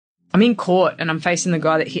I'm in court and I'm facing the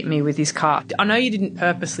guy that hit me with his car. I know you didn't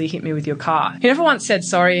purposely hit me with your car. He never once said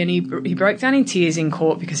sorry, and he broke down in tears in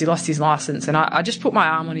court because he lost his licence. And I just put my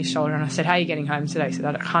arm on his shoulder and I said, "How are you getting home today?" He said,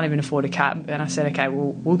 "I can't even afford a cab." And I said, "Okay,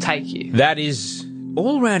 we'll take you." That is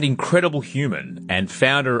all-round incredible human and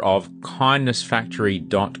founder of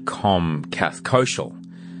kindnessfactory.com, Kath Koshal.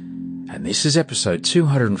 And this is episode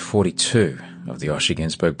 242 of the Osher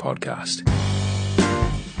Günsberg podcast.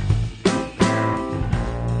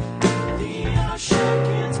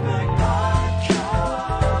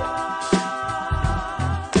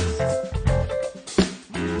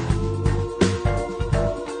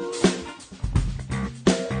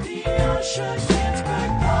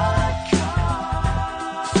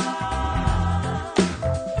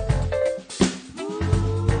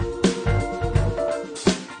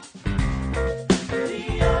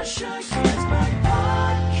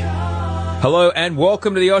 Hello and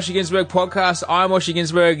welcome to the Osher Günsberg podcast. I'm Osher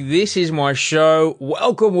Günsberg. This is my show.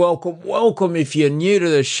 Welcome. If you're new to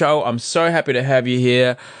the show, I'm so happy to have you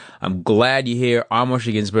here. I'm glad you're here. I'm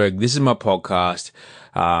Osher Günsberg. This is my podcast.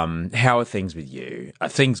 How are things with you? Are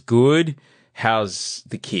things good? How's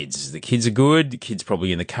the kids? The kids are good. The kids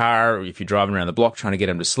probably in the car if you're driving around the block trying to get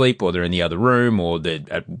them to sleep, or they're in the other room, or they're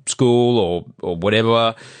at school or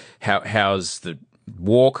whatever. How's the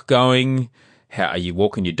walk going? How are you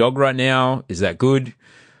walking your dog right now? Is that good?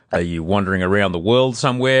 Are you wandering around the world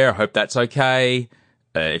somewhere? I hope that's okay.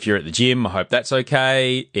 If you're at the gym, I hope that's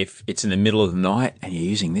okay. If it's in the middle of the night and you're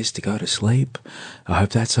using this to go to sleep, I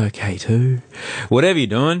hope that's okay too. Whatever you're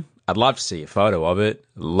doing, I'd love to see a photo of it.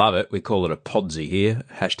 Love it. We call it a Podsy here.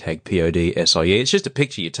 Hashtag PODSIE. It's just a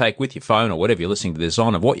picture you take with your phone or whatever you're listening to this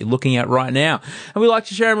on of what you're looking at right now. And we like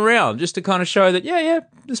to share them around just to kind of show that,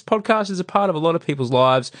 this podcast is a part of a lot of people's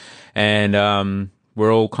lives. And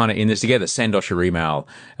we're all kind of in this together. Send us your email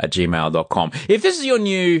at gmail.com. If this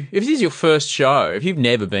is your first show, if you've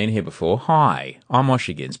never been here before, hi, I'm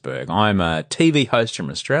Osher Günsberg. I'm a TV host from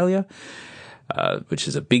Australia, which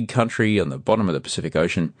is a big country on the bottom of the Pacific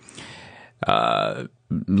Ocean.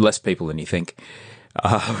 Less people than you think.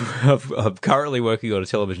 I'm currently working on a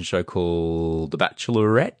television show called The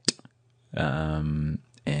Bachelorette.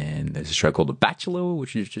 And there's a show called The Bachelor,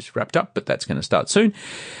 which is just wrapped up, but that's going to start soon.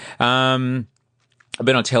 I've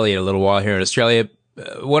been on telly a little while here in Australia.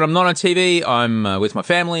 When I'm not on TV, I'm with my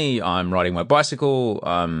family. I'm riding my bicycle.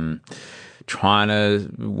 I'm trying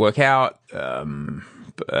to work out. And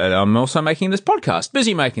I'm also making this podcast,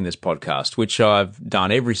 busy making this podcast, which I've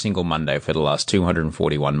done every single Monday for the last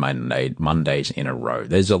 241 Mondays in a row.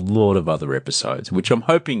 There's a lot of other episodes, which I'm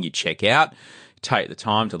hoping you check out, take the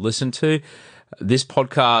time to listen to. This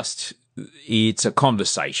podcast, it's a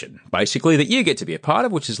conversation, basically, that you get to be a part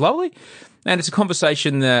of, which is lovely. And it's a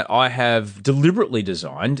conversation that I have deliberately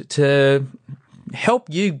designed to help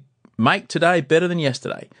you make today better than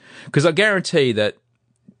yesterday. Because I guarantee that,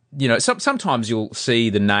 sometimes you'll see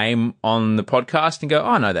the name on the podcast and go,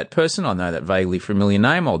 I know that person. I know that vaguely familiar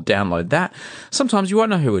name. I'll download that. Sometimes you won't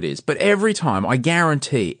know who it is. But every time, I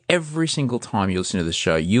guarantee, every single time you listen to the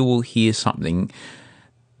show, you will hear something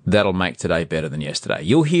that'll make today better than yesterday.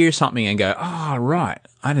 You'll hear something and go, oh, right,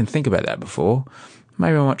 I didn't think about that before.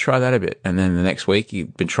 Maybe I might try that a bit. And then the next week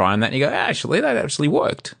you've been trying that and you go, actually, that actually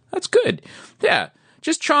worked. That's good. Yeah.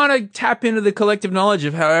 Just trying to tap into the collective knowledge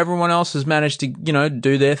of how everyone else has managed to,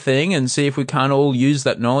 do their thing and see if we can't all use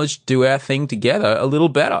that knowledge to do our thing together a little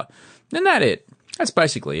better. Isn't that it? That's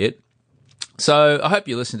basically it. So I hope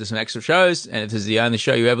you listen to some extra shows, and if this is the only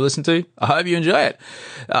show you ever listen to, I hope you enjoy it.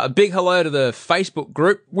 A big hello to the Facebook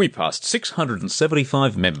group. We passed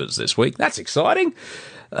 675 members this week. That's exciting.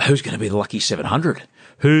 Who's going to be the lucky 700?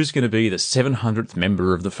 Who's going to be the 700th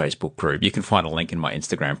member of the Facebook group? You can find a link in my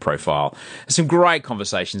Instagram profile. Some great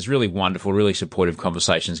conversations, really wonderful, really supportive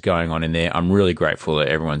conversations going on in there. I'm really grateful that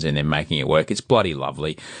everyone's in there making it work. It's bloody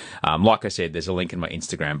lovely. Like I said, there's a link in my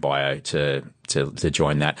Instagram bio to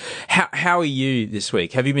join that. How are you this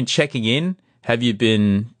week? Have you been checking in? Have you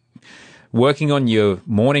been working on your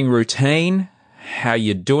morning routine? How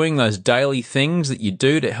you're doing those daily things that you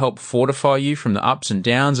do to help fortify you from the ups and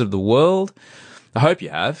downs of the world? I hope you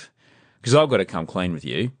have, because I've got to come clean with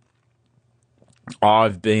you.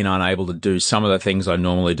 I've been unable to do some of the things I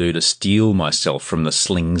normally do to steel myself from the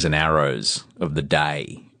slings and arrows of the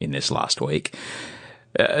day in this last week.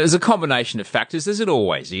 There's a combination of factors, as it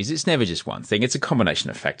always is. It's never just one thing. It's a combination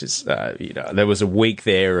of factors. There was a week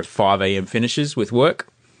there of 5 a.m. finishes with work.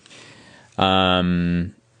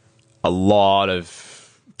 A lot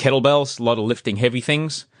of kettlebells, a lot of lifting heavy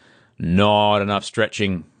things. Not enough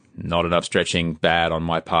stretching, bad on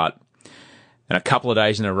my part. And a couple of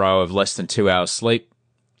days in a row of less than 2 hours sleep.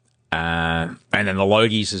 and then the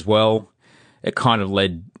Logies as well. It kind of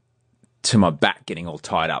led to my back getting all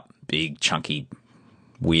tied up, big chunky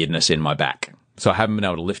weirdness in my back. So I haven't been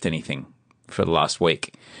able to lift anything for the last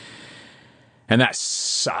week, and that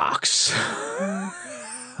sucks.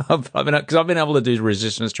 Because I've been able to do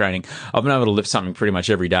resistance training. I've been able to lift something pretty much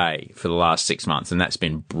every day for the last 6 months, and that's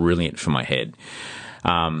been brilliant for my head.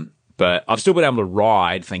 But I've still been able to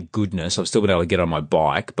ride, thank goodness. I've still been able to get on my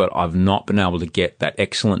bike, but I've not been able to get that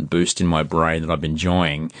excellent boost in my brain that I've been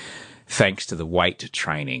enjoying thanks to the weight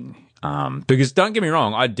training. Because don't get me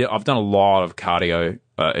wrong, I've done a lot of cardio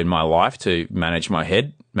in my life to manage my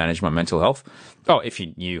head, manage my mental health. Oh, if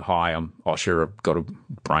you knew, hi, I'm Osher. I've got a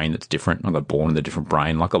brain that's different. I got born with a different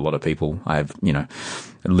brain, like a lot of people. I've,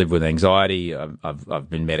 lived with anxiety. I've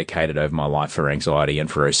been medicated over my life for anxiety and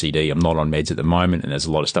for OCD. I'm not on meds at the moment, and there's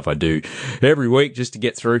a lot of stuff I do every week just to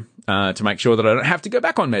get through, to make sure that I don't have to go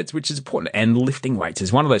back on meds, which is important. And lifting weights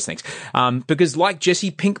is one of those things. Because like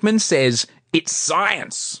Jesse Pinkman says, it's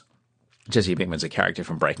science. Jesse Pinkman's a character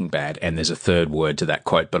from Breaking Bad, and there's a third word to that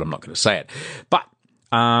quote, but I'm not going to say it. But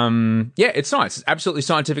it's science. It's absolutely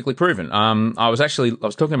scientifically proven. I was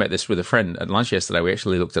talking about this with a friend at lunch yesterday. We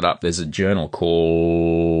actually looked it up. There's a journal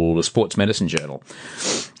called the Sports Medicine Journal,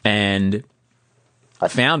 and I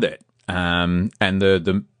found it. And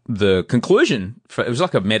the conclusion it was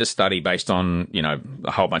like a meta study based on,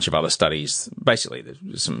 a whole bunch of other studies. Basically,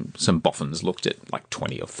 there's some boffins looked at like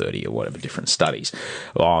 20 or 30 or whatever different studies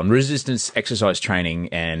on resistance exercise training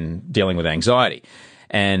and dealing with anxiety.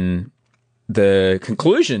 And the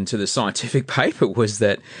conclusion to the scientific paper was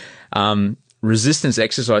that resistance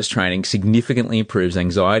exercise training significantly improves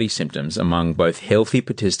anxiety symptoms among both healthy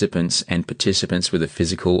participants and participants with a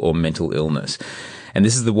physical or mental illness. And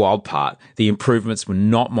this is the wild part. The improvements were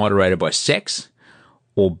not moderated by sex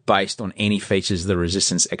or based on any features of the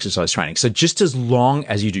resistance exercise training. So just as long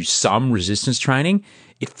as you do some resistance training,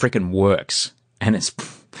 it freaking works. And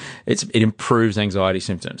it improves anxiety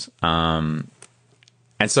symptoms. And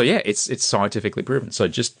so, yeah, it's scientifically proven. So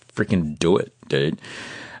just freaking do it, dude.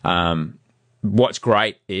 What's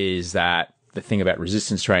great is that the thing about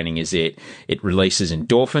resistance training is it releases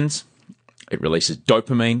endorphins, it releases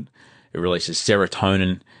dopamine, it releases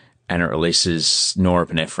serotonin, and it releases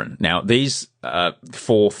norepinephrine. Now, these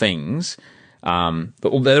 4 things,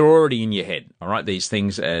 they're already in your head, all right? These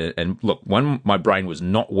things, and look, when my brain was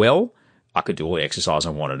not well, I could do all the exercise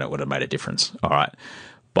I wanted and it would have made a difference, all right?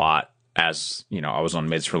 But as I was on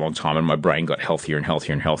meds for a long time and my brain got healthier and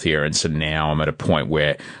healthier and healthier. And so now I'm at a point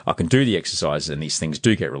where I can do the exercises and these things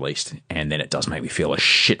do get released. And then it does make me feel a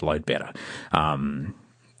shitload better.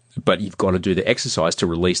 But you've got to do the exercise to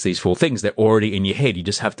release these 4 things. They're already in your head. You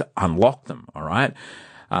just have to unlock them. All right.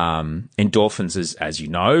 Endorphins, as you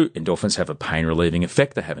know, endorphins have a pain relieving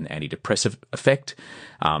effect. They have an antidepressive effect.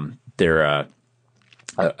 They're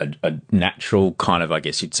a natural kind of, I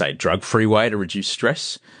guess you'd say, drug-free way to reduce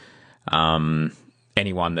stress.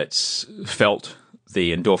 Anyone that's felt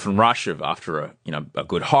the endorphin rush of after a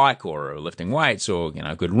good hike or lifting weights or,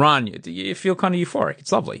 a good run, you feel kind of euphoric.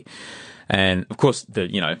 It's lovely. And of course, the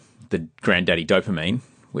granddaddy dopamine,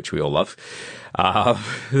 which we all love,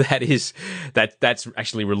 that's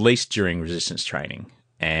actually released during resistance training.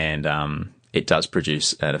 And, it does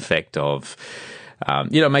produce an effect of,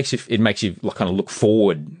 it makes you kind of look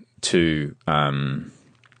forward to,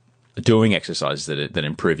 doing exercises that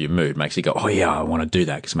improve your mood. Makes you go, oh yeah, I want to do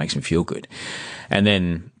that because it makes me feel good. And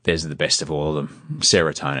then there's the best of all of them,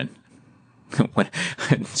 serotonin.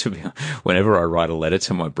 Whenever I write a letter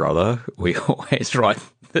to my brother, we always write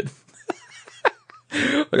that.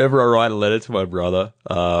 Whenever I write a letter to my brother,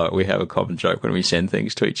 we have a common joke when we send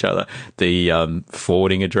things to each other. The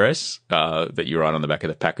forwarding address that you write on the back of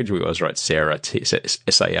the package, we always write Sarah,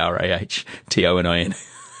 SARAHTONIN.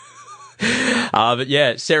 But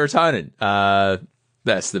yeah, serotonin,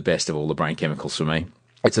 that's the best of all the brain chemicals for me.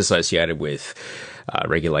 It's associated with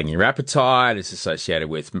regulating your appetite. It's associated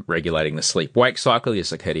with regulating the sleep-wake cycle, your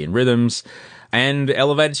circadian rhythms, and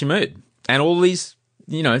elevates your mood. And all these,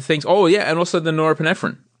 things. Oh, yeah, and also the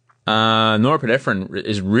norepinephrine. Norepinephrine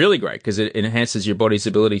is really great because it enhances your body's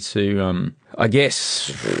ability to,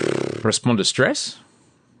 respond to stress.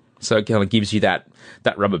 So it kind of gives you that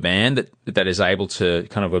rubber band that is able to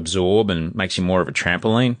kind of absorb and makes you more of a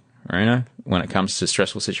trampoline, when it comes to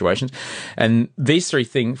stressful situations. And these 4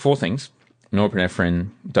 things,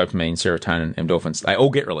 norepinephrine, dopamine, serotonin, endorphins, they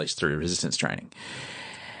all get released through resistance training.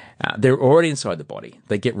 They're already inside the body.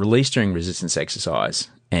 They get released during resistance exercise,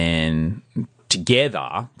 and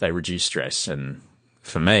together they reduce stress and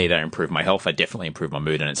for me, they improve my health. They definitely improve my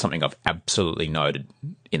mood, and it's something I've absolutely noted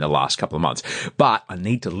in the last couple of months. But I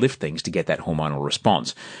need to lift things to get that hormonal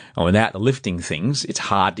response. And without the lifting things, it's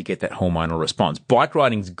hard to get that hormonal response. Bike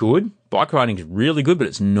riding's good. Bike riding's really good, but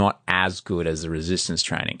it's not as good as the resistance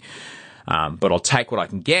training. But I'll take what I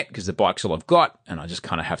can get because the bike's all I've got, and I just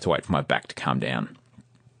kind of have to wait for my back to calm down.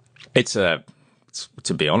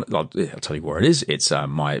 To be honest, I'll tell you where it is. It's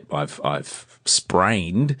I've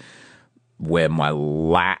sprained where my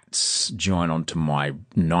lats join onto my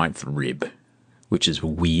 9th rib, which is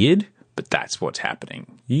weird, but that's what's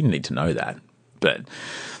happening. You need to know that. But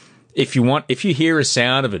if you hear a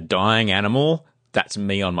sound of a dying animal, that's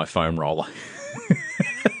me on my foam roller.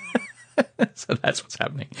 So that's what's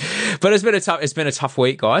happening. But it's been a tough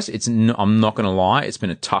week, guys. I'm not going to lie. It's been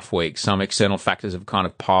a tough week. Some external factors have kind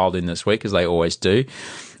of piled in this week, as they always do.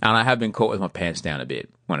 And I have been caught with my pants down a bit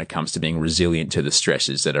when it comes to being resilient to the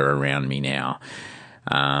stresses that are around me now.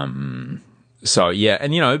 So yeah.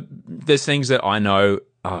 And there's things that I know,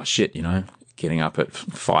 oh shit, getting up at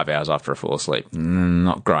 5 hours after I fall asleep.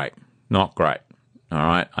 Not great. Not great. All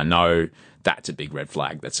right. I know that's a big red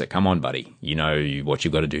flag. That's it. Come on, buddy. You know what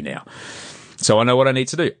you've got to do now. So I know what I need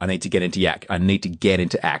to do. I need to get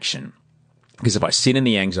into action. Because if I sit in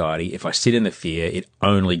the anxiety, if I sit in the fear, it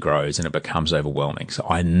only grows and it becomes overwhelming. So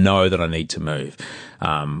I know that I need to move.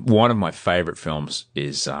 One of my favorite films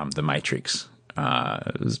is The Matrix.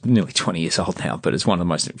 It's nearly 20 years old now, but it's one of the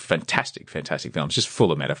most fantastic films, just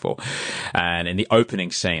full of metaphor. And in the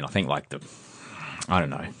opening scene, I think like the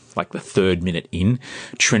 3rd minute in,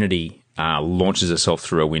 Trinity launches herself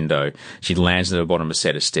through a window. She lands at the bottom of a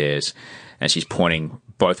set of stairs, and she's pointing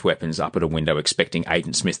both weapons up at a window, expecting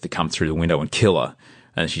Agent Smith to come through the window and kill her.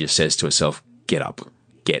 And she just says to herself, get up,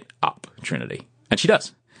 Trinity. And she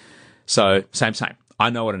does. So, same. I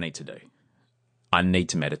know what I need to do. I need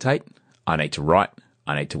to meditate. I need to write.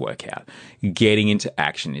 I need to work out. Getting into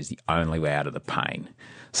action is the only way out of the pain.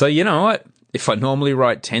 So, you know what? If I normally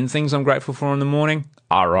write 10 things I'm grateful for in the morning,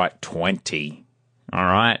 I write 20. All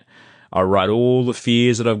right? I write all the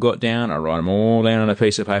fears that I've got down. I write them all down on a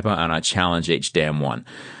piece of paper, and I challenge each damn one.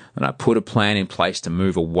 And I put a plan in place to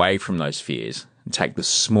move away from those fears and take the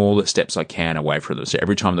smallest steps I can away from them. So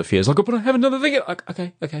every time the fear's like, oh, but I haven't done the thing yet. Like,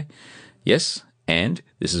 okay. Yes, and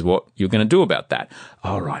this is what you're going to do about that.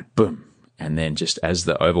 All right, boom. And then just as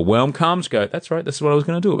the overwhelm comes, go, that's right, this is what I was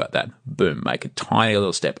going to do about that. Boom, make a tiny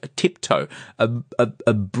little step, a tiptoe,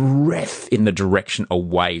 a breath in the direction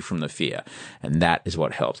away from the fear. And that is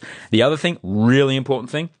what helps. The other thing, really important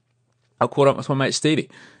thing, I caught up with my mate Stevie.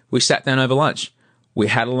 We sat down over lunch. We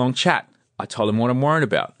had a long chat. I told him what I'm worried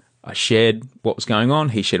about. I shared what was going on.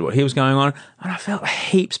 He shared what he was going on. And I felt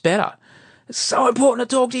heaps better. It's so important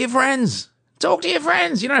to talk to your friends. Talk to your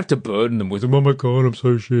friends. You don't have to burden them with, oh my God, I'm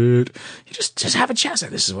so shit. You just have a chat. Say,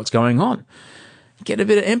 this is what's going on. Get a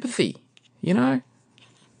bit of empathy, Be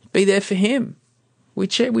there for him. We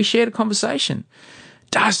shared a conversation.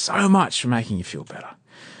 Does so much for making you feel better.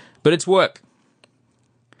 But it's work.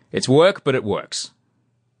 It's work, but it works.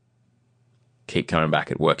 Keep coming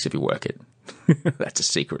back. It works if you work it. That's a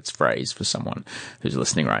secret phrase for someone who's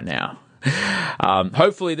listening right now.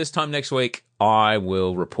 Hopefully this time next week, I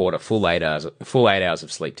will report a full 8 hours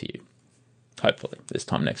of sleep to you. Hopefully this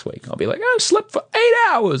time next week, I'll be like, I slept for 8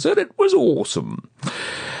 hours and it was awesome.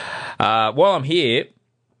 While I'm here,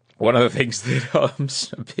 one of the things that I'm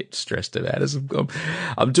a bit stressed about is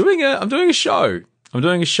I'm doing a show. I'm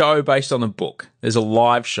doing a show based on a book. There's a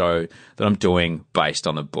live show that I'm doing based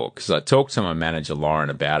on a book. So I talked to my manager, Lauren,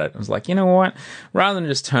 about it. I was like, you know what? Rather than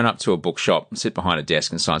just turn up to a bookshop and sit behind a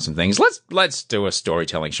desk and sign some things, let's do a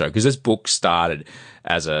storytelling show. Because this book started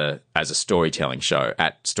as a storytelling show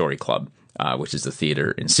at Story Club, which is the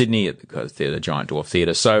theatre in Sydney, at the Giant Dwarf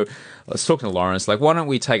Theatre. So let's talk to Lauren. It's like, why don't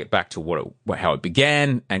we take it back to how it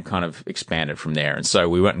began and kind of expand it from there? And so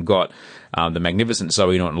we went and got the magnificent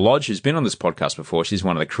Zoe Norton Lodge, who's been on this podcast before. She's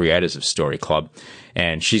one of the creators of Story Club,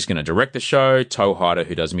 and she's going to direct the show. Toe Hyder,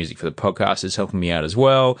 who does music for the podcast, is helping me out as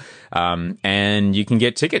well. And you can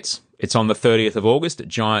get tickets. It's on the 30th of August at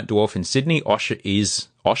Giant Dwarf in Sydney. Osher.is/live.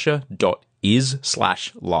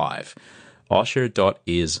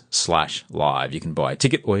 Osher.is/live. You can buy a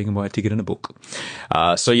ticket, or you can buy a ticket and a book.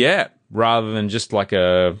 So yeah, rather than just like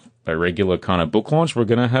a regular kind of book launch, we're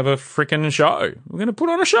going to have a freaking show. We're going to put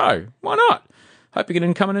on a show. Why not? Hope you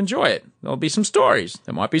can come and enjoy it. There'll be some stories.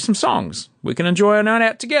 There might be some songs. We can enjoy a night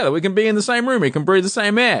out together. We can be in the same room. We can breathe the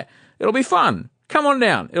same air. It'll be fun. Come on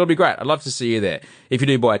down. It'll be great. I'd love to see you there. If you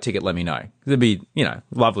do buy a ticket, let me know. It'd be,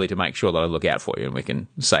 lovely to make sure that I look out for you and we can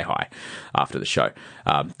say hi after the show.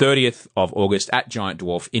 30th of August at Giant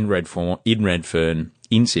Dwarf in Redfern.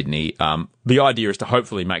 in Sydney. The idea is to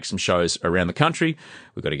hopefully make some shows around the country.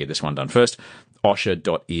 We've got to get this one done first.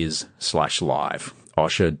 osher.is/live.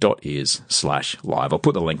 osher.is/live. I'll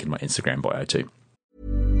put the link in my Instagram bio too.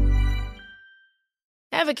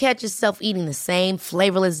 Ever catch yourself eating the same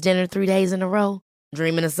flavorless dinner 3 days in a row?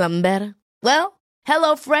 Dreaming of something better? Well,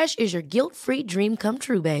 HelloFresh is your guilt-free dream come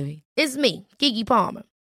true, baby. It's me, Keke Palmer.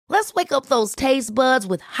 Let's wake up those taste buds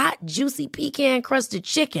with hot, juicy pecan-crusted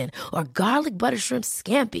chicken or garlic butter shrimp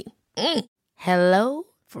scampi. Hello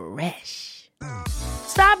Fresh.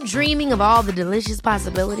 Stop dreaming of all the delicious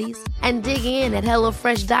possibilities and dig in at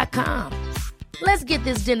HelloFresh.com. Let's get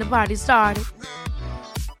this dinner party started.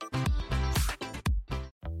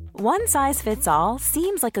 One size fits all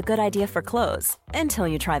seems like a good idea for clothes until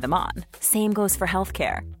you try them on. Same goes for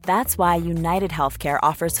healthcare. That's why United Healthcare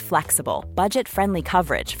offers flexible, budget-friendly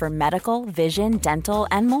coverage for medical, vision, dental,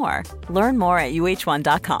 and more. Learn more at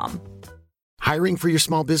uh1.com. Hiring for your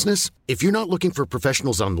small business? If you're not looking for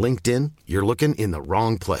professionals on LinkedIn, you're looking in the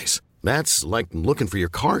wrong place. That's like looking for your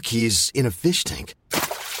car keys in a fish tank.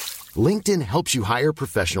 LinkedIn helps you hire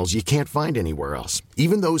professionals you can't find anywhere else,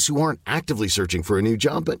 even those who aren't actively searching for a new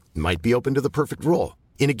job but might be open to the perfect role.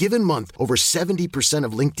 In a given month, over 70%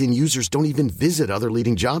 of LinkedIn users don't even visit other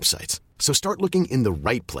leading job sites. So start looking in the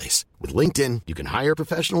right place. With LinkedIn, you can hire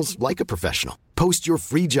professionals like a professional. Post your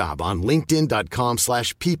free job on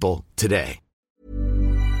linkedin.com/people today.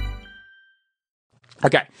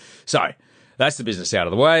 Okay, so that's the business out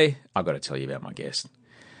of the way. I've got to tell you about my guest.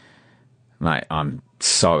 Mate, I'm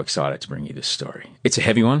so excited to bring you this story. It's a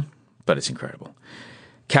heavy one, but it's incredible.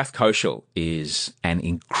 Cath Koschel is an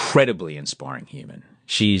incredibly inspiring human.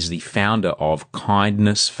 She's the founder of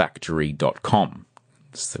kindnessfactory.com.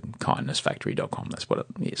 It's the kindnessfactory.com. That's what it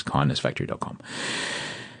is, kindnessfactory.com.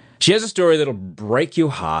 She has a story that'll break your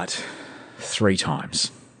heart 3 times.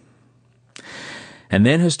 And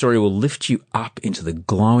then her story will lift you up into the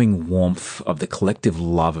glowing warmth of the collective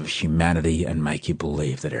love of humanity and make you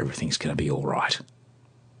believe that everything's going to be all right.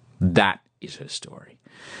 That is her story.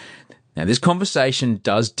 Now, this conversation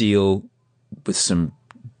does deal with some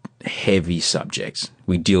heavy subjects.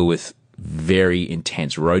 We deal with very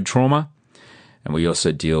intense road trauma, and we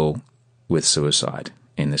also deal with suicide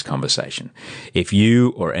in this conversation. If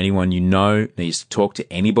you or anyone you know needs to talk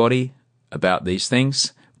to anybody about these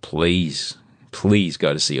things, please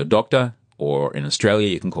go to see your doctor, or in Australia,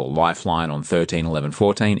 you can call Lifeline on 13 11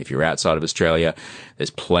 14. If you're outside of Australia, there's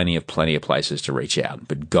plenty of places to reach out,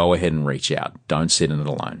 but go ahead and reach out. Don't sit in it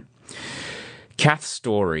alone. Cath's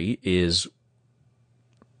story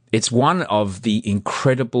it's one of the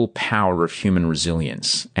incredible power of human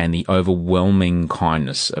resilience and the overwhelming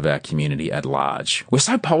kindness of our community at large. We're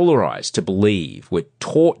so polarized to believe, we're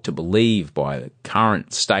taught to believe by the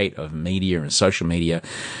current state of media and social media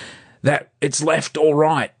that it's left or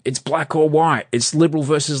right, it's black or white, it's Liberal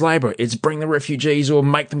versus Labor, it's bring the refugees or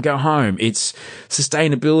make them go home, it's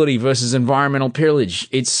sustainability versus environmental pillage.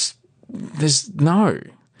 There's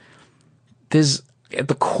at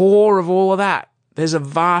the core of all of that, there's a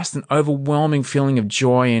vast and overwhelming feeling of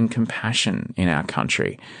joy and compassion in our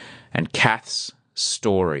country. And Cath's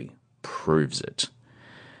story proves it.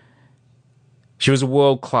 She was a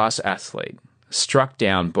world-class athlete, struck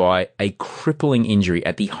down by a crippling injury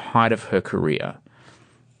at the height of her career.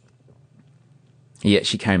 Yet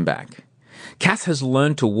she came back. Cath has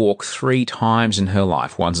learned to walk 3 times in her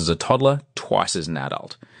life, once as a toddler, twice as an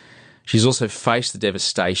adult. She's also faced the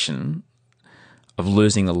devastation of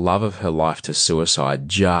losing the love of her life to suicide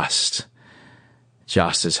just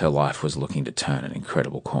as her life was looking to turn an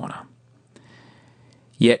incredible corner.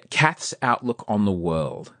 Yet Cath's outlook on the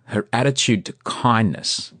world, her attitude to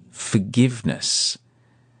kindness, forgiveness,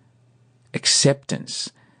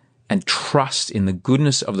 acceptance, and trust in the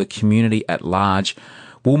goodness of the community at large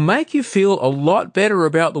will make you feel a lot better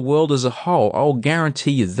about the world as a whole. I'll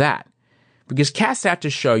guarantee you that. Because Cath's out to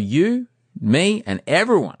show you, me, and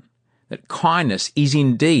everyone that kindness is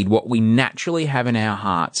indeed what we naturally have in our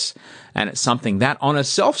hearts, and it's something that, on a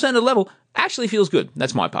self-centered level, actually feels good.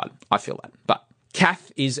 That's my part. I feel that. But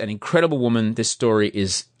Cath is an incredible woman. This story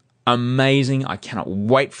is amazing. I cannot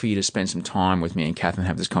wait for you to spend some time with me and Cath and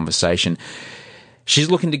have this conversation.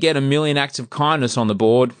 She's looking to get 1 million acts of kindness on the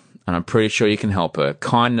board, and I'm pretty sure you can help her.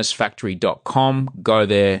 kindnessfactory.com. Go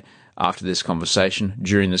there after this conversation,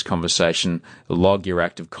 during this conversation, log your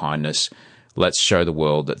act of kindness. Let's show the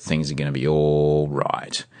world that things are going to be all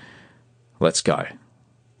right. Let's go.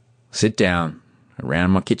 Sit down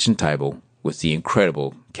around my kitchen table with the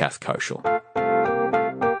incredible Cath Koschel.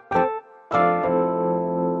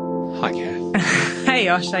 Hi, Cath. Hey, Hey,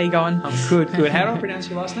 Osh, how you going? I'm good. How do I pronounce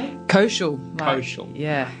your last name? Koshal. Koshal.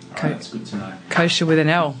 Yeah. That's good to know. Koshal with an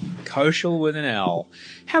L. Koshal with an L.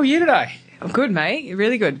 How are you today? I'm good, mate.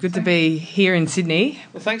 Really good. Good to be here in Sydney.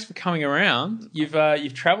 Well, thanks for coming around. You've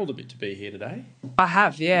travelled a bit to be here today. I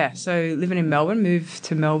have, yeah. So living in Melbourne, moved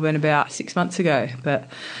to Melbourne about 6 months ago, but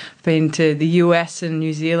I've been to the US and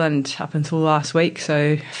New Zealand up until last week,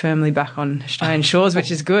 so firmly back on Australian shores, which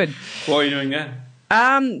is good. What are you doing there?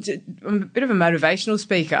 I'm a bit of a motivational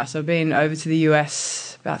speaker, so I've been over to the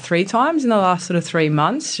US about 3 times in the last sort of 3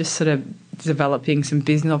 months, just sort of developing some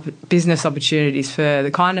business opportunities for the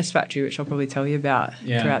Kindness Factory, which I'll probably tell you about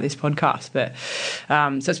throughout this podcast. But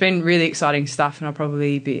so it's been really exciting stuff, and I'll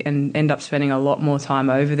probably end up spending a lot more time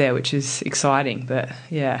over there, which is exciting. But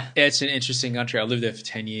yeah, it's an interesting country. I lived there for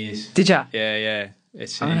 10 years. Did you? Yeah.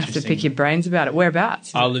 I'm going to have to pick your brains about it.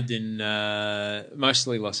 Whereabouts? I lived in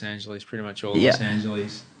mostly Los Angeles, pretty much all Los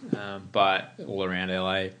Angeles, but all around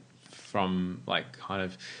LA, from like kind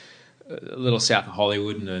of a little south of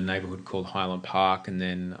Hollywood in a neighborhood called Highland Park, and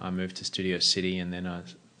then I moved to Studio City, and then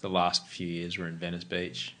the last few years were in Venice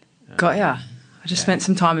Beach. Got ya. I just spent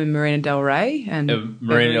some time in Marina Del Rey and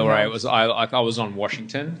Marina Del Rey. I was on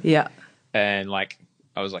Washington. Yeah, and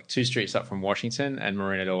I was like 2 streets up from Washington, and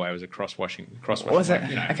Marina Del Rey was across Washington. Was it?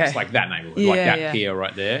 Okay. It's like that neighborhood, pier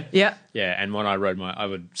right there. Yeah. Yeah, and when I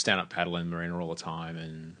would stand up paddle in Marina all the time,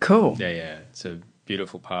 and cool. Yeah. It's a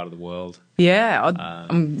beautiful part of the world. Yeah,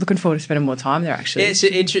 I'm looking forward to spending more time there. Actually, it's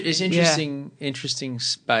interesting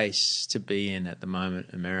space to be in at the moment,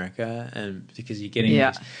 America, and because you're getting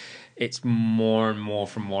it's more and more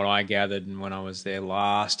from what I gathered, and when I was there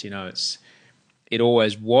last, it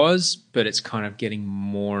always was, but it's kind of getting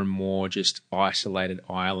more and more just isolated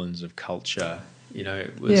islands of culture.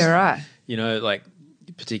 It was, right. Like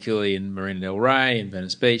particularly in Marina Del Rey and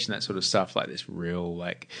Venice Beach and that sort of stuff, like this real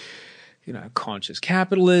conscious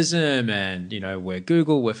capitalism, and we're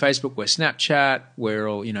Google, we're Facebook, we're Snapchat, we're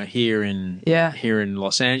all here in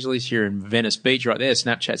Los Angeles, here in Venice Beach, right there.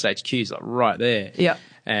 Snapchat's HQ is like right there. Yeah,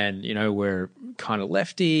 and we're kind of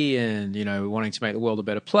lefty, and wanting to make the world a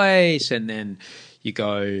better place, and then you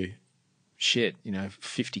go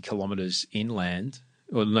 50 kilometers inland,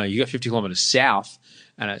 or no, you go 50 kilometers south,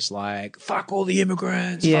 and it's like, fuck all the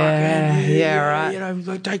immigrants.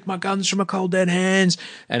 Right. Take my guns from my cold dead hands.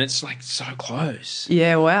 And it's like so close.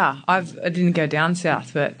 Yeah, wow. I didn't go down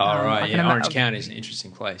south, but... right, Orange County is an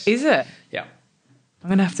interesting place. Is it? Yeah. I'm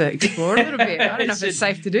going to have to explore a little bit. I don't know if it's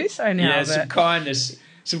safe to do so now. Yeah, some kindness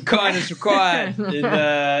required in the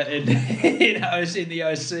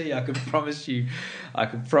OC. I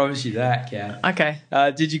can promise you that, Kat. Okay.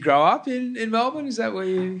 Did you grow up in Melbourne? Is that where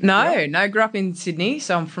you... No, grew up in Sydney.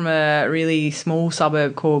 So I'm from a really small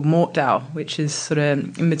suburb called Mortdale, which is sort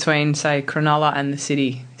of in between, say, Cronulla and the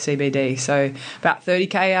city, CBD. So about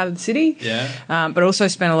 30k out of the city. Yeah. But also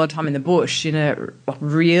spent a lot of time in the bush in a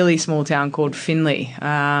really small town called Finley.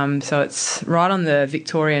 So it's right on the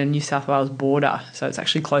Victorian and New South Wales border. So it's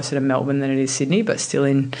actually closer to Melbourne than it is Sydney, but still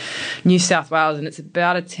in New South Wales. And it's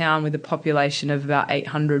about a town with a population of about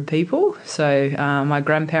 800 people. So my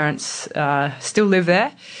grandparents still live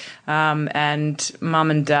there, and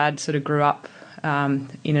mum and dad sort of grew up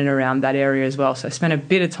in and around that area as well. So I spent a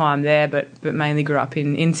bit of time there, but mainly grew up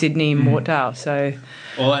in Sydney, in Mortdale. So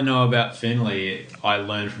all I know about Finley, I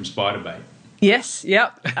learned from Spiderbait. Yes,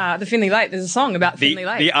 yep. The Finley Lake. There's a song about Finley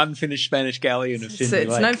Lake. The unfinished Spanish galleon of Finley Lake.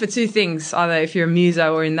 It's known for 2 things. Either if you're a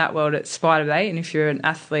muso or in that world, it's Spiderbait, and if you're an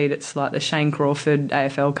athlete, it's like the Shane Crawford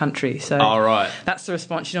AFL country. So that's the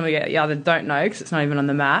response you normally get. You either don't know because it's not even on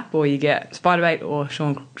the map, or you get Spiderbait or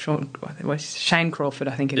Shane Crawford,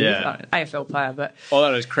 I think it is, AFL player. But all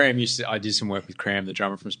I know is Cram I did some work with Cram, the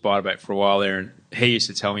drummer from Spiderbait, for a while there, and he used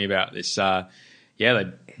to tell me about this. They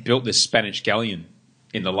built this Spanish galleon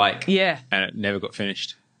in the lake. Yeah. And it never got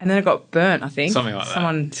finished. And then it got burnt, I think. Something like that.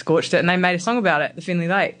 Someone scorched it, and they made a song about it, the Finley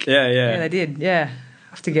Lake. Yeah. Yeah, they did, yeah.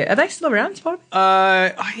 Are they still around, Spider?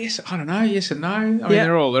 Yes, I don't know. Yes and no. I mean,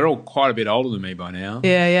 they're all quite a bit older than me by now.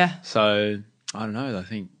 Yeah. So, I don't know. I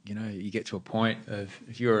think, you get to a point of,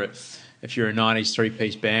 if you're a 90s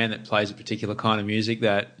 3-piece band that plays a particular kind of music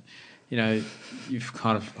that, you've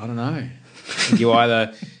kind of, I don't know. You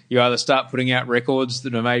either start putting out records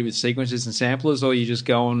that are made with sequences and samplers, or you just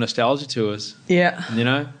go on nostalgia tours. Yeah. I don't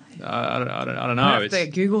know. I have to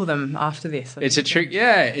Google them after this. It's a trick.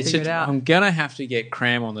 Yeah. I'm gonna have to get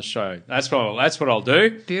Cram on the show. That's what I'll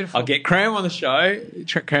do. Beautiful. I'll get Cram on the show.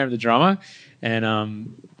 Cram the drummer, and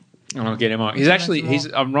I'll get him on.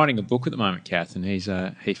 I'm writing a book at the moment, Kath, and he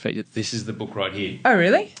featured. This is the book right here. Oh,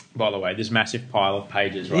 really? By the way, this massive pile of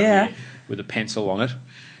pages right here with a pencil on it.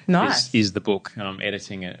 Nice. is the book, and I'm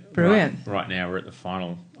editing it. Brilliant. Right now, we're at the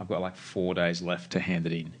final. I've got like 4 days left to hand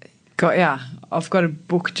it in. Got ya. I've got a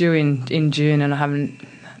book due in June, and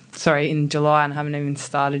in July, and I haven't even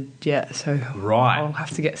started yet. So Right. I'll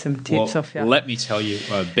have to get some tips off you. Let me tell you,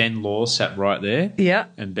 Ben Law sat right there. Yeah.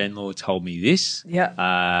 And Ben Law told me this.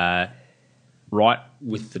 Yeah. Write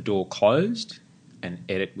with the door closed and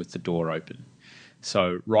edit with the door open.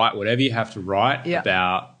 So write whatever you have to write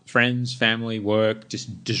about friends, family, work. Just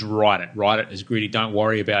write it. Write it as gritty. Don't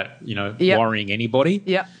worry about worrying anybody.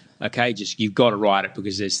 Yeah. Okay, you've got to write it,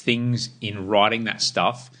 because there's things in writing that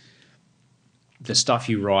stuff. The stuff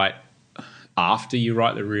you write after you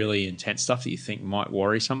write the really intense stuff that you think might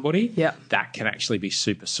worry somebody, that can actually be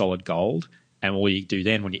super solid gold. And all you do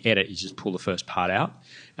then when you edit is just pull the first part out,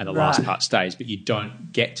 and the last part stays. But you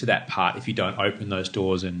don't get to that part if you don't open those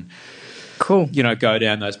doors and go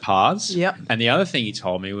down those paths. Yep. And the other thing he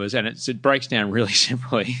told me was, and it breaks down really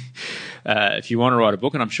simply, if you want to write a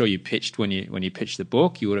book, and I'm sure you pitched when you pitched the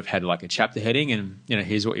book, you would have had like a chapter heading, and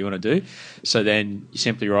here's what you want to do. So then you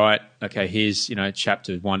simply write, okay, here's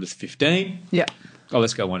chapters 1 to 15. Yeah. Oh,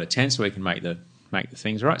 let's go 1 to 10 so we can make the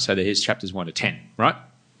things right. So here's chapters 1 to 10, right?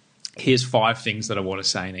 Here's 5 things that I want to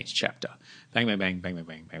say in each chapter. Bang, bang, bang, bang, bang,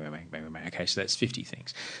 bang, bang, bang, bang, bang, bang. Okay, so that's 50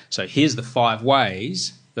 things. So here's the 5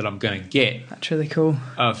 ways that I'm going to get. That's really cool.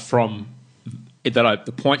 From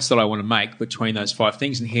the points that I want to make between those 5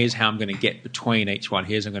 things, and here's how I'm going to get between each one.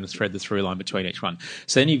 Here's how I'm going to thread the through line between each one.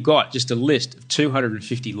 So then you've got just a list of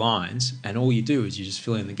 250 lines, and all you do is you just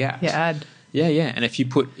fill in the gaps. Yeah, add. Yeah. And if you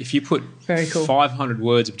put Very cool. 500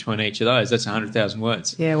 words between each of those, that's 100,000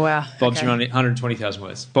 words. Yeah, wow. Bob's your only 120,000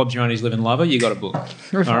 words. Bob's your only living lover. You got a book.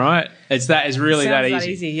 All right, it's really that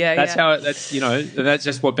easy. Yeah, that's how. That's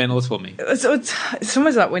just what Ben Law taught me. It's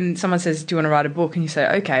almost like when someone says, "Do you want to write a book?" and you say,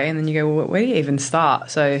 "Okay," and then you go, "Well, where do you even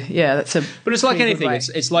start?" So yeah, that's a. But it's like anything.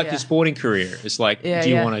 It's like your sporting career. It's like, do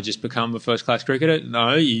you want to just become a first class cricketer?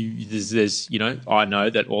 No, there's I know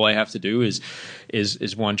that all I have to do is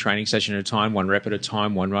one training session at a time, one rep at a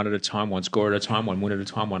time, one run at a time, one score at a time, one win at a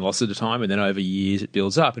time, one loss at a time, and then over years it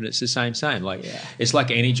builds up, and it's the same. It's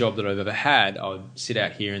like any job that I've ever had. I would sit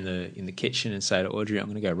out here in the kitchen and say to Audrey, I'm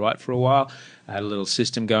going to go write for a while. I had a little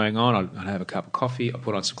system going on. I'd have a cup of coffee. I'd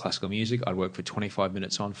put on some classical music. I'd work for 25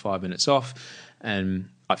 minutes on, 5 minutes off, and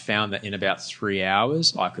I found that in about 3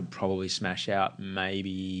 hours I could probably smash out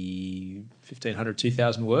maybe 1,500,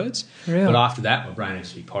 2,000 words. Really? But after that, my brain had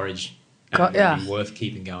to be porridge. And it would be worth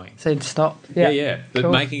keeping going. So you'd stop. Yeah.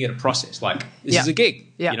 But making it a process. Like, this is a gig.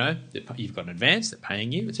 Yeah. You've got an advance. They're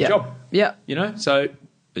paying you. It's a job. Yeah. So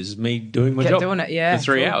this is me doing my job. Doing it, for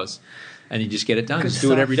 3 hours. And you just get it done. Just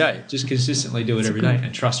do it every day. Just consistently do it every day.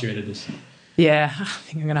 And trust your editors. Yeah, I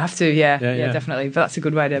think I'm going to have to. Yeah, definitely. But that's a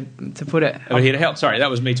good way to put it. I'm here to help. Sorry, that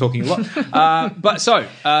was me talking a lot.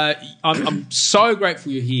 I'm so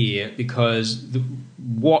grateful you're here, because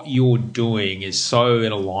what you're doing is so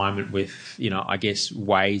in alignment with, I guess,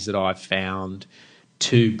 ways that I've found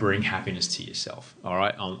to bring happiness to yourself. All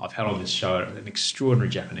right, I've had on this show an extraordinary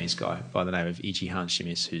Japanese guy by the name of Ichihan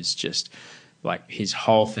Shimizu, who's just like, his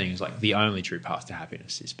whole thing is like, the only true path to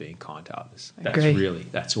happiness is being kind to others.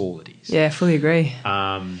 That's all it is. Yeah, fully agree.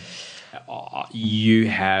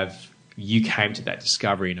 You came to that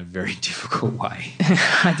discovery in a very difficult way.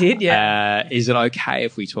 I did, yeah. Is it okay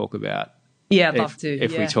if we talk about? Yeah, I'd love to.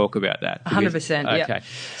 If we talk about that. 100%, yeah. Okay.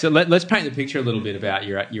 So let's paint the picture a little bit about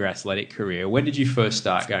your athletic career. When did you first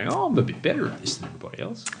start going, I'm a bit better at this than everybody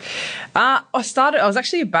else? I was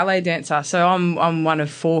actually a ballet dancer. So I'm one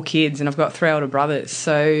of 4 kids, and I've got 3 older brothers.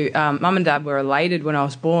 So mum and dad were elated when I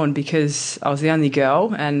was born, because I was the only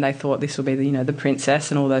girl, and they thought this will be the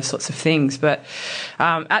princess and all those sorts of things. But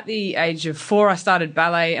at the age of 4, I started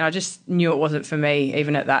ballet, and I just knew it wasn't for me.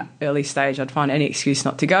 Even at that early stage, I'd find any excuse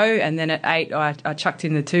not to go. And then at 8, I chucked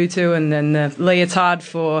in the tutu and then the leotard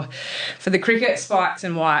for the cricket, spikes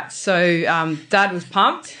and whites. So Dad was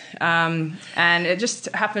pumped, and it just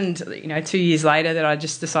happened, 2 years later, that I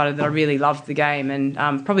just decided that I really loved the game, and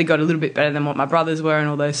probably got a little bit better than what my brothers were and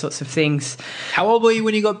all those sorts of things. How old were you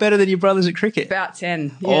when you got better than your brothers at cricket? About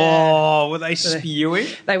 10. Yeah. Oh, were they spewing?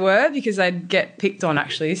 They were, because they'd get picked on,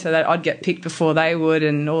 actually. So I'd get picked before they would,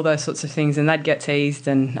 and all those sorts of things, and they'd get teased,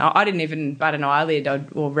 and I didn't even bat an eyelid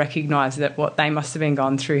or recognise that what they must have been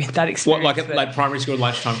going through that experience. What, like primary school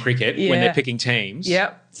lunchtime cricket, when they're picking teams?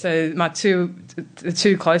 Yep. So the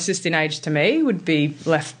two closest in age to me would be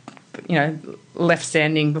left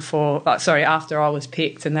standing after I was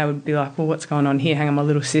picked, and they would be like, well, what's going on here? Hang on, my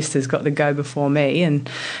little sister's got the go before me. And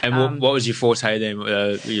what was your forte then?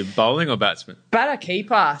 Were you bowling or batsman? Batter,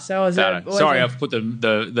 keeper. So I was Sorry, I've put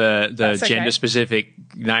the gender specific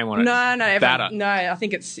name on it. No, Batter. No, I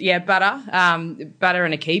think it's batter, batter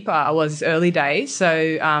and a keeper. I was early days,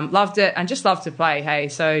 so loved it and just loved to play. Hey,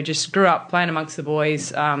 so just grew up playing amongst the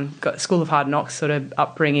boys. Got School of Hard Knocks sort of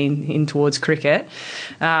upbringing in towards cricket,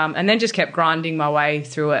 and then just kept grinding my way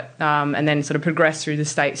through it, and then sort of progressed through the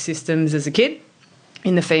state systems as a kid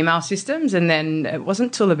in the female systems, and then it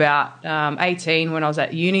wasn't till about 18 when I was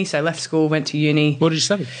at uni, so left school, went to uni. What did you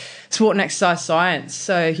study? Sport and exercise science,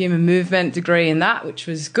 so human movement degree in that, which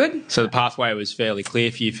was good. So the pathway was fairly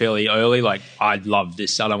clear for you fairly early, like, I love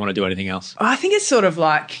this, I don't want to do anything else. I think it's sort of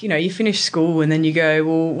like, you finish school and then you go,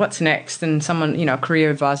 well, what's next? And someone, a career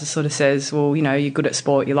advisor sort of says, well, you're good at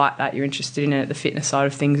sport, you like that, you're interested in it, the fitness side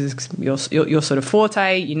of things is your sort of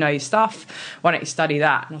forte, you know your stuff, why don't you study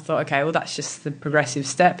that? And I thought, okay, well, that's just the progressive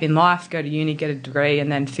step in life, go to uni, get a degree, and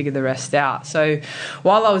then figure the rest out. So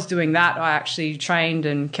while I was doing that, I actually trained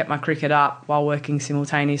and kept my cricket up while working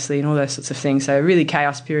simultaneously and all those sorts of things. So a really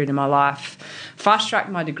chaos period in my life. Fast-tracked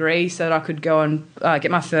my degree so that I could go and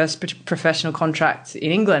get my first professional contract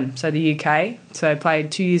in England, so the UK. So I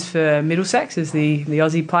played 2 years for Middlesex as the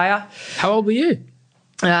Aussie player. How old were you?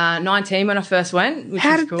 19 when I first went, which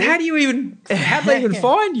was cool. How'd they even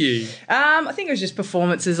find you? I think it was just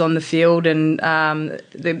performances on the field, and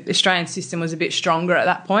the Australian system was a bit stronger at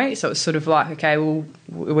that point. So it was sort of like, okay, well,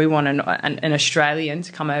 we want an Australian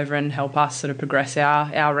to come over and help us sort of progress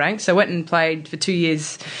our ranks. So I went and played for 2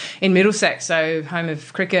 years in Middlesex, so home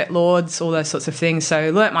of cricket, Lords, all those sorts of things.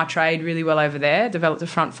 So learnt my trade really well over there, developed a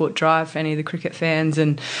front foot drive for any of the cricket fans,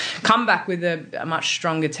 and come back with a much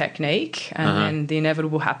stronger technique. And then the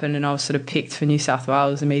inevitable happened, and I was sort of picked for New South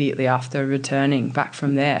Wales immediately after returning back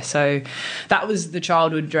from there. So that was the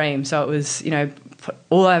childhood dream. So it was,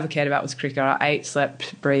 all I ever cared about was cricket. I ate,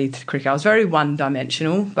 slept, breathed cricket. I was very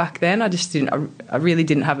one-dimensional back then. I really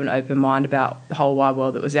didn't have an open mind about the whole wide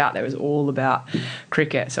world that was out there. It was all about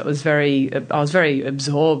cricket. So I was very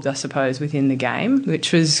absorbed, I suppose, within the game,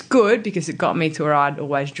 which was good because it got me to where I'd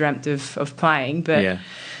always dreamt of playing. But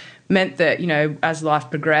meant that, as life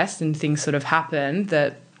progressed and things sort of happened,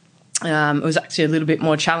 that it was actually a little bit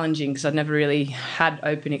more challenging because I'd never really had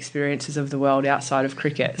open experiences of the world outside of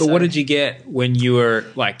cricket. But what did you get when you were,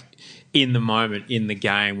 like, in the moment, in the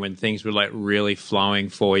game, when things were, like, really flowing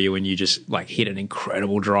for you and you just, like, hit an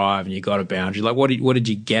incredible drive and you got a boundary? Like, what did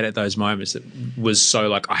you get at those moments that was so,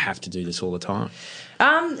 like, I have to do this all the time?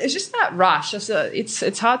 It's just that rush.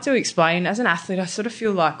 It's hard to explain. As an athlete, I sort of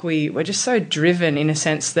feel like we're just so driven in a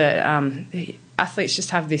sense that athletes just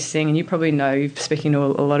have this thing, and you probably know, speaking to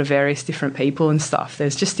a lot of various different people and stuff,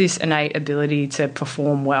 there's just this innate ability to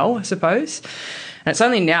perform well, I suppose. And it's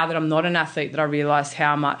only now that I'm not an athlete that I realised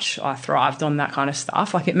how much I thrived on that kind of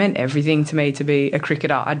stuff. Like, it meant everything to me to be a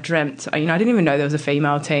cricketer. I dreamt, I didn't even know there was a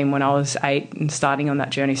female team when I was 8 and starting on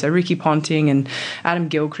that journey. So Ricky Ponting and Adam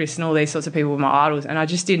Gilchrist and all these sorts of people were my idols, and I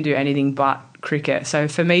just didn't do anything but cricket. So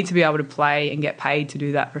for me to be able to play and get paid to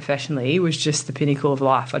do that professionally was just the pinnacle of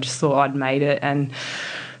life. I just thought I'd made it, and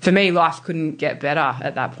for me, life couldn't get better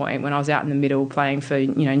at that point when I was out in the middle playing for,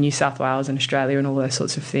 New South Wales and Australia and all those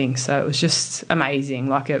sorts of things. So it was just amazing.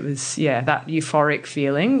 Like, it was, that euphoric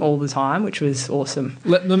feeling all the time, which was awesome.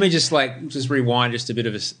 Let me just rewind just a bit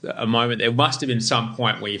of a moment. There must have been some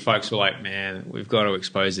point where you folks were like, man, we've got to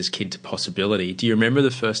expose this kid to possibility. Do you remember the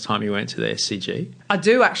first time you went to the SCG? I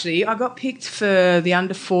do, actually. I got picked for the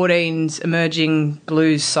under-14s emerging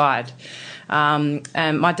Blues side. And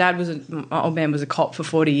my old man was a cop for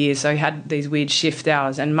 40 years, so he had these weird shift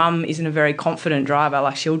hours, and Mum isn't a very confident driver.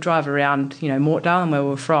 Like, she'll drive around, Mortdale and where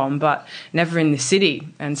we're from, but never in the city.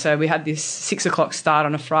 And so we had this 6 o'clock start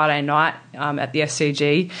on a Friday night at the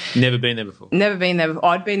SCG. Never been there before? Never been there before.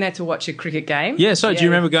 I'd been there to watch a cricket game. Yeah, so do you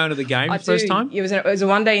remember going to the game the first time? It was a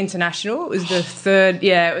one-day international. It was the third,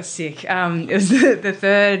 it was sick. It was the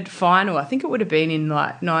third final. I think it would have been in,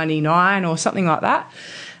 like, 99 or something like that.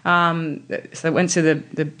 So they went to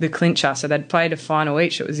the clincher. So they'd played a final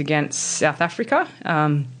each. It was against South Africa.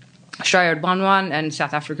 Australia had won one and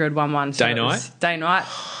South Africa had won one. So day night.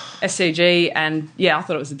 SCG, and I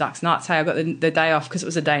thought it was the Ducks nuts. Hey, I got the day off because it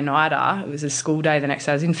was a day-nighter. It was a school day the next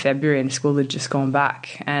day. I was in February and school had just gone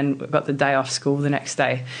back, and got the day off school the next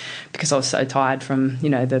day because I was so tired from,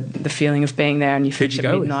 the feeling of being there, and you finish at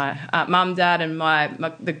midnight. Mum, Dad, and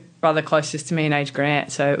the brother closest to me in age,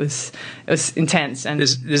 Grant. So it was intense. And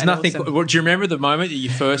there's nothing. Awesome. Do you remember the moment that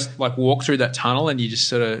you first walked through that tunnel and you just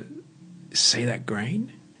sort of see that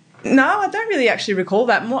green? No, I don't really actually recall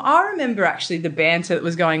that. More, I remember actually the banter that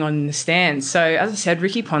was going on in the stands. So, as I said,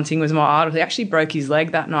 Ricky Ponting was my idol. He actually broke his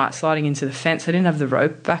leg that night sliding into the fence. I didn't have the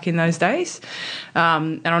rope back in those days.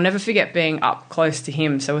 And I'll never forget being up close to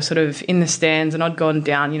him. So we're sort of in the stands and I'd gone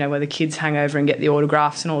down, where the kids hang over and get the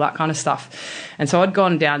autographs and all that kind of stuff. And so I'd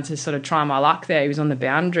gone down to sort of try my luck there. He was on the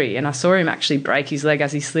boundary and I saw him actually break his leg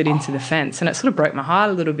as he slid into the fence. And it sort of broke my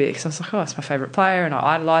heart a little bit because I was like, oh, it's my favourite player and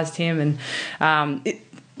I idolised him. And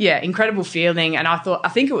yeah, incredible feeling. And I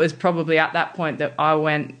think it was probably at that point that I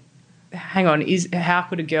went, hang on, how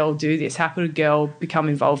could a girl do this? How could a girl become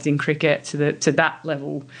involved in cricket to that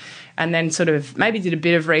level? And then sort of maybe did a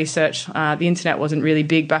bit of research. The internet wasn't really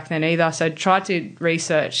big back then either, so tried to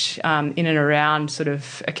research in and around sort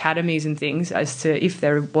of academies and things as to if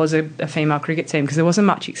there was a female cricket team, because there wasn't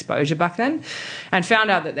much exposure back then, and found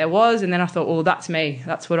out that there was. And then I thought, well, that's me.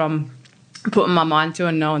 That's what I'm putting my mind to,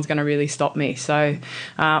 and no one's going to really stop me. So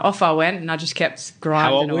off I went, and I just kept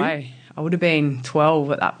grinding away. I would have been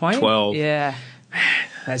 12 at that point. 12. Yeah.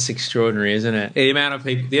 That's extraordinary, isn't it? The amount of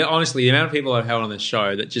people, honestly, the amount of people I've held on this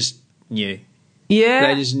show that just knew. Yeah.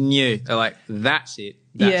 They just knew. They're like, that's it.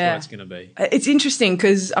 That's what it's going to be. It's interesting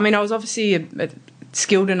because, I mean, I was obviously a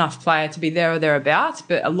skilled enough player to be there or thereabouts,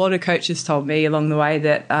 but a lot of coaches told me along the way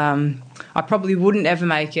that I probably wouldn't ever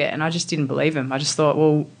make it, and I just didn't believe them. I just thought,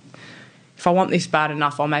 well, if I want this bad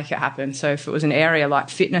enough, I'll make it happen. So if it was an area like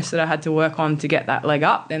fitness that I had to work on to get that leg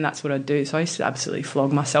up, then that's what I'd do. So I used to absolutely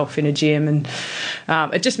flog myself in a gym, and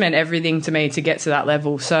it just meant everything to me to get to that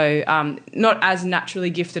level. So not as naturally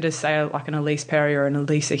gifted as, say, like an Elise Perry or an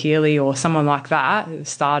Elisa Healy or someone like that,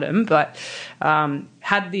 stardom, but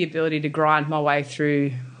had the ability to grind my way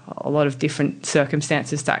through a lot of different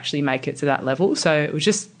circumstances to actually make it to that level. So it was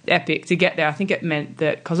just epic to get there. I think it meant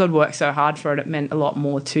that because I'd worked so hard for it, it meant a lot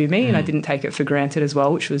more to me, and I didn't take it for granted as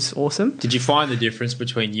well, which was awesome. Did you find the difference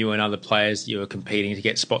between you and other players that you were competing to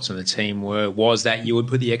get spots on the team was that you would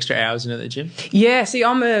put the extra hours in at the gym? Yeah, see,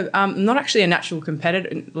 I'm not actually a natural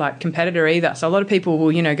competitor either. So a lot of people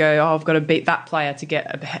will, go, oh, I've got to beat that player to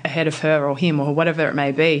get ahead of her or him or whatever it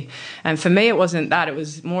may be. And for me, it wasn't that. It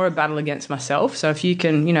was more a battle against myself. So if you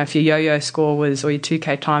can, if your yo-yo score was, or your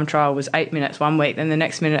 2K time trial was 8 minutes one week, then the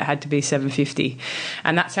next minute it had to be 750.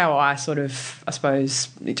 And that's how I sort of, I suppose,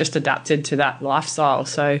 just adapted to that lifestyle.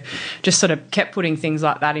 So just sort of kept putting things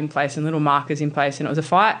like that in place and little markers in place. And it was a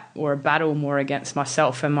fight or a battle more against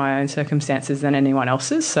myself and my own circumstances than anyone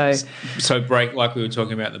else's. So break, like we were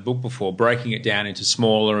talking about in the book before, breaking it down into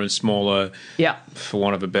smaller and smaller, for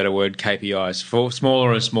want of a better word, KPIs, for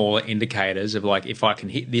smaller and smaller indicators of like, if I can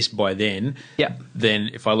hit this by then, then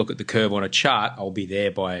if I look at the curve on a chart, I'll be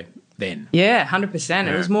there by then. Yeah, 100%.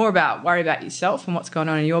 Yeah. It was more about worry about yourself and what's going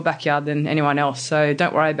on in your backyard than anyone else. So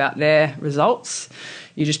don't worry about their results.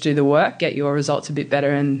 You just do the work, get your results a bit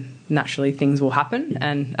better, and naturally things will happen.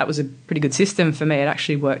 And that was a pretty good system for me. It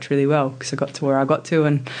actually worked really well because I got to where I got to,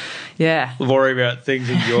 and worry about things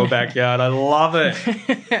in your backyard. I love it.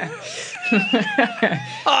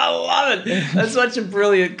 I love it. That's such a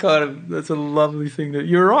brilliant that's a lovely thing.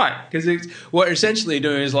 You're right, because what you're essentially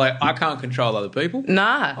doing is like, I can't control other people.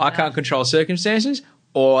 I can't control circumstances.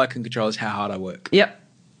 All I can control is how hard I work. Yep.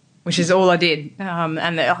 Which is all I did.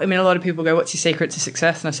 And I mean, a lot of people go, what's your secret to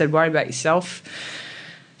success? And I said, worry about yourself.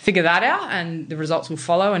 Figure that out and the results will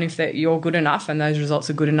follow. And if you're good enough and those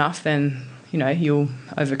results are good enough, then, you'll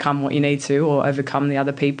overcome what you need to, or overcome the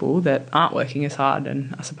other people that aren't working as hard.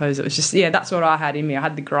 And I suppose it was just, that's what I had in me. I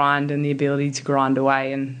had the grind and the ability to grind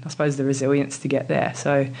away, and I suppose the resilience to get there.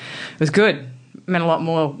 So it was good. It meant a lot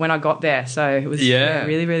more when I got there. So it was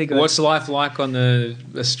really, really good. What's life like on the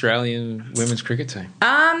Australian women's cricket team?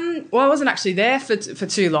 Well, I wasn't actually there for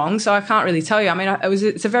too long, so I can't really tell you. I mean,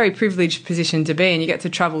 it's a very privileged position to be in. You get to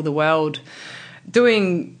travel the world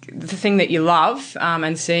doing the thing that you love,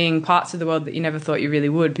 and seeing parts of the world that you never thought you really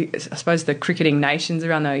would. Because I suppose the cricketing nations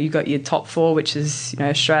around there, you've got your top four, which is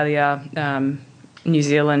Australia, New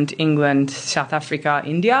Zealand, England, South Africa,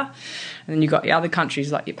 India. And then you've got your other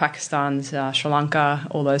countries like your Pakistans, Sri Lanka,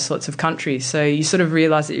 all those sorts of countries. So you sort of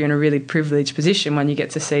realise that you're in a really privileged position when you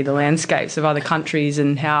get to see the landscapes of other countries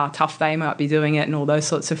and how tough they might be doing it and all those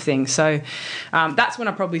sorts of things. So that's when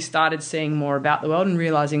I probably started seeing more about the world and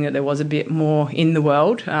realising that there was a bit more in the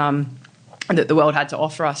world. that the world had to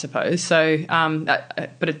offer, I suppose. So,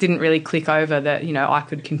 but it didn't really click over that, I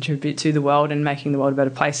could contribute to the world and making the world a better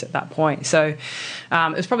place at that point. So it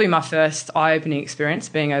was probably my first eye-opening experience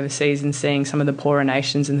being overseas and seeing some of the poorer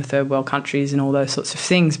nations in the third world countries and all those sorts of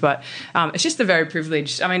things. But it's just a very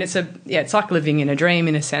privileged, it's like living in a dream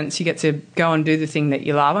in a sense. You get to go and do the thing that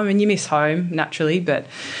you love. I mean, you miss home naturally, but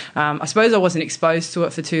I suppose I wasn't exposed to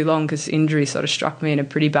it for too long because injury sort of struck me in a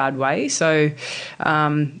pretty bad way. So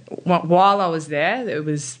while I was there, it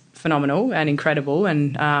was phenomenal and incredible,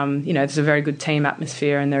 and there's a very good team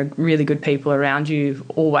atmosphere and there are really good people around you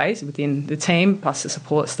always within the team, plus the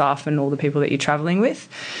support staff and all the people that you're travelling with.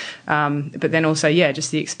 But then also,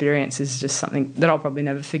 just the experience is just something that I'll probably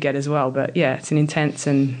never forget as well. But it's an intense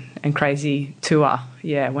and crazy tour,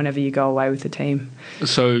 whenever you go away with the team.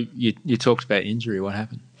 So you talked about injury. What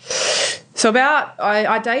happened? So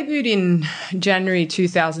I debuted in January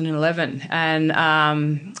 2011, and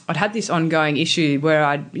I'd had this ongoing issue where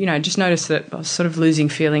I'd just noticed that I was sort of losing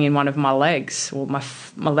feeling in one of my legs or my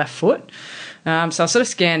left foot. So I sort of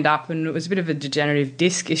scanned up, and it was a bit of a degenerative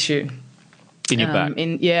disc issue. In your back?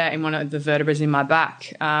 In one of the vertebrae in my back.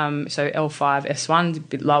 So L5, S1, a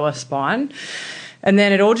bit lower spine. And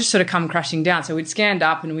then it all just sort of come crashing down. So we'd scanned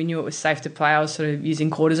up and we knew it was safe to play. I was sort of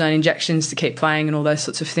using cortisone injections to keep playing and all those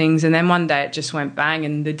sorts of things. And then one day it just went bang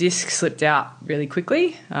and the disc slipped out really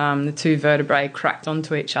quickly. The two vertebrae cracked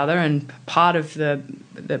onto each other and part of the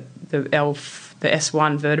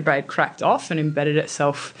S1 vertebrae cracked off and embedded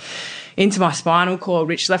itself into my spinal cord,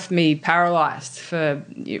 which left me paralysed for,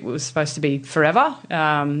 it was supposed to be forever.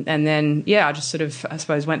 And then, I just sort of, I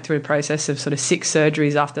suppose, went through a process of sort of 6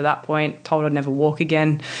 surgeries after that point, told I'd never walk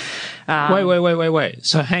again. Wait.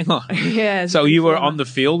 So hang on. Yeah. So you were on the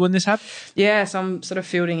field when this happened? Yeah, so I'm sort of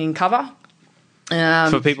fielding in cover.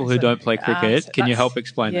 For people who don't play cricket, can you help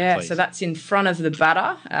explain that, please? Yeah, so that's in front of the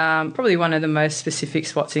batter, probably one of the most specific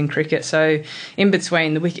spots in cricket. So in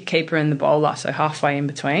between the wicket keeper and the bowler, so halfway in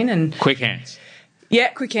between. And quick hands. Yeah,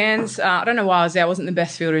 quick hands. I don't know why I was there. I wasn't the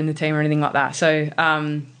best fielder in the team or anything like that. So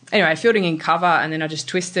anyway, fielding in cover, and then I just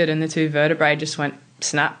twisted and the two vertebrae just went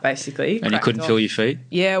snap, basically. And you couldn't feel your feet?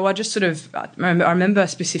 Yeah, well, I just sort of, I remember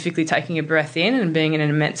specifically taking a breath in and being in an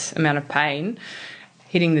immense amount of pain,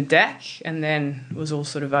 hitting the deck, and then it was all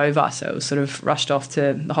sort of over. So it was sort of rushed off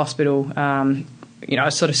to the hospital. I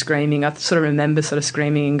was sort of screaming. I sort of remember sort of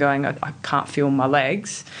screaming and going, I can't feel my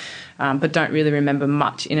legs, but don't really remember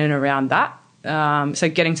much in and around that. So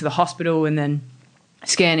getting to the hospital and then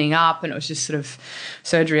scanning up, and it was just sort of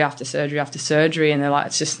surgery after surgery after surgery, and they're like,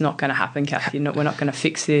 it's just not going to happen, Kathy. We're not going to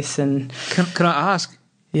fix this. And can I ask?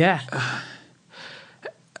 Yeah.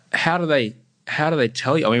 How do they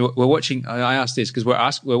tell you? I mean, we're watching. I asked this because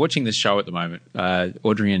we're watching this show at the moment.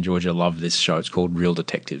 Audrey and Georgia love this show. It's called Real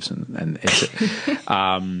Detectives, and it's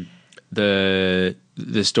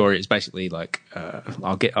the story is basically like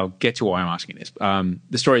I'll get to why I'm asking this.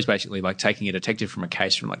 The story is basically like taking a detective from a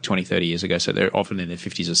case from like 20, 30 years ago. So they're often in their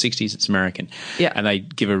 50s or 60s. It's American, and they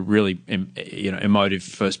give a really emotive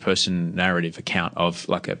first person narrative account of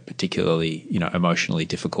like a particularly emotionally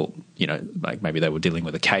difficult like maybe they were dealing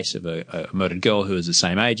with a case of a murdered girl who was the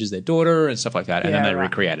same age as their daughter and stuff like that, and then they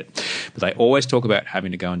recreate it. But they always talk about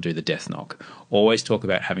having to go and do the death knock. Always talk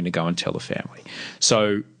about having to go and tell the family.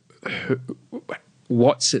 So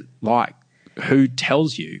what's it like? Who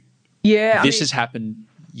tells you this has happened,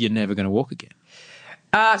 you're never going to walk again?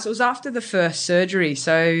 So it was after the first surgery.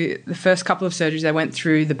 So the first couple of surgeries, they went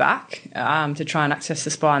through the back to try and access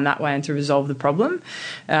the spine that way and to resolve the problem.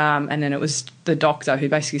 And then it was the doctor who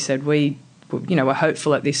basically said, we're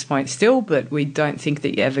hopeful at this point still, but we don't think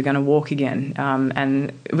that you're ever going to walk again.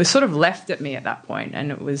 And it was sort of left at me at that point,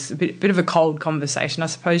 and it was a bit of a cold conversation. I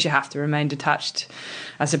suppose you have to remain detached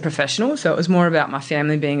as a professional, so it was more about my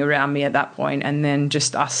family being around me at that point, and then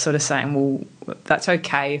just us sort of saying, well, that's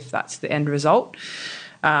okay if that's the end result.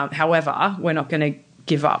 However, we're not going to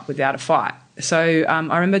give up without a fight. So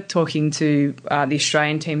I remember talking to the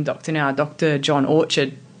Australian team doctor now, Dr. John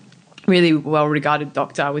Orchard, really well-regarded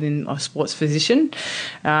doctor within a sports physician.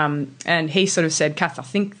 And he sort of said, Kath, I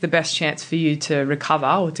think the best chance for you to recover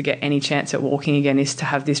or to get any chance at walking again is to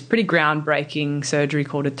have this pretty groundbreaking surgery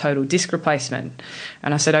called a total disc replacement.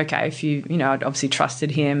 And I said, okay, if I'd obviously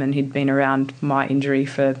trusted him and he'd been around my injury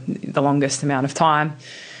for the longest amount of time,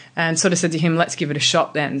 and sort of said to him, let's give it a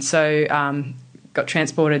shot then. So got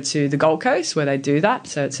transported to the Gold Coast where they do that.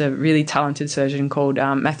 So it's a really talented surgeon called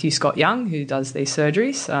Matthew Scott Young who does these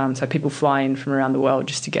surgeries. So people fly in from around the world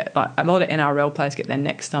just to get, like, a lot of NRL players get their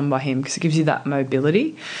necks done by him because it gives you that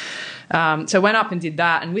mobility. So I went up and did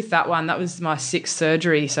that, and with that one, that was my 6th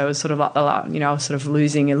surgery. So it was sort of like, I was sort of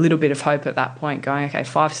losing a little bit of hope at that point, going, okay,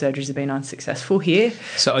 5 surgeries have been unsuccessful here.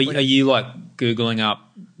 So are you like Googling up,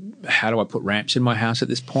 how do I put ramps in my house at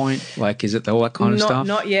this point? Like, is it all that kind of stuff?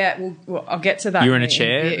 Not yet. Well, I'll get to that. You're in a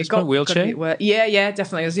chair? Wheelchair? Yeah,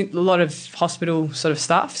 definitely. I was in a lot of hospital sort of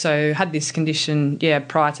stuff. So had this condition,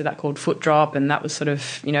 prior to that called foot drop, and that was sort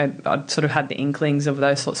of, I'd sort of had the inklings of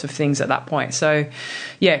those sorts of things at that point. So,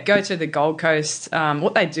 go to the Gold Coast.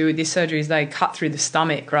 What they do with this surgery is they cut through the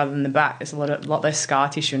stomach rather than the back. There's a lot less scar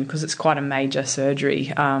tissue because it's quite a major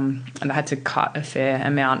surgery, and they had to cut a fair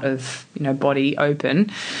amount of, body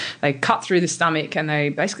open. They cut through the stomach and they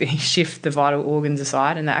basically shift the vital organs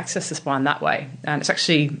aside and they access the spine that way. And it's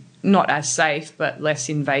actually not as safe but less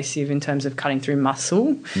invasive in terms of cutting through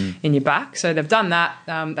muscle in your back. So they've done that.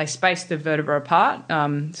 They spaced the vertebra apart.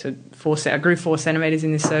 So I grew 4 centimetres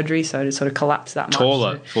in this surgery, so to sort of collapse that much.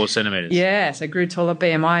 Taller, 4 centimetres. Yeah, so I grew taller,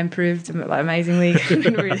 BMI improved amazingly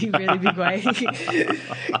in a really, really big way.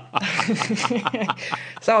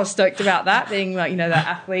 So I was stoked about that, being like, the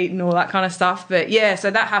athlete and all that kind of stuff. But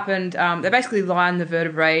so that happened. They basically lined the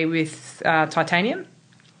vertebrae with titanium.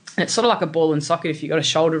 And it's sort of like a ball and socket if you've got a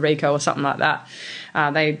shoulder Rico or something like that.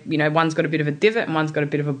 One's got a bit of a divot and one's got a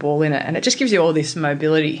bit of a ball in it. And it just gives you all this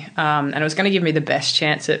mobility. And it was going to give me the best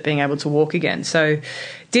chance at being able to walk again. So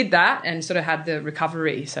did that and sort of had the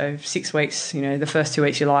recovery. So 6 weeks, the first 2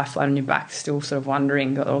 weeks of your life flat on your back, still sort of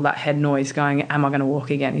wondering, got all that head noise going, am I going to walk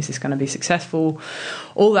again? Is this going to be successful?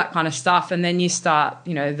 All that kind of stuff. And then you start,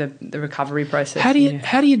 the recovery process. How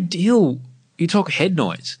do you deal, you talk head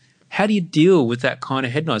noise. How do you deal with that kind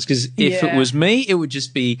of head noise? Because if it was me, it would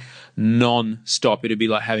just be non-stop. It would be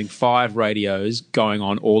like having 5 radios going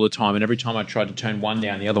on all the time, and every time I tried to turn one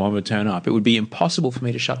down, the other one would turn up. It would be impossible for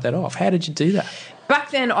me to shut that off. How did you do that?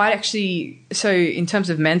 Back then, so in terms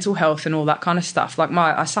of mental health and all that kind of stuff, like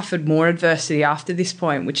I suffered more adversity after this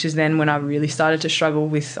point, which is then when I really started to struggle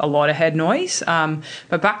with a lot of head noise.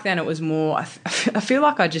 But back then it was more, I feel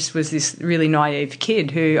like I just was this really naive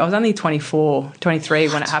kid I was only 23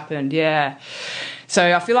 when it happened. Yeah.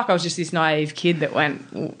 So I feel like I was just this naive kid that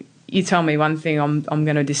went, you tell me one thing, I'm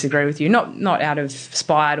going to disagree with you. Not out of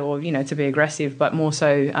spite or, to be aggressive, but more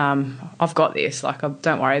so I've got this. Like,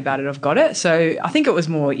 don't worry about it, I've got it. So I think it was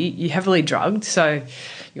more, you're heavily drugged. So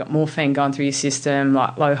you got morphine going through your system,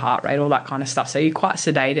 like low heart rate, all that kind of stuff. So you're quite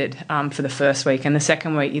sedated for the first week. And the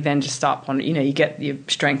second week, you then just start on, you get your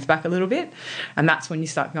strength back a little bit. And that's when you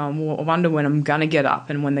start going, well, I wonder when I'm going to get up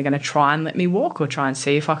and when they're going to try and let me walk or try and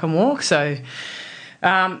see if I can walk. So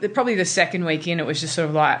probably the second week in, it was just sort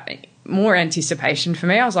of like more anticipation for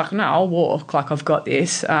me. I was like, no, I'll walk, like I've got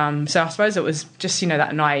this. So I suppose it was just,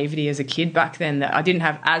 that naivety as a kid back then that I didn't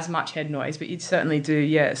have as much head noise, but you'd certainly do,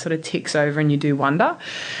 it sort of ticks over and you do wonder.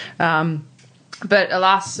 But the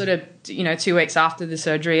last sort of, 2 weeks after the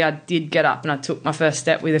surgery, I did get up and I took my first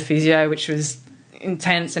step with a physio, which was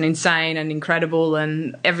intense and insane and incredible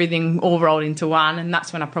and everything all rolled into one. And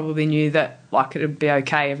that's when I probably knew that, like, it would be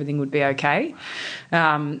okay, everything would be okay.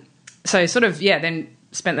 So sort of, then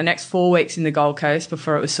spent the next 4 weeks in the Gold Coast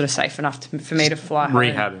before it was sort of safe enough for me to fly home.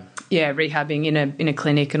 Rehabbing. Yeah, rehabbing in a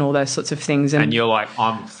clinic and all those sorts of things. And you're like,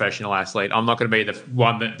 I'm a professional athlete. I'm not going to be the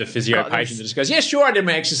one that the physio patient that just goes, yeah, sure, I did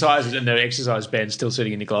my exercises, and the exercise band's still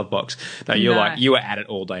sitting in your glove box. No, like, you were at it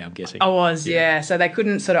all day, I'm guessing. I was, yeah. So they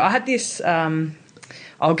couldn't sort of, I had this,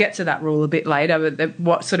 I'll get to that rule a bit later, but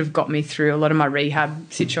what sort of got me through a lot of my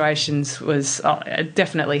rehab situations was, it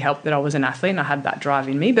definitely helped that I was an athlete and I had that drive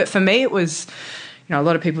in me. But for me, it was, a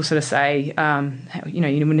lot of people sort of say,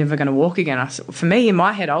 you're never going to walk again. For me, in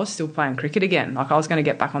my head, I was still playing cricket again. Like, I was going to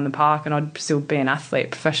get back on the park and I'd still be an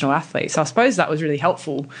athlete, professional athlete. So I suppose that was really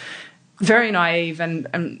helpful. Very naive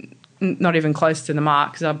and not even close to the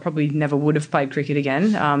mark, because I probably never would have played cricket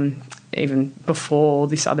again, even before all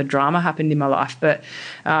this other drama happened in my life. But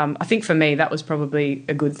I think for me, that was probably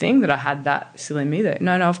a good thing, that I had that still in me, that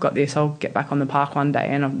no, I've got this, I'll get back on the park one day.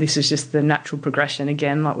 And this is just the natural progression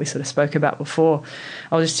again, like we sort of spoke about before.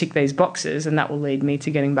 I'll just tick these boxes and that will lead me to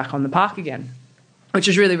getting back on the park again, which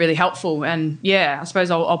is really, really helpful. And I suppose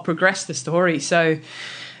I'll progress the story. So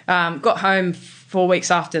got home 4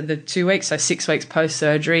 weeks after the 2 weeks, so 6 weeks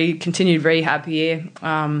post-surgery, continued rehab here.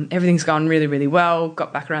 Everything's gone really, really well.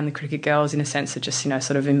 Got back around the cricket girls in a sense of just,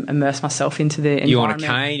 sort of immerse myself into the environment. You on a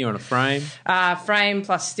cane? You on a frame? Frame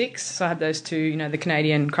plus sticks. So I had those two, the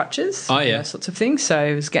Canadian crutches. Oh, yeah. Those sorts of things. So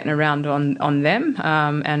I was getting around on them,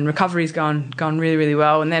 and recovery's gone really, really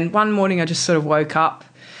well. And then one morning I just sort of woke up.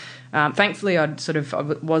 Thankfully, I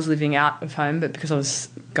was living out of home, but because I was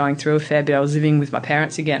going through a fair bit, I was living with my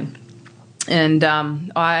parents again. And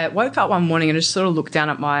I woke up one morning and just sort of looked down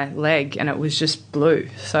at my leg and it was just blue.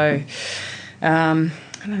 So I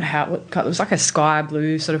don't know how it looked. It was like a sky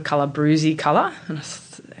blue sort of colour, bruisey colour. And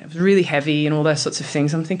it was really heavy and all those sorts of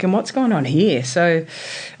things. I'm thinking, what's going on here? So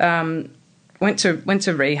went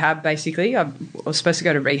to rehab, basically. I was supposed to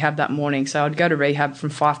go to rehab that morning. So I'd go to rehab from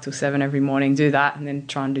 5 till 7 every morning, do that, and then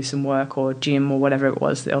try and do some work or gym or whatever it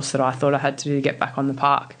was else that I thought I had to do to get back on the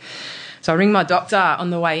park. So I ring my doctor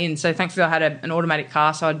on the way in. So thankfully I had an automatic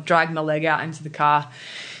car, so I dragged my leg out into the car.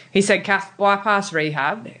 He said, Kath, bypass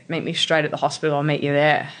rehab, meet me straight at the hospital, I'll meet you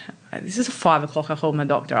there. This is at 5 o'clock, I called my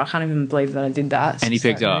doctor. I can't even believe that I did that. And he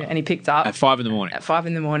picked up? And he picked up. At 5 in the morning? At 5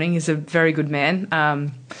 in the morning. He's a very good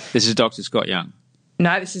man. This is Dr. Scott Young?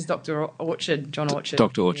 No, this is Dr. Orchard, John Orchard.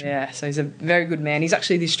 Dr. Orchard. Yeah, so he's a very good man. He's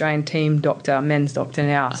actually the Australian team doctor, men's doctor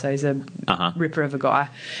now, so he's a ripper of a guy.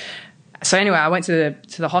 So anyway, I went to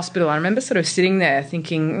the hospital. I remember sort of sitting there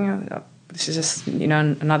thinking, this is just,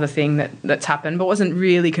 another thing that's happened, but wasn't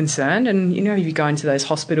really concerned. And, you go into those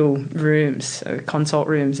hospital rooms, consult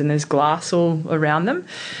rooms, and there's glass all around them.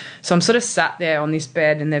 So I'm sort of sat there on this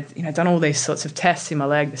bed and they've done all these sorts of tests in my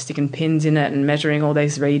leg. They're sticking pins in it and measuring all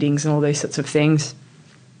these readings and all these sorts of things.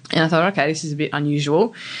 And I thought, okay, this is a bit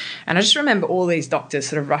unusual. And I just remember all these doctors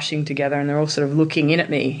sort of rushing together and they're all sort of looking in at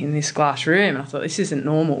me in this glass room. And I thought, this isn't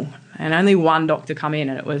normal. And only one doctor come in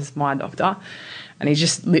and it was my doctor. And he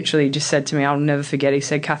just literally just said to me, I'll never forget, he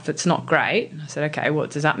said, Kath, it's not great. And I said, okay,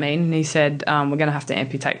 what does that mean? And he said, we're going to have to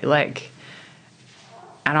amputate your leg.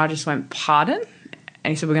 And I just went, pardon?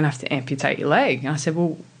 And he said, we're going to have to amputate your leg. And I said,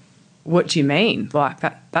 well, what do you mean? Like,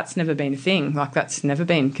 that's never been a thing. Like, that's never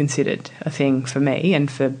been considered a thing for me and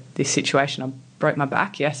for this situation. I broke my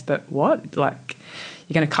back, yes, but what? Like,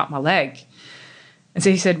 you're going to cut my leg. And so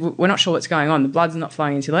he said, we're not sure what's going on. The blood's not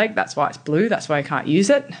flowing into your leg. That's why it's blue. That's why you can't use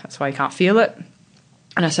it. That's why you can't feel it.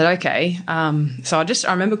 And I said, okay. So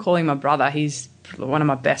I remember calling my brother. He's one of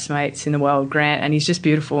my best mates in the world, Grant, and he's just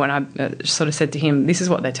beautiful. And I sort of said to him, this is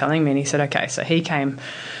what they're telling me. And he said, okay. So he came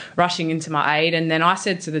rushing into my aid. And then I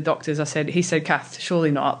said to the doctors, he said, Kath,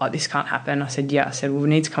 surely not. Like, this can't happen. I said, yeah. I said, well, we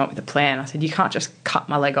need to come up with a plan. I said, you can't just cut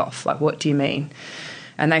my leg off. Like, what do you mean?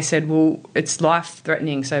 And they said, well, it's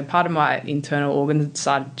life-threatening. So part of my internal organs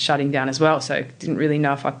started shutting down as well. So I didn't really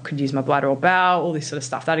know if I could use my bladder or bowel, all this sort of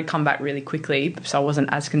stuff. That had come back really quickly, so I wasn't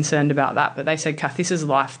as concerned about that. But they said, Kath, this is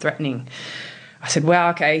life-threatening. I said,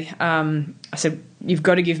 wow, okay. I said, you've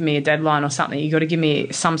got to give me a deadline or something. You've got to give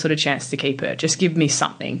me some sort of chance to keep it. Just give me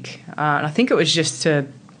something. And I think it was just to,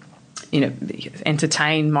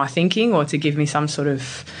 entertain my thinking or to give me some sort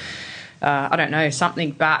of, I don't know,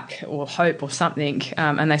 something back or hope or something.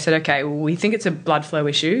 And they said, okay, well, we think it's a blood flow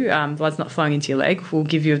issue. Blood's not flowing into your leg. We'll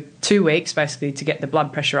give you 2 weeks basically to get the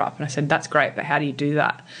blood pressure up. And I said, that's great, but how do you do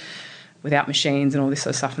that without machines and all this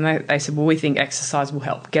sort of stuff? And they said, well, we think exercise will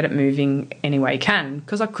help. Get it moving any way you can.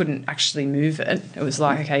 Because I couldn't actually move it. It was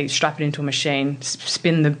like, okay, strap it into a machine,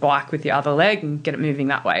 spin the bike with the other leg and get it moving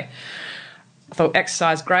that way. I thought,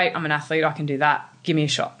 exercise, great. I'm an athlete. I can do that. Give me a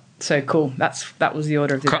shot. So cool. That was the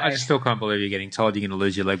order of the day. I still can't believe you're getting told you're going to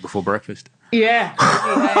lose your leg before breakfast. Yeah,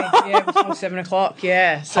 yeah, before 7 o'clock.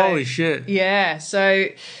 Yeah. So, holy shit. Yeah. So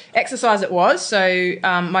exercise it was. So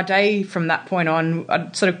my day from that point on,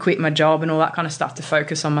 I'd sort of quit my job and all that kind of stuff to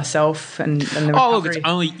focus on myself and the recovery. Oh, look, it's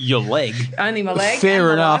only your leg. Only my leg.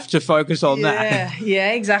 Fair enough to focus on that.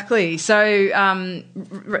 Yeah, exactly. So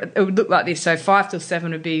it would look like this. So 5 till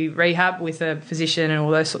 7 would be rehab with a physician and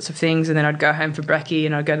all those sorts of things. And then I'd go home for brekkie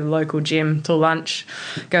and I'd go to the local gym till lunch,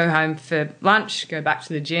 go home for lunch, go back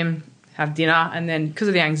to the gym, have dinner, and then because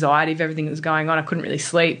of the anxiety of everything that was going on, I couldn't really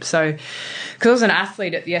sleep. So because I was an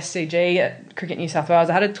athlete at the SCG at Cricket New South Wales,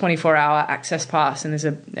 I had a 24-hour access pass and there's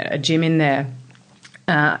a gym in there.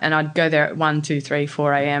 And I'd go there at 1, 2, 3,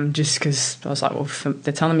 4 a.m. just because I was like, well,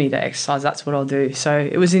 they're telling me to exercise, that's what I'll do. So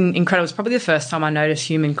it was incredible. It was probably the first time I noticed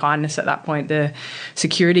human kindness at that point. The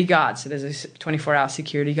security guard, so there's a 24-hour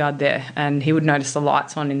security guard there, and he would notice the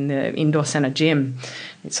lights on in the indoor centre gym.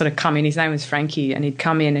 He'd sort of come in, his name was Frankie, and he'd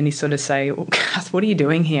come in and he'd sort of say, well, Kath, what are you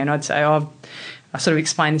doing here? And I'd say, I sort of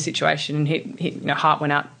explained the situation, and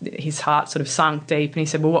his heart sort of sunk deep, and he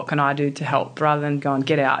said, well, what can I do to help, rather than go and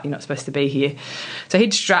get out, you're not supposed to be here. So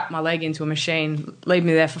he'd strap my leg into a machine, leave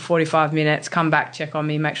me there for 45 minutes, come back, check on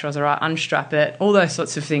me, make sure I was all right, unstrap it, all those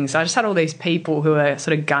sorts of things. So I just had all these people who were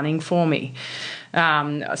sort of gunning for me.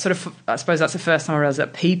 I suppose that's the first time I realised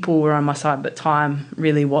that people were on my side, but time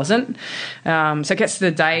really wasn't. So it gets to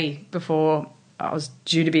the day before I was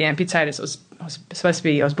due to be amputated. So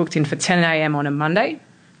I was booked in for 10 a.m. on a Monday,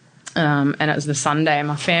 and it was the Sunday, and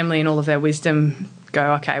my family and all of their wisdom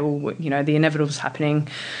go, okay, well, you know, the inevitable's happening,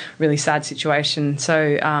 really sad situation.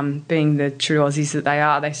 So being the true Aussies that they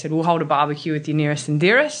are, they said, we'll hold a barbecue with your nearest and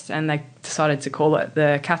dearest, and they decided to call it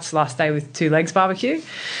the Cat's Last Day with Two Legs barbecue.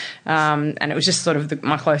 And it was just sort of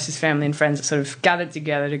my closest family and friends that sort of gathered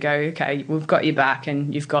together to go, okay, we've got your back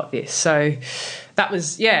and you've got this. So that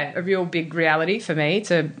was, a real big reality for me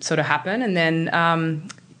to sort of happen. And then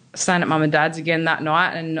staying at mum and dad's again that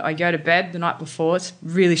night, and I go to bed the night before. It's a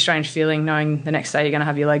really strange feeling knowing the next day you're going to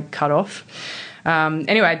have your leg cut off.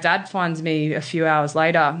 Anyway, Dad finds me a few hours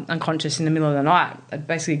later unconscious in the middle of the night. I'd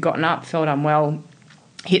basically gotten up, felt unwell,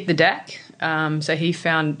 hit the deck. So he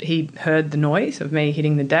heard the noise of me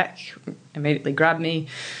hitting the deck, immediately grabbed me,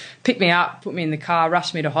 picked me up, put me in the car,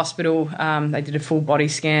 rushed me to hospital. They did a full body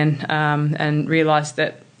scan and realised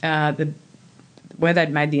that where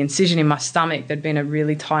they'd made the incision in my stomach, there'd been a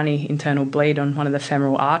really tiny internal bleed on one of the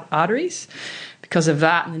femoral arteries. Because of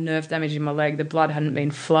that and the nerve damage in my leg, the blood hadn't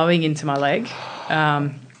been flowing into my leg.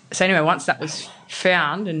 So anyway, once that was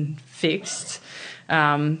found and fixed,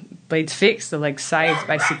 bleed's fixed, the leg's saved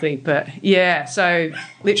basically. But so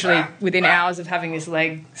literally within hours of having this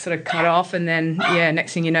leg sort of cut off, and then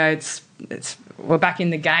next thing you know, we're back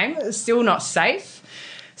in the game. It's still not safe.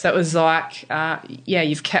 So it was like,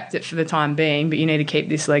 you've kept it for the time being, but you need to keep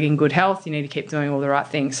this leg in good health. You need to keep doing all the right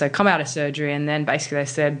things. So come out of surgery, and then basically they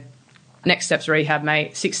said, next step's rehab,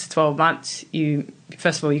 mate, 6 to 12 months.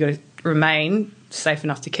 First of all, you got to remain safe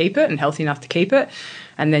enough to keep it and healthy enough to keep it,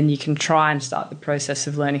 and then you can try and start the process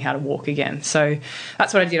of learning how to walk again. So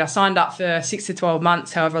that's what I did. I signed up for 6 to 12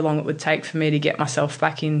 months, however long it would take for me to get myself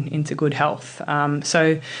back into good health.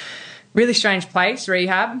 So really strange place,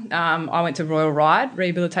 rehab. I went to Royal Ride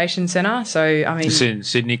Rehabilitation Centre. So, I mean... It's in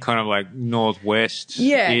Sydney, kind of like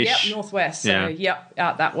northwest-ish. Northwest. So,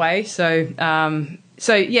 out that way. So,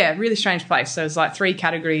 really strange place. So it's like 3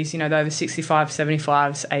 categories, the over 65,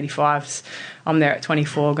 75s, 85s. I'm there at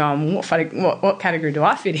 24 going, what category do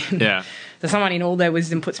I fit in? Yeah. So someone in all their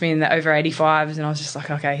wisdom puts me in the over 85s, and I was just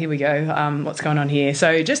like, okay, here we go. What's going on here?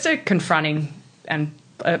 So just a confronting and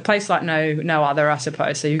a place like no other, I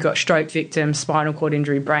suppose. So you've got stroke victims, spinal cord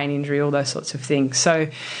injury, brain injury, all those sorts of things. So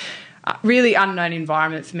really unknown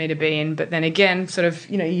environment for me to be in. But then again, sort of,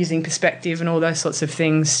 using perspective and all those sorts of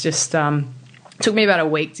things just took me about a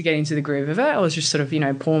week to get into the groove of it. I was just sort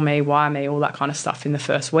of, poor me, why me, all that kind of stuff in the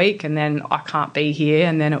first week. And then I can't be here.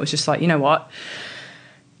 And then it was just like, you know what?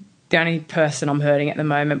 The only person I'm hurting at the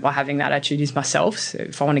moment by having that attitude is myself. So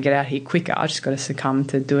if I want to get out here quicker, I just got to succumb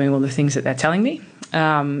to doing all the things that they're telling me.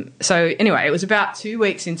 So anyway, it was about 2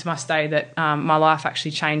 weeks into my stay that my life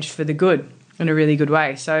actually changed for the good, in a really good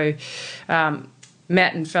way. So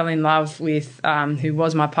met and fell in love with who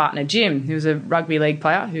was my partner, Jim. He was a rugby league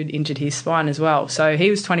player who'd injured his spine as well. So he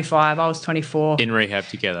was 25, I was 24. In rehab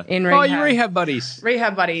together. In rehab. Oh, you're rehab buddies.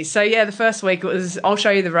 Rehab buddies. So, the first week it was, I'll show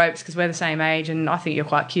you the ropes because we're the same age and I think you're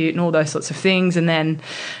quite cute and all those sorts of things. And then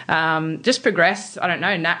just progressed, I don't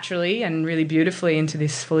know, naturally and really beautifully into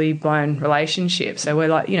this fully blown relationship. So we're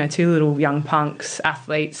like, 2 little young punks,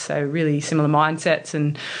 athletes, so really similar mindsets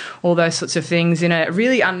and all those sorts of things in a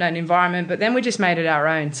really unknown environment. But then we just made it our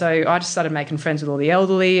own. So I just started making friends with all the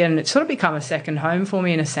elderly, and it sort of become a second home for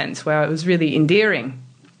me in a sense, where it was really endearing.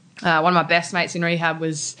 One of my best mates in rehab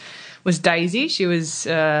was Daisy. She was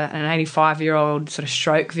an 85-year-old sort of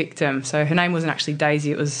stroke victim. So her name wasn't actually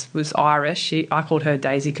Daisy, it was Irish. I called her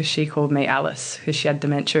Daisy because she called me Alice because she had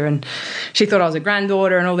dementia, and she thought I was a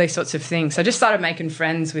granddaughter and all these sorts of things. So I just started making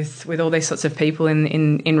friends with all these sorts of people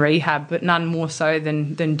in rehab, but none more so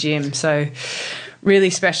than Jim. So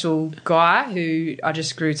really special guy who I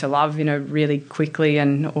just grew to love in a really quickly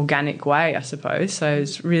and organic way, I suppose. So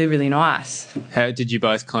it's really, really nice. How did you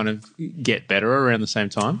both kind of get better around the same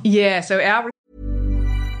time? Yeah, so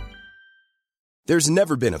There's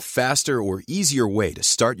never been a faster or easier way to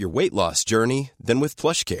start your weight loss journey than with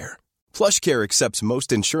PlushCare. PlushCare accepts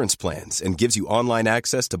most insurance plans and gives you online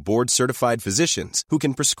access to board-certified physicians who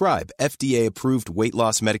can prescribe FDA-approved weight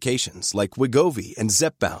loss medications like Wegovy and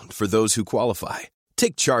Zepbound for those who qualify.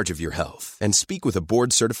 Take charge of your health and speak with a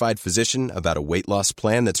board-certified physician about a weight loss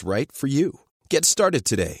plan that's right for you. Get started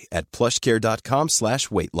today at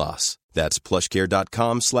plushcare.com/weight-loss. That's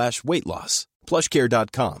plushcare.com/weight-loss.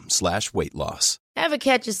 plushcare.com/weight-loss. Ever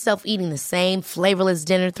catch yourself eating the same flavorless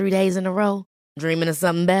dinner 3 days in a row? Dreaming of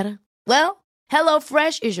something better? Well,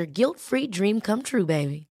 HelloFresh is your guilt-free dream come true,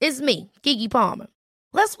 baby. It's me, Keke Palmer.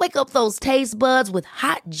 Let's wake up those taste buds with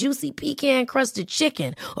hot, juicy pecan-crusted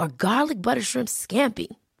chicken or garlic butter shrimp scampi.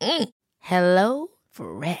 Hello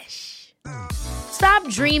Fresh. Stop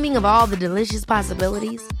dreaming of all the delicious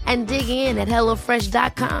possibilities and dig in at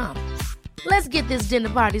HelloFresh.com. Let's get this dinner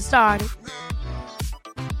party started.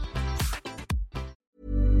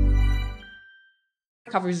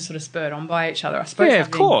 recoveries are sort of spurred on by each other, I suppose. Yeah,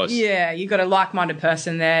 of course. Yeah, you've got a like-minded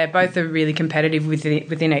person there. Both are really competitive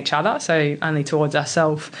within each other, so only towards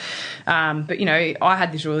ourselves. But, you know, I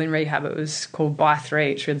had this rule in rehab. It was called by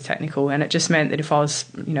 3. It's really technical, and it just meant that if I was,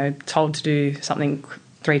 you know, told to do something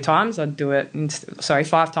 3 times, I'd do it.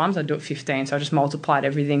 5 times, I'd do it 15. So I just multiplied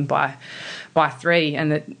everything by 3,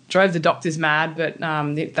 and it drove the doctors mad. But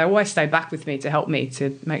they always stayed back with me to help me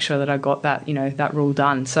to make sure that I got that, you know, that rule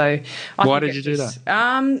done. So why did you do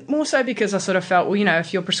that? More so because I sort of felt, well, you know,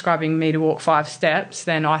 if you're prescribing me to walk 5 steps,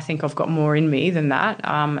 then I think I've got more in me than that,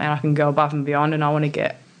 and I can go above and beyond, and I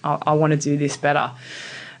want to do this better.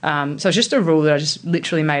 So it's just a rule that I just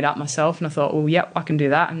literally made up myself, and I thought, well, yep, I can do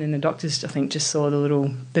that. And then the doctors, I think, just saw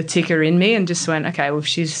the ticker in me and just went, okay, well, if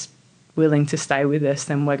she's willing to stay with us,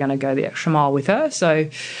 then we're going to go the extra mile with her. So,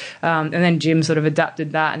 and then Jim sort of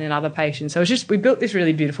adapted that, and then other patients. So it's just, we built this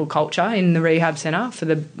really beautiful culture in the rehab centre for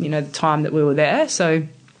the, you know, the time that we were there. So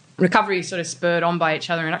recovery sort of spurred on by each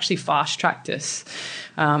other and actually fast-tracked us.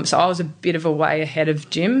 So I was a bit of a way ahead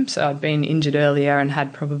of Jim. So I'd been injured earlier and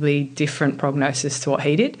had probably different prognosis to what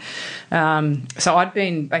he did. So I'd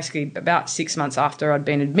been basically about 6 months after I'd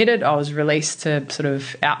been admitted, I was released to sort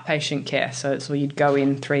of outpatient care. So it's where you'd go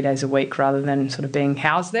in 3 days a week rather than sort of being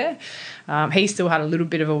housed there. He still had a little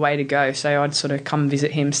bit of a way to go. So I'd sort of come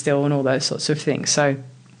visit him still and all those sorts of things. So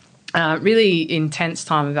really intense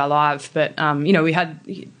time of our life, but you know, we had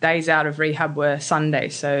days out of rehab were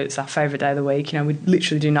Sundays, so it's our favourite day of the week. You know, we'd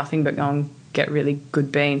literally do nothing but go and get really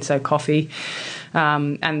good beans, so coffee,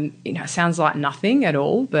 and you know, it sounds like nothing at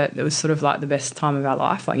all, but it was sort of like the best time of our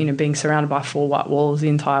life. Like, you know, being surrounded by 4 white walls the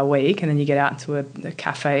entire week, and then you get out into a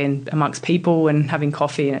cafe and amongst people and having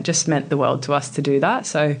coffee, and it just meant the world to us to do that.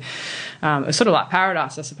 So it was sort of like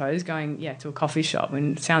paradise, I suppose, going to a coffee shop.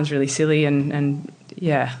 And it sounds really silly and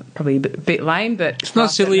yeah, probably a bit lame, but it's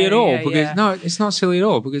not silly at all. No, it's not silly at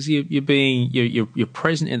all because you're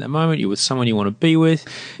present in the moment. You're with someone you want to be with.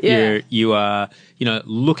 Yeah. You are, you know,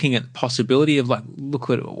 looking at the possibility of, like, look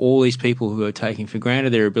at all these people who are taking for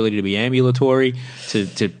granted their ability to be ambulatory,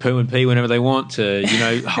 to poo and pee whenever they want, to, you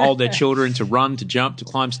know, hold their children, to run, to jump, to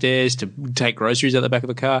climb stairs, to take groceries out the back of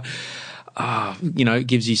a car. You know, it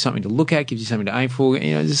gives you something to look at, gives you something to aim for.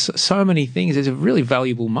 You know, there's so many things. It's a really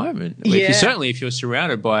valuable moment. Yeah. If you're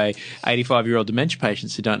surrounded by 85-year-old dementia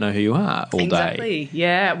patients who don't know who you are all day. Exactly.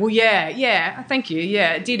 Yeah. Well, yeah. Thank you.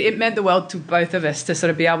 Yeah, it did. It meant the world to both of us to sort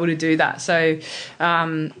of be able to do that. So,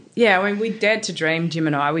 yeah, I mean, we dared to dream, Jim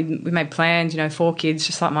and I. We made plans, you know, 4 kids,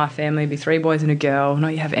 just like my family, be 3 boys and a girl. Not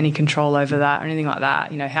you have any control over that or anything like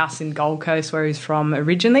that. You know, house in Gold Coast where he's from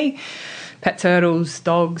originally. Pet turtles,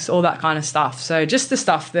 dogs, all that kind of stuff. So just the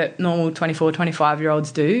stuff that normal 24,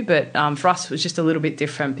 25-year-olds do. But for us, it was just a little bit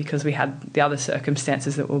different because we had the other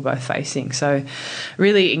circumstances that we were both facing. So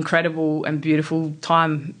really incredible and beautiful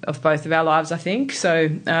time of both of our lives, I think. So,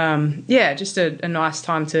 yeah, just a nice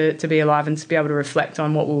time to be alive and to be able to reflect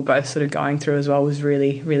on what we were both sort of going through as well was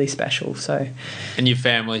really, really special. So, and your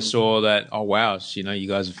family saw that, oh, wow, you know, you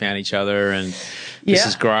guys have found each other and this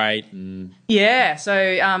is great. And yeah, so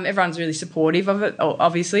everyone's really supportive of it,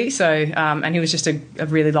 obviously. So, and he was just a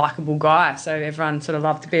really likeable guy. So everyone sort of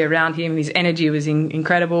loved to be around him. His energy was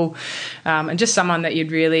incredible, and just someone that you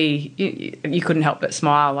couldn't help but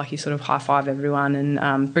smile. Like, you sort of high five everyone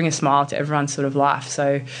and bring a smile to everyone's sort of life.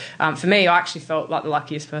 So, for me, I actually felt like the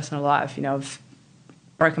luckiest person alive. You know, I've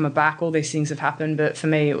broken my back. All these things have happened, but for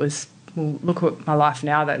me, it was, well, look at my life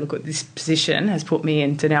now. That look at this position has put me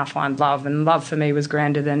in to now find love, and love for me was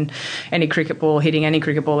grander than any cricket ball, hitting any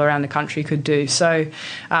cricket ball around the country could do. So,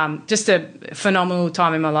 just a phenomenal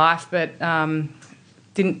time in my life, but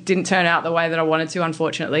didn't turn out the way that I wanted to,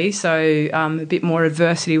 unfortunately. So, a bit more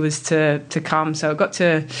adversity was to come. So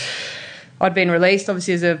I'd been released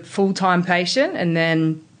obviously as a full-time patient, and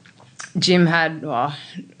then Jim had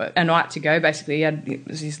a night to go, basically. It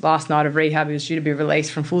was his last night of rehab. He was due to be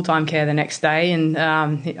released from full-time care the next day,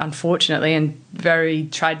 and he unfortunately and very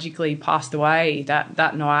tragically passed away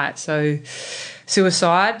that night. So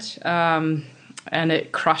suicide, and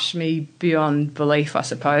it crushed me beyond belief, I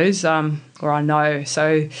suppose, or I know.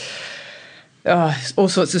 So all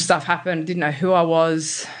sorts of stuff happened. Didn't know who I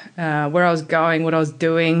was, where I was going, what I was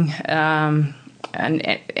doing. And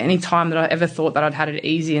any time that I ever thought that I'd had it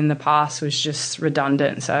easy in the past was just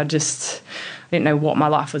redundant. So I didn't know what my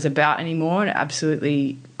life was about anymore, and it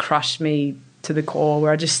absolutely crushed me to the core,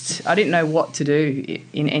 where I didn't know what to do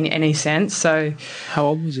in any sense. So, how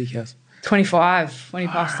old was he, Kath? 25 when he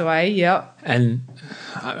passed away. Yep. And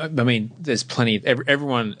I mean, there's plenty.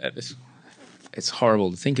 Everyone. It's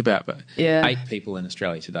horrible to think about, but 8 people in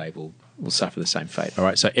Australia today will suffer the same fate. All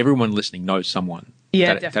right, so everyone listening knows someone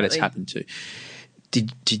that it's happened to.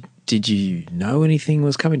 Did you know anything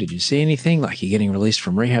was coming? Did you see anything? Like, you're getting released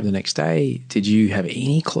from rehab the next day. Did you have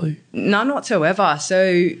any clue? None whatsoever.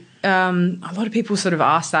 So a lot of people sort of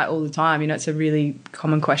ask that all the time. You know, it's a really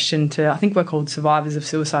common question I think we're called survivors of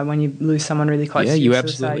suicide when you lose someone really close to you suicide.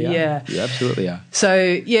 absolutely are. Yeah, you absolutely are. So,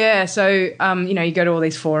 you know, you go to all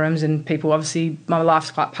these forums and people obviously, my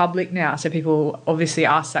life's quite public now, so people obviously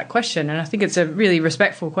ask that question, and I think it's a really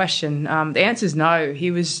respectful question. The answer is no.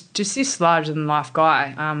 He was just this larger-than-life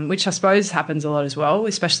guy, which I suppose happens a lot as well,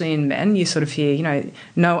 especially in men. You sort of hear, you know,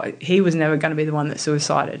 no, he was never going to be the one that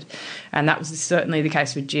suicided, and that was certainly the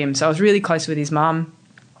case with Jim. So I was really close with his mum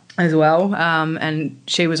as well, and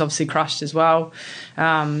she was obviously crushed as well.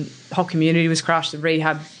 The whole community was crushed, the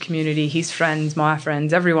rehab community, his friends, my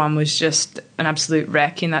friends, everyone was just an absolute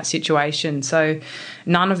wreck in that situation. So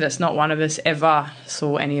none of us, not one of us, ever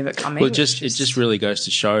saw any of it coming. Well, it just really goes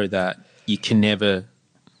to show that you can never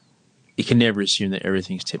assume that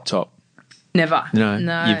everything's tip-top. Never. No.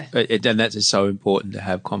 And that's just so important to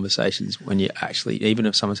have conversations when you actually, even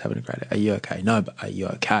if someone's having a great day, are you okay? No, but are you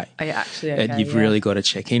okay? Are you actually okay? And you've really got to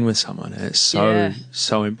check in with someone, and it's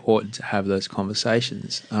so important to have those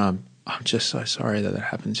conversations. I'm just so sorry that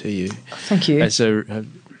happened to you. Thank you. It's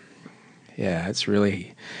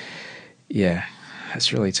really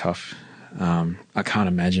tough. I can't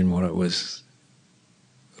imagine what it was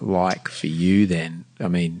like for you then. I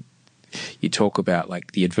mean, you talk about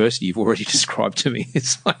like the adversity you've already described to me.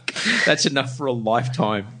 It's like that's enough for a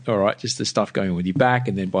lifetime. All right, just the stuff going on with your back,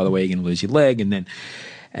 and then by the way, you're going to lose your leg, and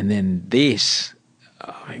then this.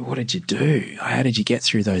 I mean, what did you do? How did you get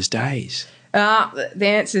through those days? The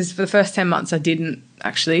answer is for the first 10 months I didn't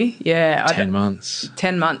actually. Yeah, 10 months.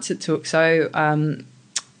 10 months it took. So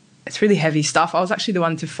it's really heavy stuff. I was actually the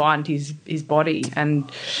one to find his body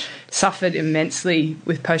and suffered immensely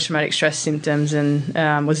with post-traumatic stress symptoms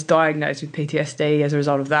and was diagnosed with PTSD as a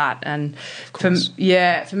result of that. And for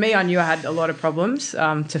me, I knew I had a lot of problems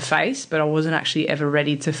to face, but I wasn't actually ever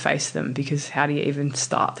ready to face them because how do you even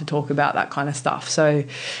start to talk about that kind of stuff? So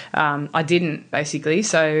I didn't, basically.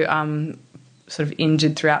 So sort of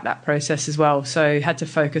injured throughout that process as well. So had to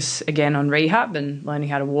focus again on rehab and learning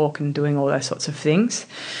how to walk and doing all those sorts of things.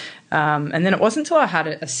 And then it wasn't until I had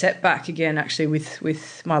a setback again, actually,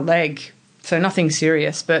 with my leg. So nothing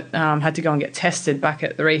serious, but had to go and get tested back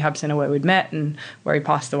at the rehab centre where we'd met and where he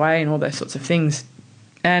passed away and all those sorts of things.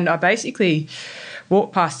 And I basically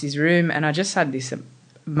walked past his room and I just had this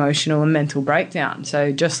emotional and mental breakdown.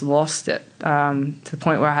 So just lost it to the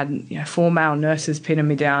point where I had 4 male nurses pinning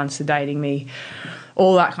me down, sedating me,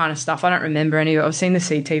 all that kind of stuff. I don't remember any of it. I've seen the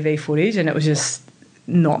CTV footage and it was just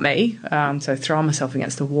not me. So throwing myself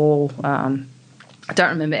against the wall. I don't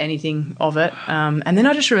remember anything of it. And then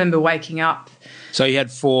I just remember waking up. So you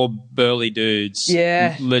had 4 burly dudes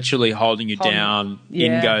literally holding you down.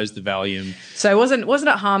 Yeah. In goes the Valium. So it wasn't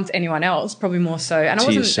at harm to anyone else, probably more so. And I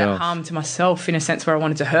wasn't at harm to myself in a sense where I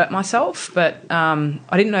wanted to hurt myself. But I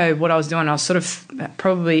didn't know what I was doing. I was sort of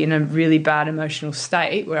probably in a really bad emotional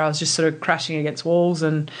state where I was just sort of crashing against walls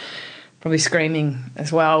and probably screaming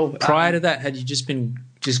as well. Prior to that, had you just been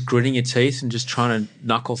gritting your teeth and just trying to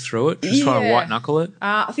knuckle through it? Just trying to white knuckle it?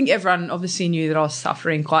 I think everyone obviously knew that I was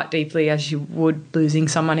suffering quite deeply, as you would losing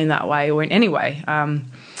someone in that way or in any way.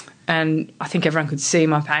 And I think everyone could see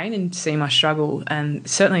my pain and see my struggle. And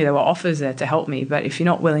certainly there were offers there to help me. But if you're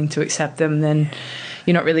not willing to accept them, then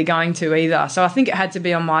you're not really going to either. So I think it had to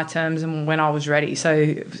be on my terms and when I was ready.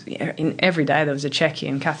 So every day there was a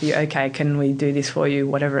check-in. Kathy, okay, can we do this for you,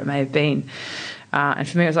 whatever it may have been. And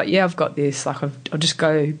for me, I was like, yeah, I've got this. Like, I'll just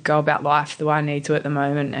go about life the way I need to at the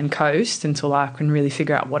moment and coast until I can really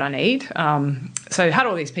figure out what I need. So I had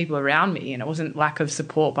all these people around me, and it wasn't lack of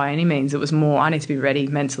support by any means. It was more, I need to be ready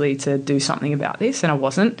mentally to do something about this, and I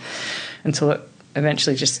wasn't until it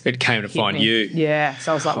eventually just it came to find me. you. Yeah,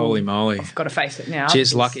 so I was like, holy moly, I've got to face it now.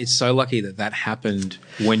 It's so lucky that happened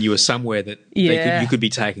when you were somewhere that you could be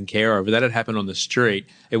taken care of. If that had happened on the street,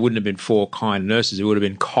 it wouldn't have been 4 kind nurses. It would have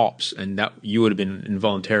been cops, and that you would have been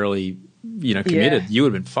involuntarily, committed. You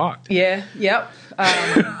would have been fucked. Yeah. Yep.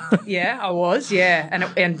 Yeah, I was. Yeah,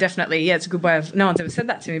 and definitely, it's a good way of. No one's ever said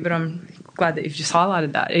that to me, but I'm glad that you've just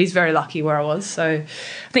highlighted that. He's very lucky where I was. So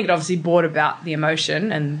I think it obviously brought about the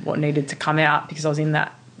emotion and what needed to come out because I was in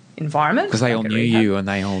that environment. Because they all knew you and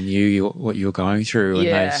they all knew what you were going through and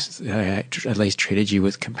they at least treated you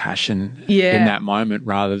with compassion in that moment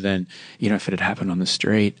rather than, if it had happened on the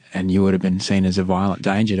street and you would have been seen as a violent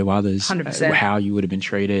danger to others, 100%. How you would have been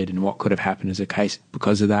treated and what could have happened as a case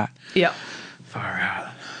because of that. Yeah. Far out.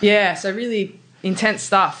 Yeah, so really intense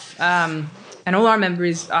stuff. And all I remember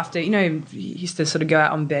is after, you used to sort of go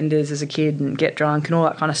out on benders as a kid and get drunk and all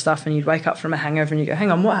that kind of stuff, and you'd wake up from a hangover and you go,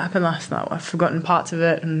 hang on, what happened last night? Well, I've forgotten parts of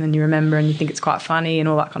it, and then you remember and you think it's quite funny and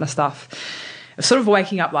all that kind of stuff. I was sort of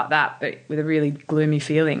waking up like that, but with a really gloomy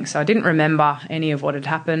feeling. So I didn't remember any of what had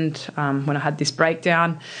happened when I had this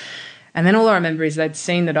breakdown. And then all I remember is they'd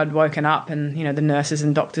seen that I'd woken up, and, the nurses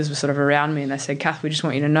and doctors were sort of around me, and they said, Kath, we just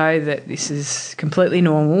want you to know that this is completely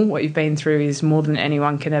normal. What you've been through is more than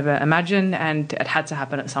anyone can ever imagine, and it had to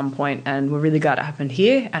happen at some point, and we're really glad it happened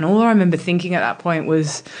here. And all I remember thinking at that point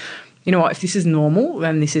was, you know what, if this is normal,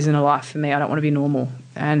 then this isn't a life for me. I don't want to be normal.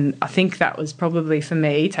 And I think that was probably, for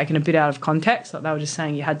me, taken a bit out of context. Like, they were just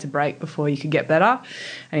saying you had to break before you could get better.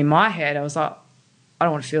 And in my head, I was like, I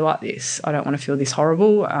don't want to feel like this. I don't want to feel this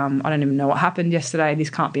horrible. I don't even know what happened yesterday. This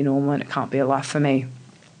can't be normal, and it can't be a life for me.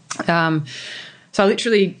 So I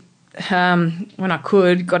literally, when I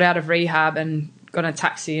could, got out of rehab and got in a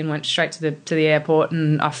taxi and went straight to the airport,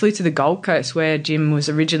 and I flew to the Gold Coast where Jim was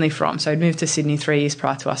originally from. So he'd moved to Sydney 3 years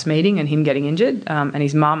prior to us meeting and him getting injured, and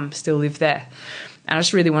his mum still lived there. And I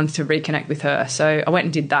just really wanted to reconnect with her. So I went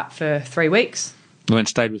and did that for 3 weeks. You went and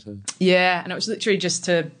stayed with her? Yeah, and it was literally just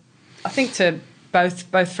to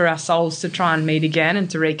both for our souls to try and meet again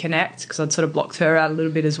and to reconnect, because I'd sort of blocked her out a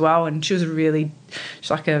little bit as well, and she's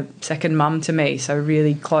like a second mum to me, so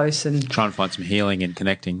really close. And trying to find some healing and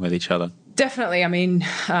connecting with each other. Definitely. I mean,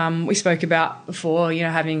 we spoke about before,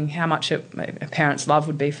 having how much a parent's love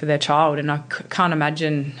would be for their child, and I can't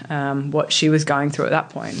imagine what she was going through at that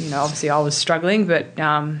point. Obviously I was struggling, but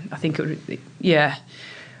I think it would,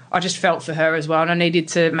 I just felt for her as well, and I needed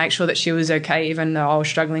to make sure that she was okay, even though I was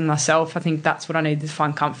struggling myself. I think that's what I needed to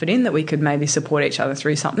find comfort in, that we could maybe support each other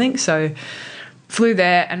through something. So flew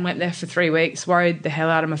there and went there for 3 weeks, worried the hell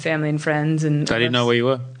out of my family and friends. And they didn't know where you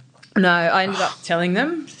were? No, I ended up telling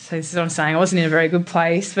them. So this is what I'm saying. I wasn't in a very good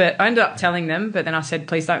place, but I ended up telling them. But then I said,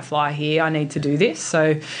 please don't fly here. I need to do this.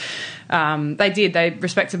 So they did. They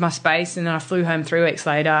respected my space, and then I flew home 3 weeks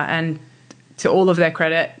later, and to all of their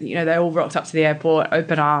credit, they all rocked up to the airport,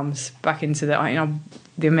 open arms, back into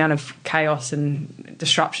the amount of chaos and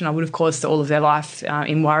disruption I would have caused to all of their life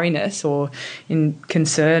in worriness or in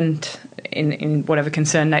concern, in whatever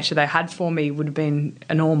concern nature they had for me, would have been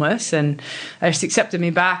enormous. And they just accepted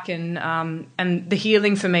me back, and the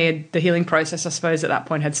healing for me, the healing process, I suppose, at that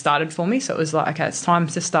point had started for me. So it was like, okay, it's time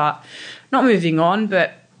to start not moving on,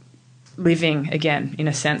 but living again, in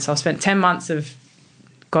a sense. I spent 10 months of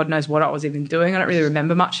God knows what I was even doing. I don't really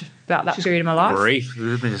remember much about that period of my life. Grief. It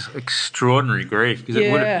would have been just extraordinary grief, because it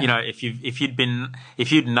would have,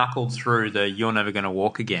 if you'd knuckled through the you're never going to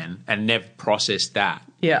walk again and never processed that,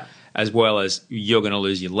 as well as you're going to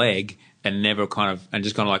lose your leg and never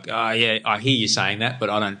just like, oh yeah, I hear you saying that,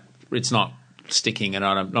 but it's not sticking, and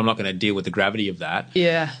I'm not going to deal with the gravity of that.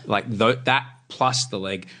 Yeah, like that plus the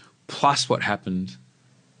leg plus what happened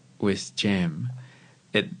with Jem,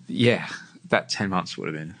 that 10 months would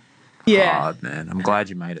have been hard, man. I'm glad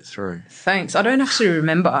you made it through. Thanks. I don't actually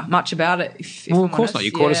remember much about it. If well, of course not.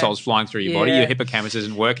 Your cortisol's flying through your body. Your hippocampus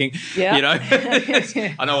isn't working. Yeah.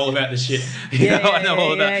 I know all about this shit. I know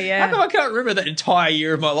all about it. How come I can't remember that entire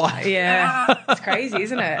year of my life? Yeah. It's crazy,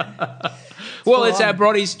 isn't it? Well, it's our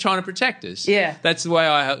bodies trying to protect us. Yeah. That's the way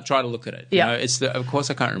I try to look at it. Yeah. Of course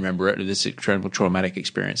I can't remember it, this traumatic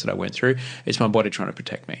experience that I went through. It's my body trying to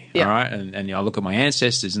protect me. Yeah. All right. And I look at my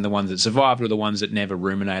ancestors, and the ones that survived were the ones that never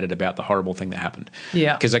ruminated about the horrible thing that happened.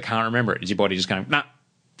 Yeah. Because I can't remember it. Is your body just going, nah,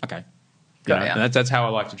 okay. And that's how I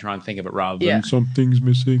like to try and think of it, rather than something's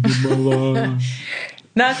missing in my life.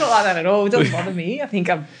 No, it's not like that at all. It doesn't bother me. I think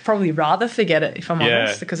I'd probably rather forget it, if I'm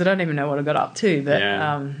honest, because I don't even know what I got up to.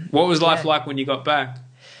 But what was life like when you got back?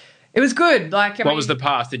 It was good. What was the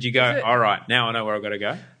past? Did you go, all right, now I know where I've got to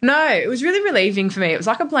go? No, it was really relieving for me. It was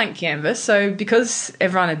like a blank canvas. So because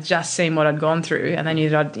everyone had just seen what I'd gone through, and then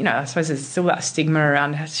I suppose there's still that stigma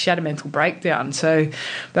around she had a mental breakdown. So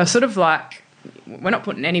they were sort of like, we're not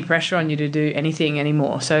putting any pressure on you to do anything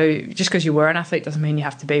anymore. So just because you were an athlete doesn't mean you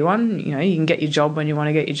have to be one. You can get your job when you want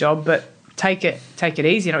to get your job, but take it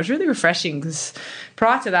easy. And it was really refreshing, because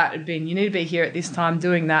prior to that, it'd been, you need to be here at this time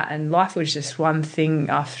doing that, and life was just one thing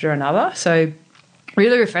after another. So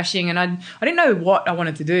really refreshing, and I didn't know what I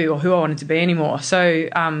wanted to do or who I wanted to be anymore. So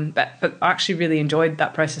but I actually really enjoyed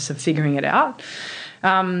that process of figuring it out.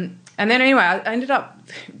 And then anyway, I ended up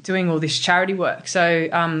doing all this charity work. So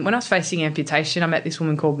when I was facing amputation, I met this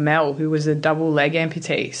woman called Mel, who was a double leg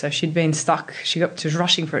amputee. So she'd been stuck. She was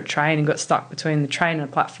rushing for a train and got stuck between the train and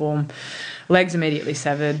a platform. Legs immediately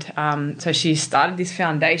severed. So she started this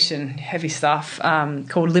foundation, heavy stuff,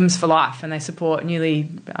 called Limbs for Life, and they support newly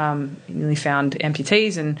found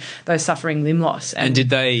amputees and those suffering limb loss. And did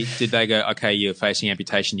they go, okay, you're facing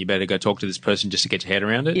amputation, you better go talk to this person just to get your head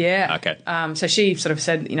around it? Yeah. Okay. So she sort of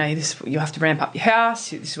said, you have to ramp up your house.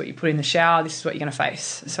 This is what you put in the shower. This is what you're going to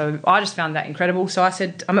face. So I just found that incredible. So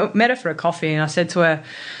I met her for a coffee, and I said to her,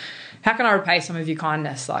 how can I repay some of your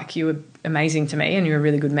kindness? Like, you were amazing to me and you're a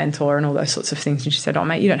really good mentor and all those sorts of things. And she said, oh,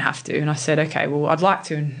 mate, you don't have to. And I said, okay, well, I'd like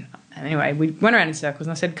to. And anyway, we went around in circles,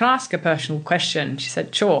 and I said, can I ask a personal question? She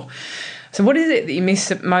said, sure. So what is it that you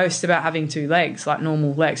miss most about having two legs, like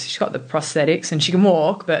normal legs? She's got the prosthetics and she can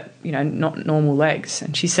walk, but, not normal legs.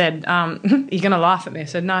 And she said, you're going to laugh at me. I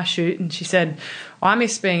said, no, shoot. And she said, I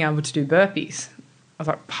miss being able to do burpees. I was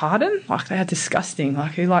like, pardon? Like, they are disgusting.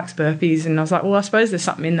 Like, who likes burpees? And I was like, well, I suppose there's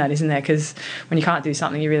something in that, isn't there? Because when you can't do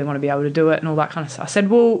something, you really want to be able to do it and all that kind of stuff. I said,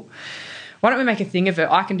 well, why don't we make a thing of it?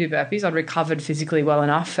 I can do burpees. I'd recovered physically well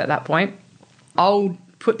enough at that point. I'll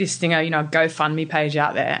put this thing, GoFundMe page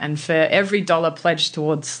out there, and for every $1 pledged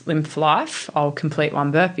towards Limb for Life, I'll complete one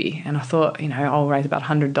burpee. And I thought, I'll raise about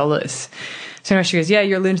 $100. So she goes, yeah,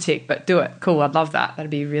 you're a lunatic, but do it. Cool, I'd love that. That'd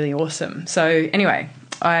be really awesome. So anyway,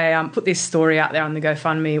 I put this story out there on the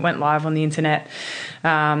GoFundMe. It went live on the internet.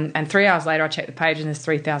 And 3 hours later, I checked the page and there's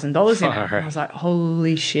 $3,000 in it. I was like,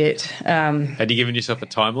 holy shit. Had you given yourself a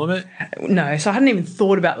time limit? No. So I hadn't even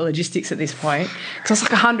thought about the logistics at this point. Because I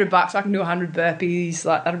was like, $100, I can do 100 burpees.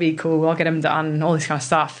 Like, that'll be cool. I'll get them done, all this kind of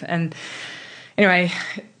stuff. And anyway,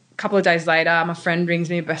 a couple of days later, my friend rings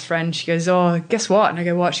me, best friend. She goes, oh, guess what? And I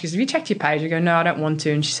go, what? She goes, have you checked your page? I go, no, I don't want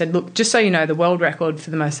to. And she said, look, just so you know, the world record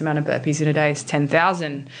for the most amount of burpees in a day is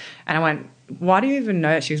 10,000. And I went, why do you even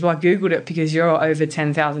know it? She goes, well, I Googled it because you're over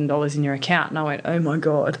 $10,000 in your account. And I went, oh my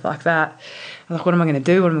God, like that. I'm like, what am I going to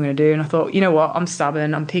do? What am I going to do? And I thought, you know what? I'm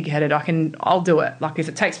stubborn. I'm pig-headed. I'll do it. Like, if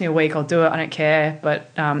it takes me a week, I'll do it. I don't care.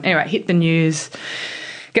 But anyway, hit the news.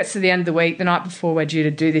 Gets to the end of the week, the night before we're due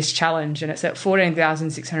to do this challenge, and it's at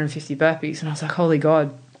 14,650 burpees. And I was like, holy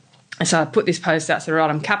God. And so I put this post out, said, right,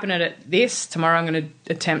 I'm capping it at this. Tomorrow I'm going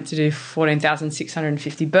to attempt to do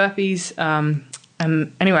 14,650 burpees.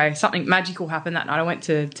 And anyway, something magical happened that night. I went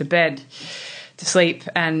to bed to sleep,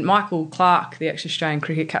 and Michael Clarke, the ex-Australian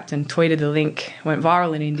cricket captain, tweeted the link, went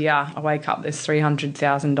viral in India. I wake up, there's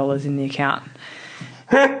 $300,000 in the account.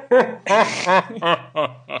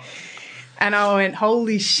 And I went,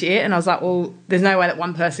 holy shit. And I was like, well, there's no way that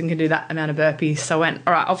one person can do that amount of burpees. So I went,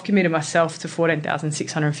 all right, I've committed myself to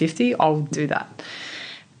 14,650. I'll do that.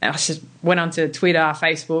 And I just went onto Twitter,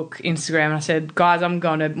 Facebook, Instagram, and I said, guys, I'm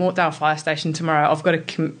going to Mortdale Fire Station tomorrow.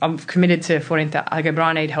 I'm committed to 14,000. I go, but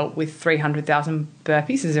I need help with 300,000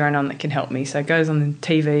 burpees. Is there anyone that can help me? So it goes on the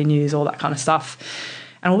TV, news, all that kind of stuff.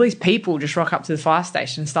 And all these people just rock up to the fire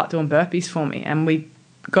station and start doing burpees for me. And we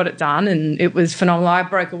got it done, and it was phenomenal. I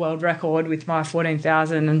broke a world record with my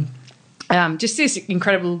 14,000, and just this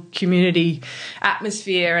incredible community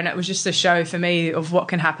atmosphere. And it was just a show for me of what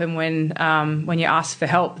can happen when you ask for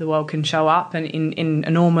help. The world can show up, and in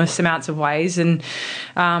enormous amounts of ways. And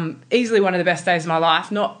easily one of the best days of my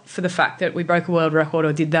life, not for the fact that we broke a world record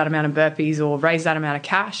or did that amount of burpees or raised that amount of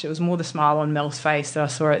cash. It was more the smile on Mel's face that I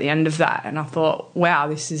saw at the end of that. And I thought, wow,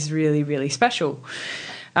 this is really, really special.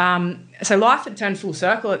 So life had turned full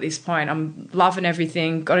circle at this point. I'm loving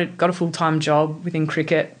everything, got a full-time job within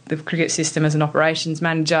cricket, the cricket system as an operations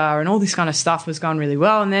manager, and all this kind of stuff was going really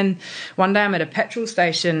well. And then one day I'm at a petrol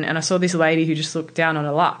station and I saw this lady who just looked down on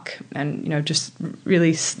her luck and, just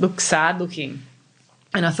really looked sad looking.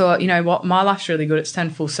 And I thought, you know what, my life's really good. It's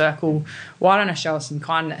turned full circle. Why don't I show her some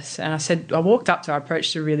kindness? And I walked up to her, I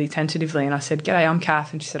approached her really tentatively and I said, g'day, I'm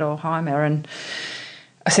Kath. And she said, oh, hi, I'm Erin.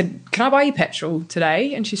 I said, can I buy you petrol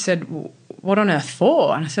today? And she said, well, what on earth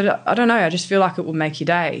for? And I said, I don't know, I just feel like it will make your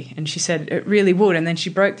day. And she said, it really would. And then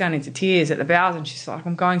she broke down into tears at the bows and she's like,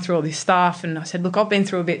 I'm going through all this stuff. And I said, look, I've been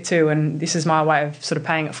through a bit too, and this is my way of sort of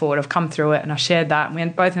paying it forward. I've come through it. And I shared that. And we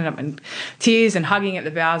both ended up in tears and hugging at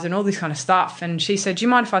the bows and all this kind of stuff. And she said, do you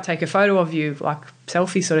mind if I take a photo of you, like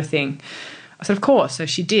selfie sort of thing? I said, of course. So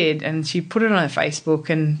she did. And she put it on her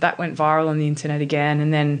Facebook and that went viral on the internet again.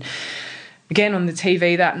 And then again on the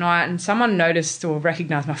TV that night, and someone noticed or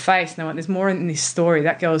recognised my face, and they went, there's more in this story.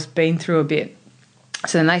 That girl's been through a bit.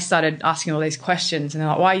 So then they started asking all these questions, and they're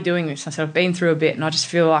like, why are you doing this? And I said, I've been through a bit, and I just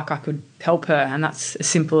feel like I could help her, and that's as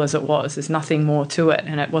simple as it was. There's nothing more to it,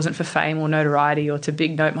 and it wasn't for fame or notoriety or to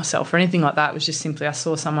big note myself or anything like that. It was just simply I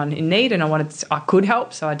saw someone in need, and I could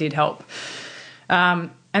help, so I did help.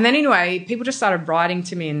 And then anyway, people just started writing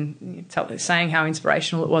to me and saying how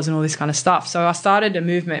inspirational it was and all this kind of stuff. So I started a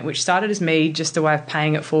movement which started as me, just a way of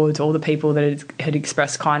paying it forward to all the people that had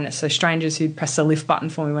expressed kindness. So strangers who pressed the lift button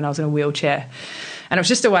for me when I was in a wheelchair. And it was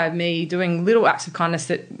just a way of me doing little acts of kindness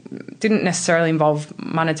that didn't necessarily involve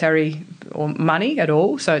monetary or money at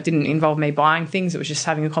all. So it didn't involve me buying things. It was just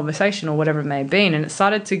having a conversation or whatever it may have been. And it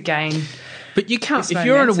started to gain. But you can't, if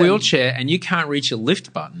you're in a wheelchair and you can't reach a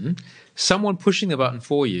lift button, someone pushing the button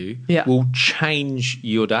for you will change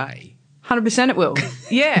your day. 100% it will.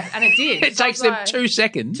 Yeah, and it did. It takes them 2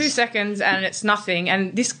 seconds. 2 seconds, and it's nothing.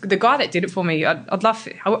 And the guy that did it for me, I'd love.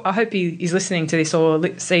 I hope he's listening to this or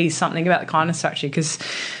sees something about the kindness factory, because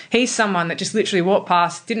he's someone that just literally walked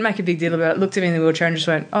past, didn't make a big deal about it, looked at me in the wheelchair and just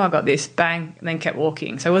went, "Oh, I got this," bang, and then kept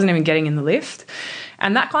walking. So he wasn't even getting in the lift.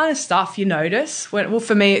 And that kind of stuff you notice. Well,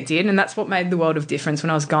 for me it did, and that's what made the world of difference when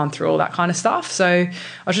I was going through all that kind of stuff. So I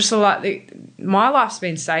was just sort of like, my life's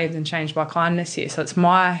been saved and changed by kindness here, so it's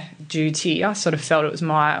my duty. I sort of felt it was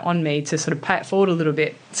on me to sort of pay it forward a little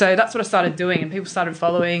bit. So that's what I started doing, and people started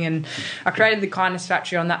following, and I created the Kindness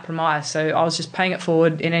Factory on that premise. So I was just paying it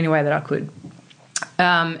forward in any way that I could.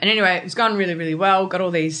 And anyway, it was going really, really well. Got all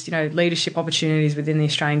these, leadership opportunities within the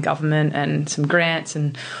Australian government and some grants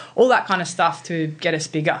and all that kind of stuff to get us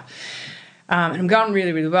bigger. And I'm going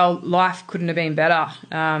really, really well. Life couldn't have been better.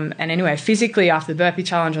 And anyway, physically, after the burpee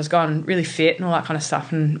challenge, I was going really fit and all that kind of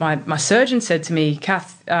stuff. And my surgeon said to me,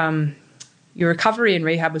 "Kath, your recovery and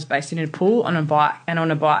rehab was based in a pool, on a bike, and on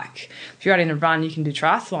a bike. If you're out in a run, you can do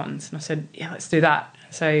triathlons." And I said, "Yeah, let's do that."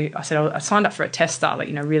 So I said, I signed up for a tester,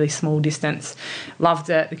 really small distance. Loved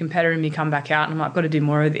it. The competitor in me come back out, and I'm like, got to do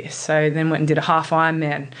more of this. So then went and did a half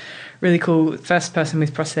Ironman. Really cool, first person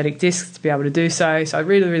with prosthetic discs to be able to do so. So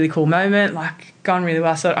really, really cool moment, going really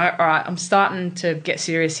well. So all right, I'm starting to get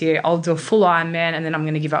serious here. I'll do a full Ironman, and then I'm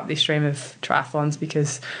going to give up this dream of triathlons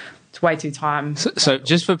because it's way too time. So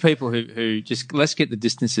just for people who just, let's get the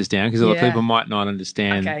distances down, because a lot of people might not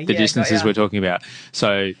understand the distances we're talking about.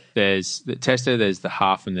 So there's the tester, there's the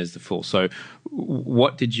half, and there's the full. So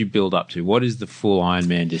what did you build up to? What is the full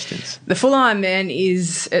Ironman distance? The full Ironman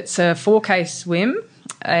it's a 4K swim,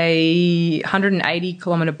 a 180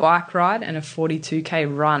 kilometre bike ride, and a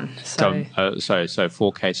 42K run. So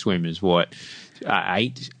 4K swim is what,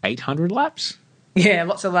 800 laps? Yeah,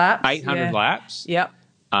 lots of laps. 800 laps? Yep.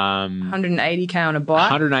 180K on a bike.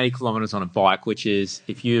 180 kilometres on a bike, which is,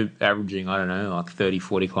 if you're averaging, 30,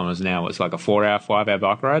 40 kilometres an hour, it's like a 4-hour, 5-hour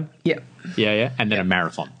bike ride? Yep. Yeah. And then a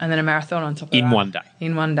marathon. And then a marathon on top of that. In one day.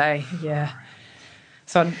 In one day, yeah.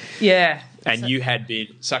 So, yeah. And you had been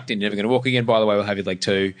sucked in, never going to walk again. By the way, we'll have your leg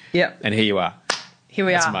too. Yep. And here you are. Here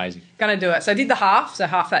we are. That's amazing. Going to do it. So I did the half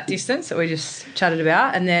that distance that we just chatted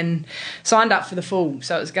about, and then signed up for the full.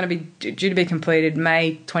 So it was going to be due to be completed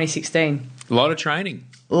May 2016. A lot of training.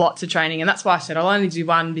 Lots of training. And that's why I said I'll only do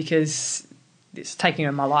one, because it's taking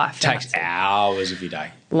over my life. It takes hours of your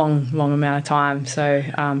day. Long amount of time. So,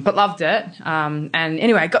 but loved it. And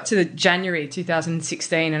anyway, I got to January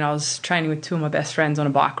 2016, and I was training with two of my best friends on a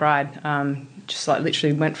bike ride. Just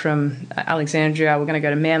literally went from Alexandria. We're going to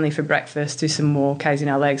go to Manly for breakfast, do some more Ks in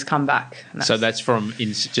our legs, come back. So that's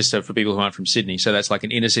just so for people who aren't from Sydney. So that's like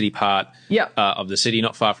an inner city part of the city,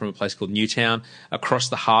 not far from a place called Newtown, across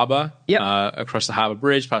the harbour, across the harbour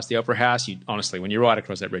bridge, past the Opera House. Honestly, when you ride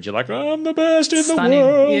across that bridge, you're like, oh, I'm the best in the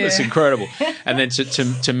world. Yeah. It's incredible. And then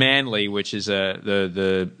to Manly, which is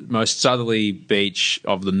the most southerly beach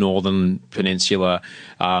of the northern peninsula.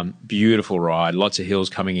 Beautiful ride, lots of hills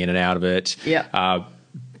coming in and out of it.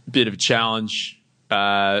 Bit of a challenge,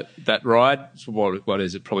 that ride. So what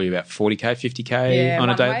is it? Probably about 40K, 50K on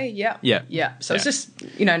a day? Yeah. So it's just,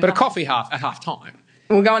 But a coffee at half time.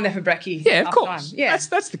 We're going there for brekkie. Yeah, of course. Yeah.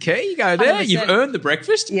 That's the key. You go there, 100%. You've earned the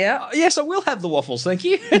breakfast. Yeah. Yes, I will have the waffles, thank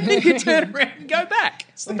you. And then you turn around and go back.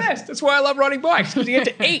 It's the best. That's why I love riding bikes, because you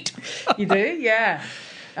get to eat. You do, yeah.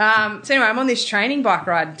 So anyway, I'm on this training bike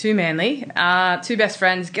ride to Manly. Two best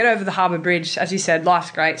friends, get over the harbour bridge. As you said,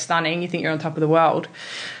 life's great, stunning. You think you're on top of the world.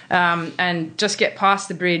 And just get past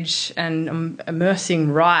the bridge, and I'm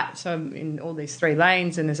immersing right. So I'm in all these three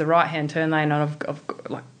lanes, and there's a right-hand turn lane, and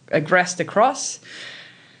I've aggressed across.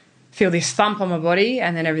 Feel this thump on my body,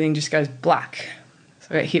 and then everything just goes black. So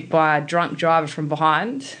I got hit by a drunk driver from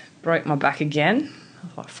behind, broke my back again.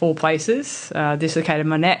 4 places, dislocated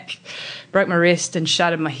my neck, broke my wrist and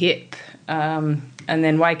shattered my hip, and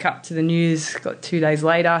then wake up to the news, got 2 days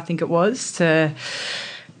later, I think it was, to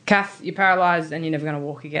Kath, you're paralysed and you're never going to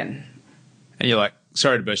walk again. And you're like,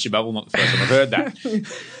 sorry to burst your bubble, not the first time I've heard that.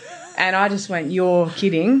 And I just went, you're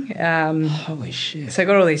kidding. Holy shit. So I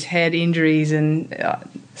got all these head injuries, and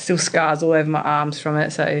still scars all over my arms from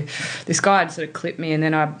it. So this guy had sort of clipped me, and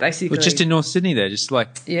then I basically... But just in North Sydney there, just like...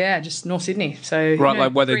 Yeah, just North Sydney. So right,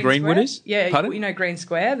 like where the Greenwood Square? is? Yeah, Pardon? you know Green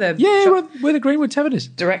Square? Where the Greenwood Tavern is.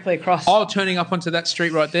 Directly across. Oh, turning up onto that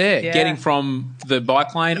street right there, getting from the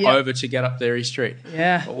bike lane over to get up there East Street.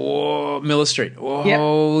 Yeah. Oh, Miller Street. Oh,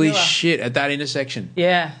 holy shit, at that intersection.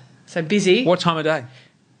 Yeah, so busy. What time of day?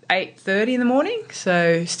 8:30 in the morning,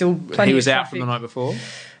 so still plenty He was of out traffic. from the night before?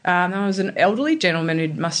 There was an elderly gentleman who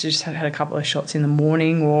must have just had a couple of shots in the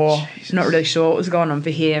morning, or not really sure what was going on for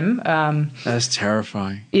him. That's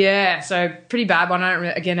terrifying. Yeah, so pretty bad one.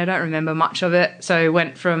 I don't remember much of it. So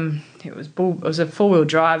went from it was a 4-wheel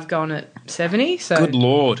drive going at 70. So good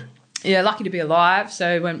Lord. Yeah, lucky to be alive.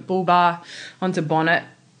 So went bull bar onto bonnet,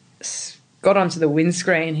 got onto the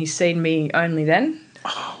windscreen. He's seen me only then.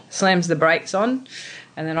 Slams the brakes on,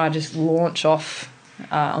 and then I just launch off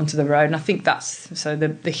onto the road. And I think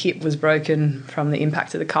the hip was broken from the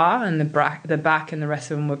impact of the car, and the back and the rest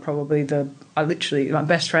of them were probably my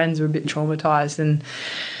best friends were a bit traumatised. And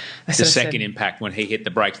the second impact when he hit the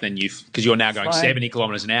brakes, then because you're now going 70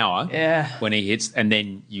 kilometres an hour. Yeah. When he hits, and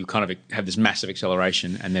then you kind of have this massive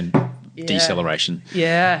acceleration and then deceleration.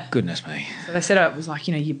 Yeah. Goodness me. So they said it was like,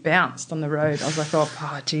 you bounced on the road. I was like,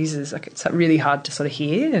 oh Jesus, like it's really hard to sort of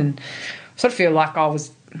hear, and I sort of feel like I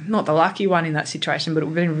was not the lucky one in that situation, but it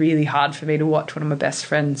would have been really hard for me to watch one of my best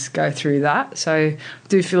friends go through that. So I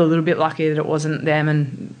do feel a little bit lucky that it wasn't them,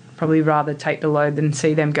 and probably rather take the load than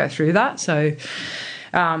see them go through that. So,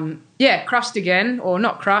 crushed again, or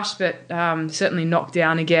not crushed, but certainly knocked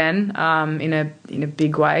down again in a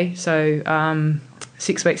big way. So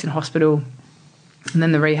 6 weeks in hospital, and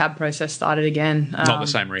then the rehab process started again. Not the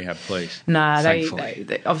same rehab, please. No,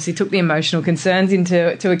 they obviously took the emotional concerns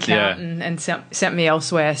into account and sent me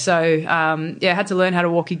elsewhere. So, had to learn how to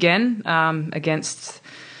walk again against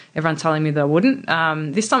everyone telling me that I wouldn't.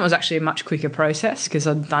 This time it was actually a much quicker process because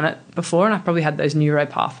I'd done it before, and I probably had those neuro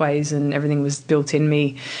pathways and everything was built in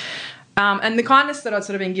me. And the kindness that I'd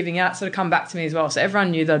sort of been giving out sort of come back to me as well. So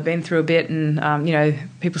everyone knew that I'd been through a bit, and,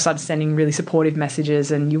 people started sending really supportive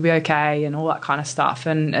messages and you'll be okay and all that kind of stuff.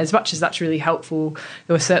 And as much as that's really helpful,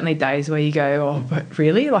 there were certainly days where you go, oh, but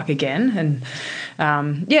really? Like again?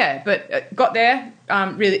 And, but got there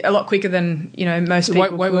really a lot quicker than, most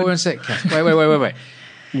people Wait one sec, Kath. Wait.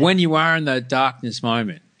 When you are in the darkness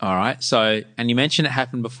moment, all right, so, and you mentioned it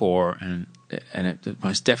happened before, and it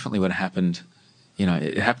most definitely would have happened.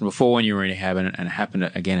 It happened before when you were in rehab, and it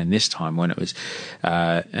happened again in this time when it was,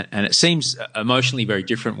 and it seems emotionally very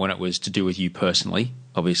different when it was to do with you personally.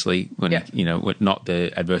 Obviously, when not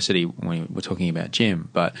the adversity when we're talking about Jim,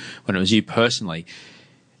 but when it was you personally.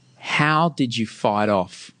 How did you fight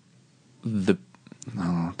off the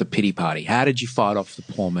pity party? How did you fight off the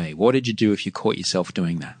poor me? What did you do if you caught yourself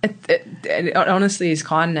doing that? It honestly is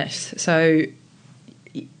kindness. So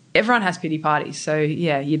everyone has pity parties. So,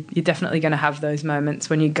 you're definitely going to have those moments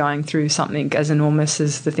when you're going through something as enormous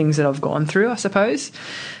as the things that I've gone through, I suppose.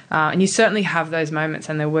 And you certainly have those moments,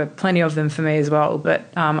 and there were plenty of them for me as well. But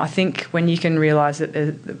I think when you can realise that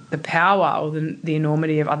the power or the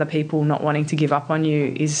enormity of other people not wanting to give up on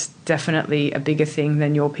you is definitely a bigger thing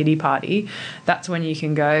than your pity party, that's when you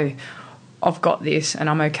can go, I've got this and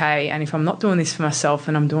I'm okay, and if I'm not doing this for myself,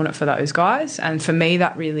 then I'm doing it for those guys. And for me,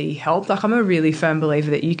 that really helped. Like, I'm a really firm believer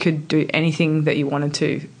that you could do anything that you wanted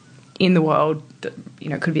to in the world.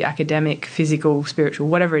 It could be academic, physical, spiritual,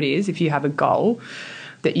 whatever it is. If you have a goal,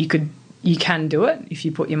 that you can do it if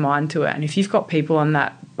you put your mind to it. And if you've got people on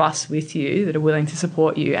that bus with you that are willing to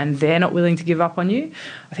support you and they're not willing to give up on you,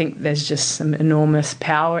 I think there's just some enormous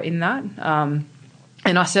power in that.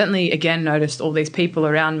 And I certainly, again, noticed all these people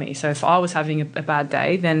around me. So if I was having a bad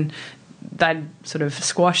day, then they'd sort of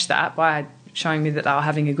squash that by showing me that they were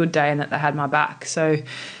having a good day and that they had my back. So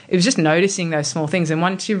it was just noticing those small things. And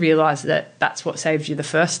once you realise that that's what saved you the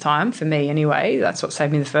first time, for me anyway, that's what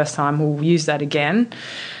saved me the first time, we'll use that again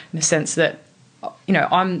in the sense that,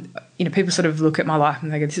 people sort of look at my life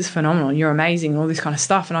and they go, this is phenomenal and you're amazing and all this kind of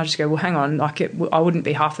stuff. And I just go, well, hang on, I wouldn't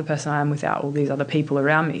be half the person I am without all these other people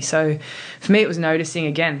around me. So for me, it was noticing,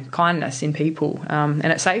 again, kindness in people. And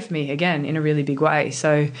it saved me, again, in a really big way.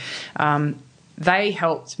 So they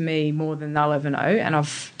helped me more than they'll ever know. And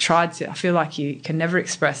I've tried to, I feel like you can never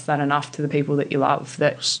express that enough to the people that you love,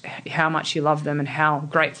 that how much you love them and how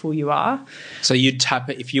grateful you are. So you'd tap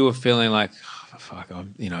it if you were feeling like, fuck, I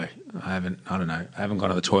haven't gone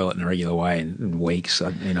to the toilet in a regular way in weeks.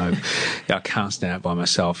 I can't stand it by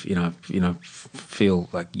myself. Feel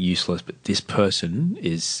like useless. But this person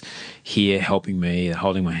is here helping me,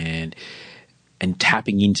 holding my hand, and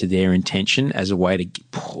tapping into their intention as a way to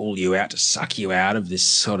pull you out, to suck you out of this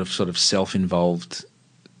sort of self-involved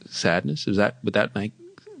sadness? Would that make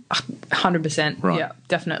 100%? Right. Yeah,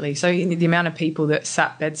 definitely. So the amount of people that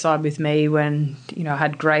sat bedside with me when, you know, I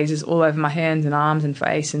had grazes all over my hands and arms and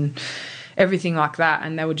face and everything like that,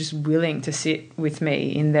 and they were just willing to sit with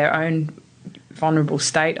me in their own vulnerable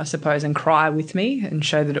state, I suppose, and cry with me and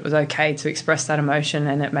show that it was okay to express that emotion,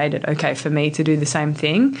 and it made it okay for me to do the same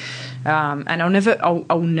thing. And I'll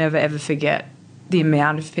never ever forget the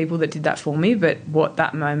amount of people that did that for me, but what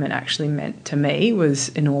that moment actually meant to me was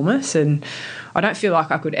enormous, and I don't feel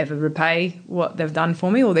like I could ever repay what they've done for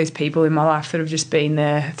me, all these people in my life that have just been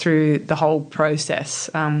there through the whole process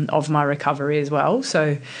of my recovery as well.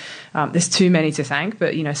 So there's too many to thank,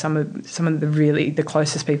 but you know, some of the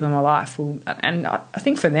closest people in my life and I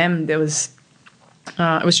think for them it was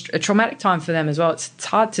a traumatic time for them as well. It's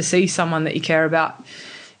hard to see someone that you care about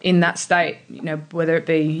in that state, you know, whether it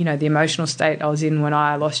be, you know, the emotional state I was in when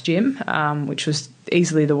I lost Jim, which was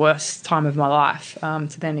easily the worst time of my life,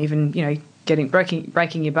 to then even, you know,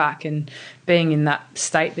 breaking your back and being in that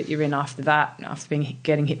state that you're in after that, after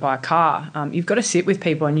getting hit by a car. You've got to sit with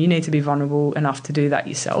people, and you need to be vulnerable enough to do that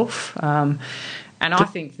yourself. And I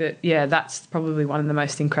think that, yeah, that's probably one of the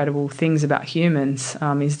most incredible things about humans,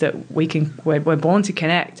 is that we're born to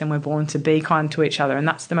connect, and we're born to be kind to each other, and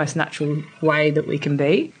that's the most natural way that we can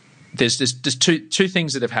be. There's two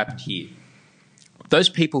things that have happened here. Those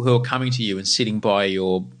people who are coming to you and sitting by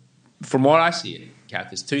your, from what I see it, Kath,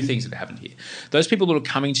 there's two things that have happened here. Those people that are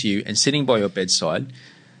coming to you and sitting by your bedside,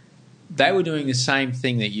 they were doing the same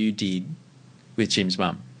thing that you did with Jim's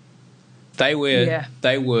mum. They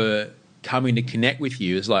were coming to connect with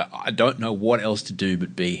you. It's like, I don't know what else to do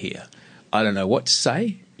but be here. I don't know what to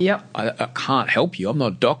say. Yep. I can't help you. I'm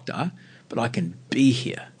not a doctor, but I can be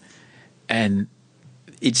here. And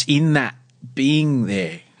it's in that being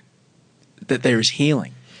there that there is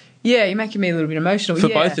healing. Yeah, you're making me a little bit emotional. For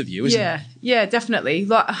both of you, isn't it? Yeah, definitely.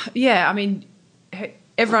 I mean,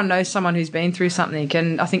 everyone knows someone who's been through something,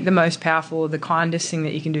 and I think the most powerful, the kindest thing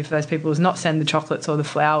that you can do for those people is not send the chocolates or the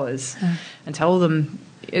flowers and tell them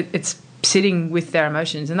it's sitting with their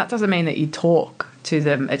emotions. And that doesn't mean that you talk to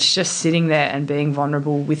them. It's just sitting there and being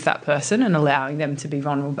vulnerable with that person and allowing them to be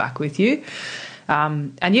vulnerable back with you.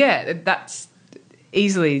 And yeah, that's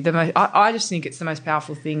easily the most, I just think it's the most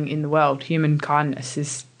powerful thing in the world. Human kindness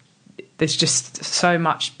is, there's just so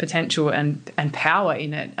much potential and power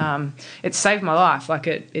in it. It saved my life. Like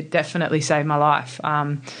it definitely saved my life.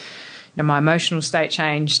 You know, my emotional state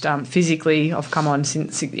changed. Physically, I've come on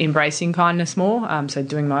since embracing kindness more. So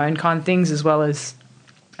doing my own kind things as well as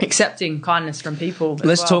accepting kindness from people.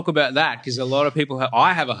 Let's talk about that, because a lot of people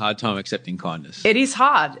I have a hard time accepting kindness. It is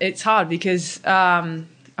hard. It's hard because, I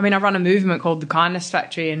mean, I run a movement called the Kindness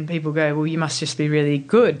Factory, and people go, well, you must just be really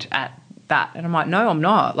good at that. And I'm like, no, I'm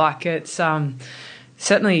not. Like, it's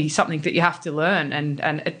certainly something that you have to learn, and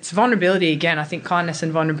it's vulnerability again. I think kindness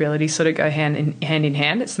and vulnerability sort of go hand in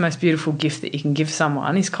hand. It's the most beautiful gift that you can give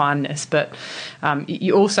someone is kindness, but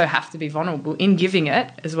you also have to be vulnerable in giving it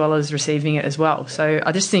as well as receiving it as well. So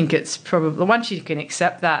I just think it's probably, once you can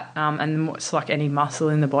accept that, and it's like any muscle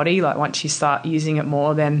in the body, like once you start using it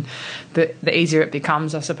more, then the easier it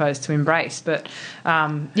becomes, I suppose, to embrace. But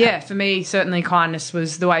yeah, for me, certainly kindness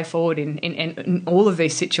was the way forward in all of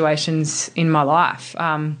these situations in my life.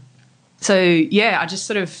 So yeah, I just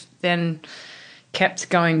sort of then kept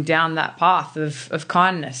going down that path of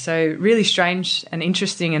kindness. So really strange and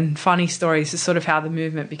interesting and funny stories is sort of how the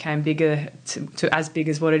movement became bigger to as big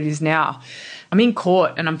as what it is now. I'm in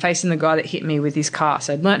court and I'm facing the guy that hit me with his car.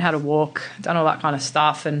 So I'd learned how to walk, done all that kind of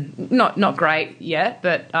stuff, and not great yet,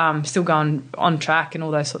 but still going on track and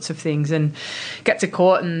all those sorts of things. And get to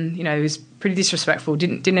court, and you know, he was pretty disrespectful.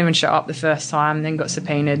 Didn't even show up the first time. Then got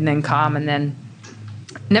subpoenaed, and then calm, and then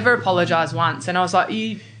never apologised once. And I was like,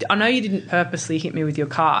 I know you didn't purposely hit me with your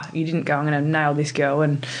car. You didn't go, I'm going to nail this girl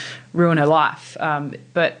and ruin her life.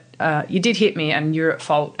 But you did hit me, and you're at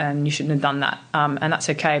fault, and you shouldn't have done that. And that's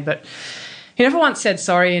okay. But he never once said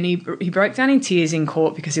sorry, and he broke down in tears in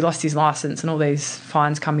court because he lost his licence and all these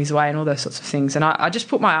fines come his way and all those sorts of things. And I just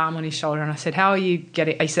put my arm on his shoulder and I said, how are you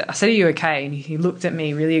getting? I said, are you okay? And he looked at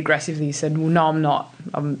me really aggressively. He said, well, no, I'm not.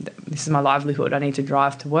 This is my livelihood. I need to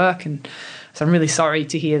drive to work. And so I'm really sorry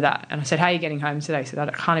to hear that. And I said, how are you getting home today? He said,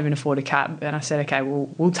 I can't even afford a cab. And I said, okay,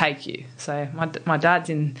 we'll take you. So my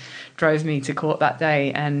dad drove me to court that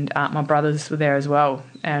day, and my brothers were there as well.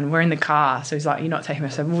 And we're in the car. So he's like, you're not taking me.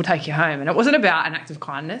 I said, we'll take you home. And it wasn't about an act of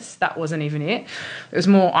kindness. That wasn't even it. It was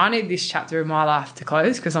more, I need this chapter of my life to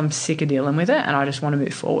close because I'm sick of dealing with it and I just want to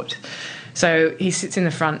move forward. So he sits in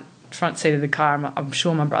the front seat of the car, and I'm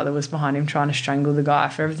sure my brother was behind him trying to strangle the guy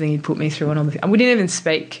for everything he'd put me through and all the things. And we didn't even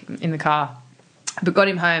speak in the car. but got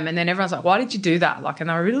him home, and then everyone's like, why did you do that? Like, and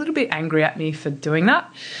they were a little bit angry at me for doing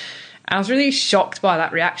that. And I was really shocked by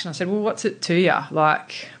that reaction. I said, well, what's it to you?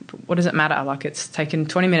 Like, what does it matter? Like, it's taken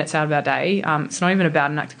 20 minutes out of our day. It's not even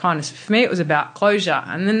about an act of kindness. For me, it was about closure.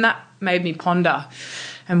 And then that made me ponder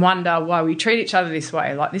and wonder why we treat each other this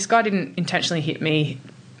way. Like, this guy didn't intentionally hit me.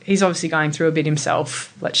 He's obviously going through a bit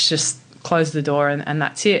himself. Let's just close the door and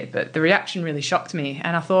that's it. But the reaction really shocked me.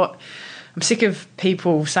 And I thought, I'm sick of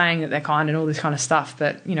people saying that they're kind and all this kind of stuff,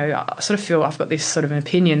 but, you know, I sort of feel I've got this sort of an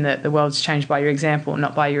opinion that the world's changed by your example,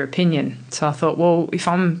 not by your opinion. So I thought, well, if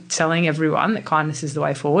I'm telling everyone that kindness is the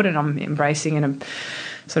way forward and I'm embracing and I'm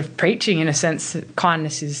sort of preaching, in a sense, that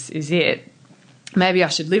kindness is it, maybe I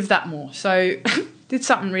should live that more. So did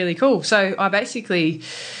something really cool. So I basically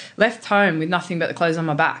left home with nothing but the clothes on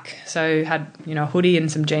my back. So had, you know, a hoodie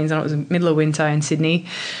and some jeans on. It was the middle of winter in Sydney.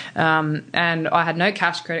 And I had no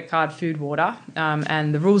cash, credit card, food, water.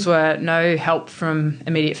 And the rules were no help from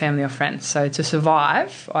immediate family or friends. So to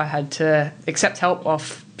survive, I had to accept help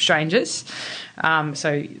off strangers.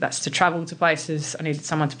 So that's to travel to places. I needed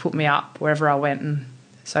someone to put me up wherever I went and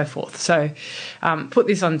so forth. So put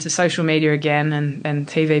this onto social media again, and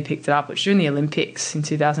TV picked it up. It was during the Olympics in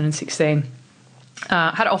 2016.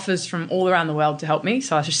 Had offers from all around the world to help me.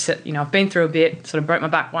 So I just said, you know, I've been through a bit, sort of broke my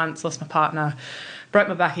back once, lost my partner, broke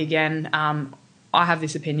my back again. I have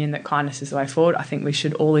this opinion that kindness is the way forward. I think we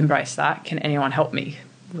should all embrace that. Can anyone help me?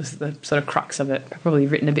 Was the sort of crux of it, probably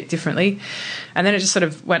written a bit differently. And then it just sort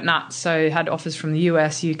of went nuts. So had offers from the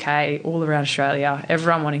US, UK, all around Australia,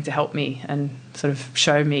 everyone wanting to help me and sort of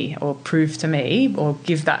show me or prove to me or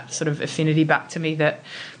give that sort of affinity back to me that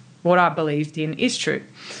what I believed in is true.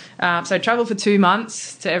 So I travelled for 2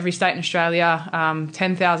 months to every state in Australia,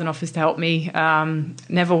 10,000 offers to help me,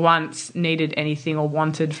 never once needed anything or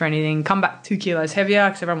wanted for anything. Come back 2 kilos heavier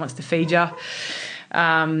because everyone wants to feed you.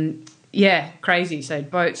 Yeah, crazy. So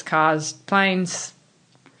boats, cars, planes,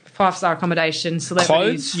 5-star accommodation,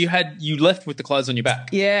 celebrities. Clothes? You left with the clothes on your back?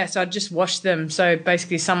 Yeah, so I just washed them. So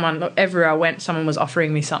basically everywhere I went, someone was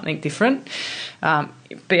offering me something different,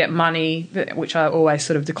 be it money, which I always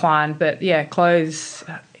sort of declined, but yeah, clothes,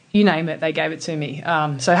 you name it, they gave it to me.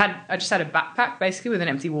 So I just had a backpack basically with an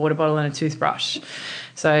empty water bottle and a toothbrush.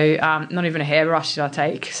 So not even a hairbrush did I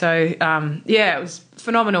take. So yeah, it was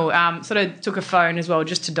phenomenal. Sort of took a phone as well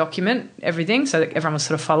just to document everything so that everyone was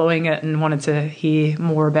sort of following it and wanted to hear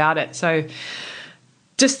more about it. So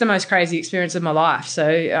just the most crazy experience of my life.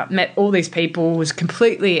 So met all these people, was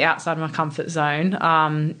completely outside my comfort zone,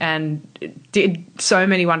 and did so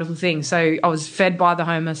many wonderful things. So I was fed by the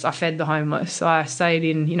homeless. I fed the homeless. I stayed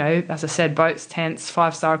in, you know, as I said, boats, tents,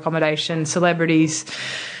 5-star accommodation, celebrities,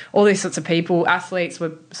 all these sorts of people. Athletes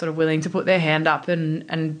were sort of willing to put their hand up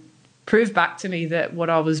and prove back to me that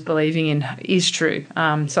what I was believing in is true.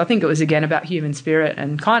 So I think it was, again, about human spirit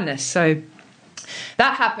and kindness. So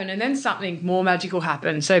that happened, and then something more magical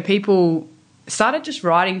happened. So people started just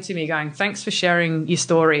writing to me going, thanks for sharing your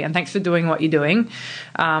story and thanks for doing what you're doing.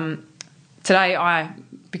 Today,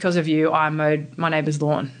 because of you, I mowed my neighbour's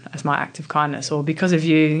lawn as my act of kindness, or because of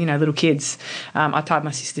you, you know, little kids, I tied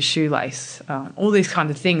my sister's shoelace, all these kind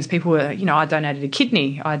of things. People were, you know, I donated a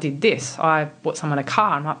kidney, I did this, I bought someone a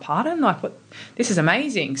car. I'm like, pardon? Like, what? This is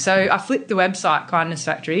amazing. So I flipped the website, Kindness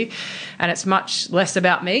Factory, and it's much less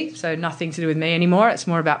about me, so nothing to do with me anymore. It's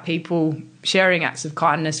more about people sharing acts of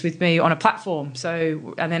kindness with me on a platform.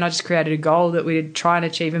 So, and then I just created a goal that we'd try and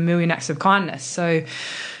achieve 1 million acts of kindness. So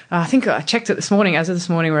I think I checked it this morning. As of this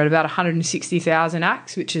morning, we're at about 160,000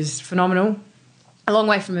 acts, which is phenomenal. A long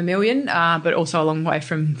way from 1 million, but also a long way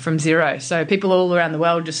from zero. So people all around the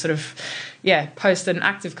world just sort of, post an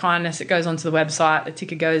act of kindness. It goes onto the website, the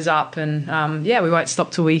ticker goes up, and, we won't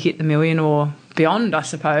stop till we hit the 1 million or beyond, I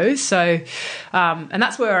suppose. So, and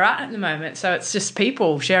that's where we're at the moment. So it's just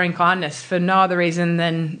people sharing kindness for no other reason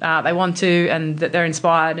than they want to, and that they're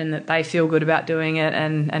inspired and that they feel good about doing it,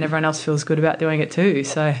 and everyone else feels good about doing it too.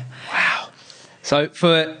 So, wow. So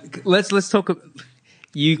let's talk.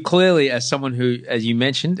 You clearly, as someone who, as you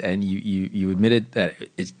mentioned, and you admitted that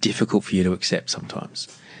it's difficult for you to accept sometimes.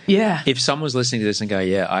 Yeah. If someone's listening to this and go,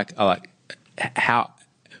 I like, how?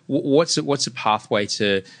 What's a pathway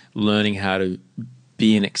to learning how to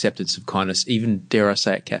be in acceptance of kindness, even, dare I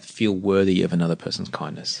say it, Kath, feel worthy of another person's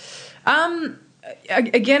kindness?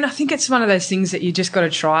 Again, I think it's one of those things that you just got to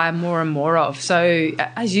try more and more of. So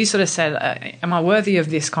as you sort of said, am I worthy of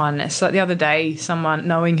this kindness? Like the other day, someone,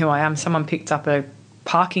 knowing who I am, someone picked up a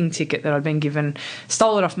parking ticket that I'd been given,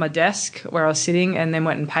 stole it off my desk where I was sitting, and then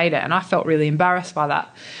went and paid it. And I felt really embarrassed by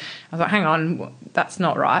that. I was like, hang on, that's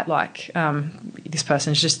not right. Like, this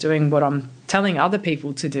person's just doing what I'm telling other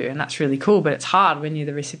people to do, and that's really cool. But it's hard when you're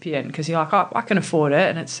the recipient because you're like, oh, I can afford it,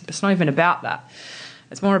 and it's not even about that.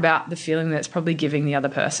 It's more about the feeling that it's probably giving the other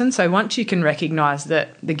person. So once you can recognise that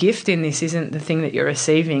the gift in this isn't the thing that you're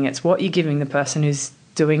receiving, it's what you're giving the person who's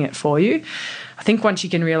doing it for you. I think once you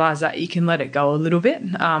can realise that, you can let it go a little bit.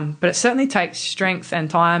 But it certainly takes strength and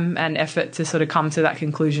time and effort to sort of come to that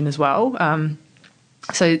conclusion as well.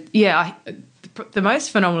 The most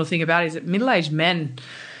phenomenal thing about it is that middle-aged men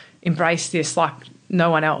embrace this like no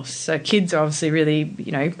one else. So kids are obviously really,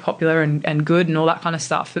 popular and good and all that kind of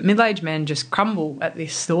stuff. But middle-aged men just crumble at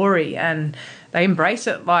this story and they embrace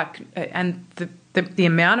it and the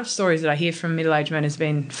amount of stories that I hear from middle-aged men has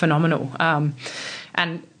been phenomenal.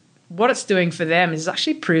 And what it's doing for them is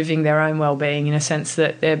actually proving their own well-being in a sense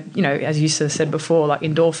that they're, as you sort of said before, like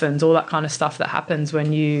endorphins, all that kind of stuff that happens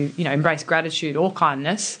when you, embrace gratitude or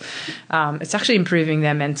kindness. It's actually improving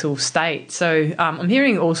their mental state. So I'm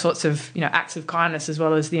hearing all sorts of, acts of kindness as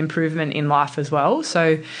well as the improvement in life as well.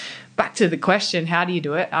 So back to the question, how do you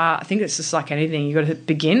do it? I think it's just like anything. You've got to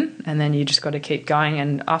begin and then you just got to keep going.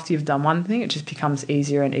 And after you've done one thing, it just becomes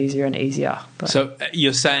easier and easier and easier. So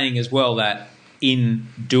you're saying as well that in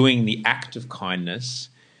doing the act of kindness,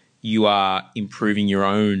 you are improving your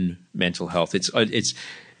own mental health. It's I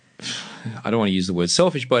don't want to use the word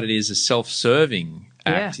selfish, but it is a self-serving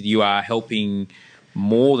act. Yeah. You are helping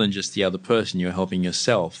more than just the other person. You're helping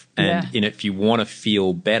yourself. And if you want to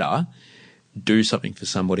feel better, do something for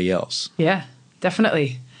somebody else. Yeah,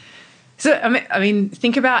 definitely. So, I mean,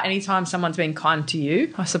 think about any time someone's been kind to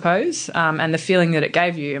you, I suppose, and the feeling that it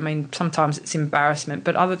gave you. I mean, sometimes it's embarrassment,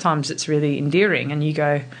 but other times it's really endearing, and you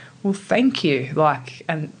go, "Well, thank you."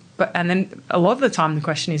 And then a lot of the time the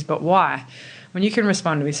question is, "But why?" When you can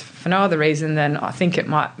respond to this for no other reason than I think it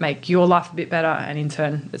might make your life a bit better, and in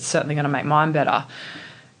turn, it's certainly going to make mine better.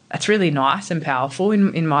 That's really nice and powerful,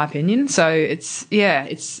 in my opinion. So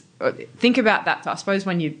think about that. I suppose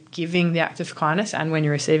when you're giving the act of kindness and when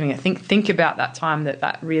you're receiving it, think about that time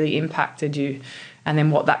that really impacted you and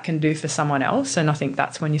then what that can do for someone else. And I think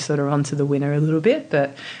that's when you're sort of onto the winner a little bit.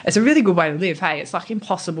 But it's a really good way to live. Hey, it's like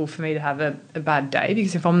impossible for me to have a bad day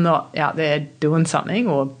because if I'm not out there doing something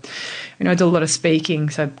or, I do a lot of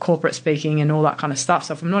speaking, so corporate speaking and all that kind of stuff.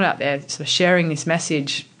 So if I'm not out there sort of sharing this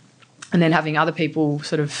message and then having other people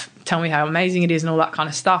sort of tell me how amazing it is and all that kind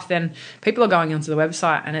of stuff, then people are going onto the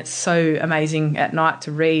website and it's so amazing at night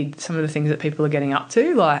to read some of the things that people are getting up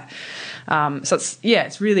to. So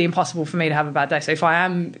it's really impossible for me to have a bad day. So if I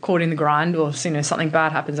am caught in the grind or something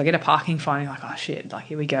bad happens, I get a parking fine, you're like, oh shit,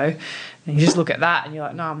 here we go. And you just look at that and you're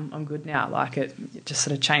like, no, I'm good now. It just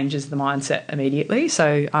sort of changes the mindset immediately.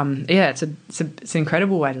 So it's an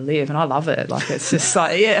incredible way to live and I love it. It's just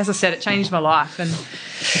as I said, it changed my life. And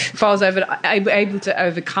if I was able to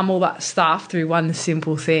overcome all that stuff through one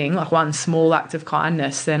simple thing, like one small act of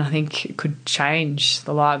kindness, then I think it could change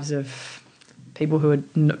the lives of people who are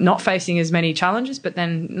not facing as many challenges, but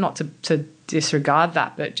then not to disregard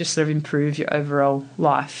that, but just sort of improve your overall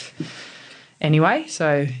life anyway.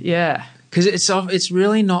 So, yeah. Because it's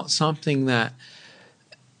really not something that,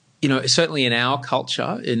 certainly in our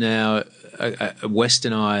culture, in our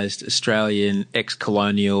westernised Australian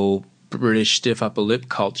ex-colonial British stiff upper lip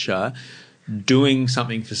culture, doing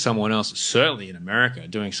something for someone else, certainly in America,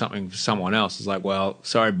 doing something for someone else is like, well,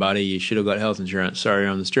 sorry, buddy, you should have got health insurance. Sorry,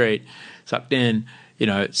 you're on the street, sucked in.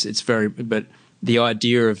 It's very, but the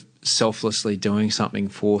idea of selflessly doing something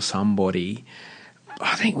for somebody,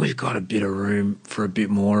 I think we've got a bit of room for a bit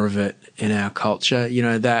more of it in our culture.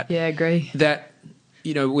 I agree. That,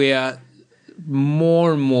 we are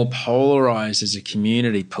more and more polarized as a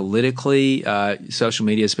community politically. Social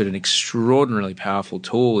media has been an extraordinarily powerful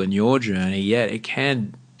tool in your journey, yet it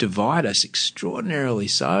can divide us extraordinarily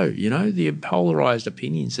so. The polarized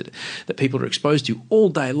opinions that people are exposed to all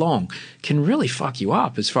day long can really fuck you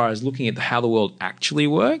up as far as looking at how the world actually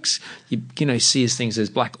works. You see as things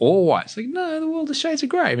as black or white. It's like, no, the world is shades of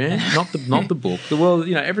grey, man. Not the book. The world,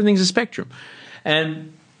 everything's a spectrum.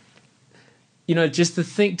 And, just to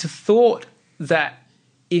thought that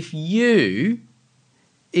if you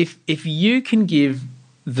can give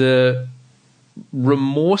the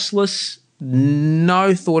remorseless,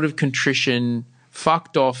 no thought of contrition,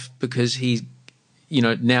 fucked off because he's,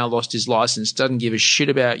 now lost his license, doesn't give a shit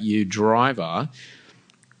about you, driver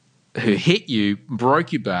who hit you,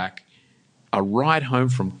 broke your back, a ride home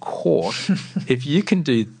from court, if you can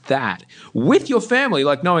do that with your family,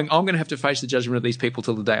 like knowing I'm going to have to face the judgment of these people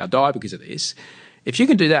till the day I die because of this, if you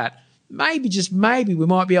can do that, maybe, just maybe, we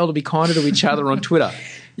might be able to be kinder to each other on Twitter,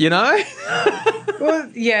 you know?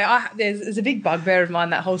 Well, yeah, there's a big bugbear of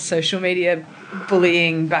mine, that whole social media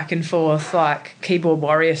bullying back and forth, like keyboard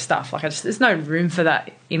warrior stuff. Like, there's no room for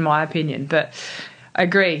that, in my opinion. But I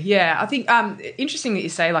agree. Yeah, I think interesting that you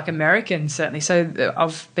say, like, Americans, certainly. So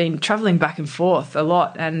I've been travelling back and forth a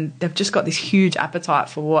lot, and they've just got this huge appetite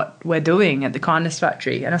for what we're doing at the Kindness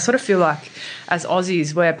Factory. And I sort of feel like, as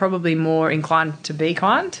Aussies, we're probably more inclined to be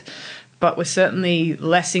kind, but we're certainly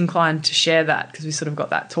less inclined to share that because we sort of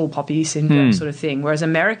got that tall poppy syndrome sort of thing. Whereas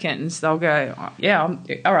Americans, they'll go, oh, yeah,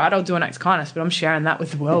 all right, I'll do an act of kindness, but I'm sharing that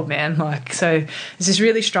with the world, man. Like, so there's this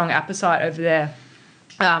really strong appetite over there.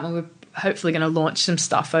 And we're hopefully going to launch some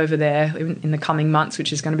stuff over there in the coming months,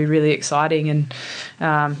 which is going to be really exciting, and,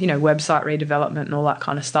 website redevelopment and all that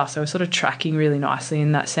kind of stuff. So we're sort of tracking really nicely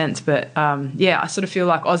in that sense. But, I sort of feel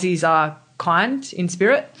like Aussies are kind in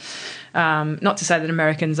spirit. Not to say that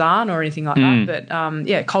Americans aren't or anything like that,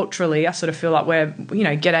 but culturally, I sort of feel like we're,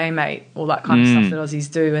 g'day mate, all that kind of stuff that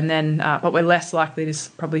Aussies do, and then but we're less likely to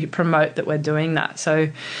probably promote that we're doing that. So,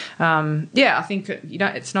 I think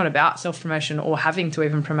it's not about self promotion or having to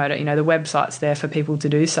even promote it. The website's there for people to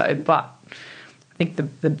do so, but I think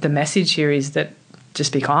the message here is that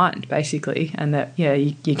just be kind, basically, and that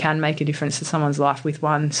you can make a difference to someone's life with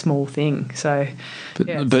one small thing. So,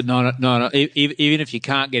 but no. Even if you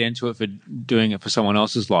can't get into it for doing it for someone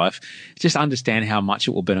else's life, just understand how much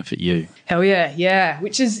it will benefit you. Hell yeah.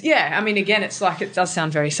 Which is I mean, again, it's like, it does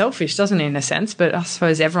sound very selfish, doesn't it, in a sense? But I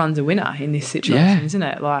suppose everyone's a winner in this situation, isn't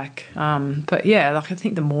it? Like, I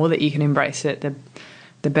think the more that you can embrace it,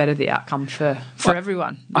 the better the outcome for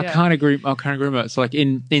everyone. I can't agree more. It's like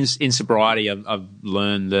in sobriety, I've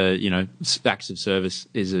learned that acts of service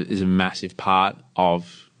is a massive part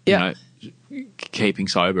of keeping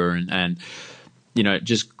sober, and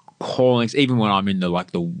just calling, even when I'm in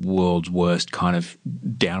the world's worst kind of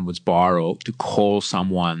downward spiral, to call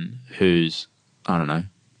someone who's, I don't know,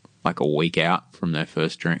 like a week out from their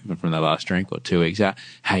first drink, from their last drink, or 2 weeks out.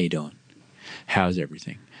 How you doing? How's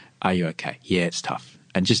everything? Are you okay? Yeah, it's tough.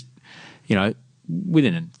 And just,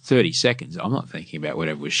 within 30 seconds, I'm not thinking about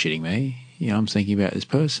whatever was shitting me. I'm thinking about this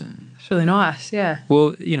person. It's really nice, yeah.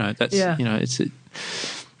 Well, that's,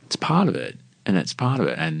 it's part of it, and it's part of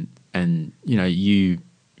it. And and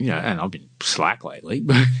I've been slack lately,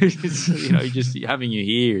 but just having you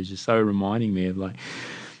here is just so reminding me of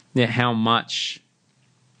how much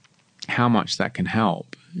that can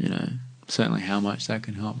help. Certainly how much that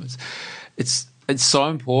can help. It's so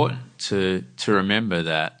important to remember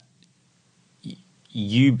that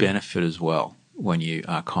you benefit as well when you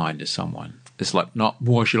are kind to someone. It's like, not,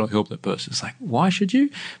 why should I help that person? It's like, why should you?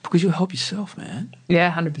 Because you'll help yourself, man.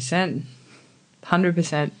 Yeah, 100%.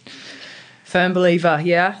 100%. Firm believer,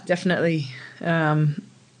 yeah, definitely. And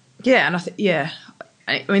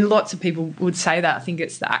I mean, lots of people would say that. I think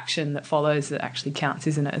it's the action that follows that actually counts,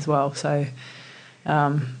 isn't it, as well? So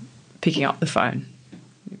picking up the phone,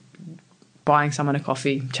 buying someone a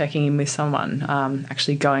coffee, checking in with someone,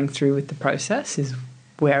 actually going through with the process is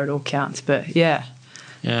where it all counts. But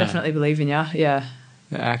definitely believe in you. Yeah,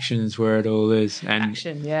 the action is where it all is. And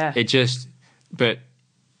action, yeah. It just, but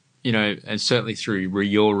and certainly through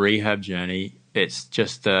your rehab journey, it's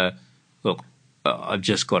just look, I've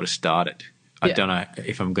just got to start it. I don't know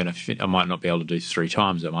if I'm going to fit. I might not be able to do 3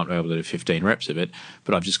 times. I might be able to do 15 reps of it,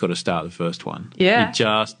 but I've just got to start the first one. Yeah. You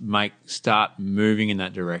just start moving in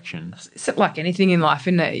that direction. It's like anything in life,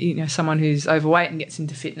 isn't it? Someone who's overweight and gets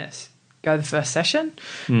into fitness, go the first session,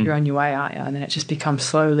 you're on your way, aren't you? And then it just becomes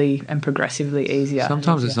slowly and progressively easier.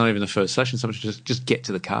 Sometimes it's not even the first session. Sometimes just get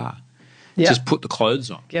to the car. Yep. Just put the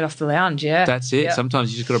clothes on. Get off the lounge, yeah. That's it. Yep.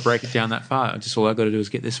 Sometimes you just got to break it down that far. Just all I've got to do is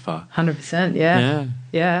get this far. 100%, yeah.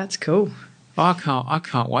 Yeah, that's cool. I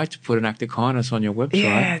can't wait to put an act of kindness on your website.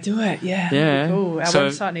 Yeah, do it. Yeah. Cool. Our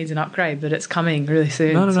website needs an upgrade, but it's coming really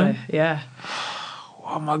soon. No. So, yeah.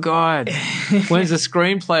 Oh my God. When's the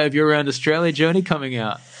screenplay of your Around Australia journey coming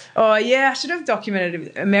out? Oh, yeah, I should have documented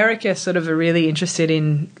it. America sort of are really interested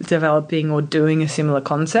in developing or doing a similar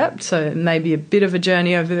concept, so maybe a bit of a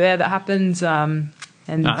journey over there that happens. And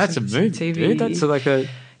that's a movie, TV. Dude. That's like a...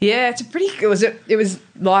 Yeah, it's a pretty... It was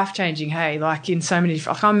life-changing, hey, like in so many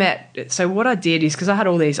different... So what I did is, because I had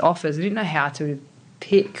all these offers, I didn't know how to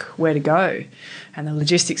pick where to go and the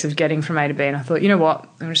logistics of getting from A to B, and I thought, you know what, I'm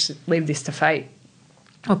going to just leave this to fate.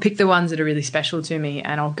 I'll pick the ones that are really special to me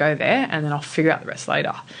and I'll go there and then I'll figure out the rest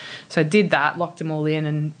later. So I did that, locked them all in,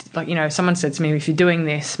 and someone said to me, if you're doing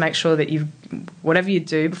this, make sure that whatever you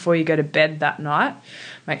do before you go to bed that night,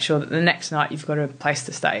 make sure that the next night you've got a place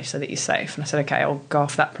to stay so that you're safe. And I said, okay, I'll go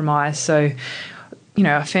off that premise. So,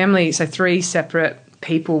 a family, so 3 separate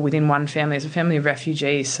people within one family. It's a family of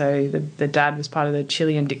refugees. So the dad was part of the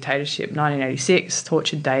Chilean dictatorship, 1986,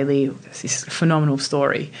 tortured daily. It's this phenomenal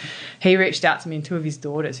story. He reached out to me and two of his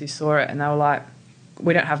daughters who saw it, and they were like,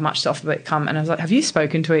 we don't have much to offer, but come. And I was like, have you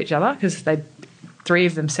spoken to each other? Because three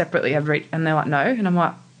of them separately have reached, and they're like, no. And I'm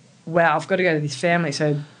like, wow, I've got to go to this family.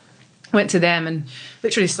 So went to them and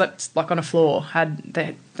literally slept like on a floor.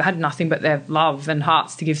 They had nothing but their love and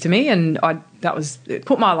hearts to give to me, and it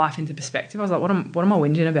put my life into perspective. I was like, what am I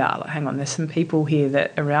whinging about? Like, hang on, there's some people here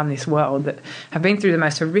that around this world that have been through the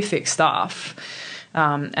most horrific stuff,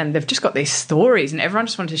 and they've just got these stories, and everyone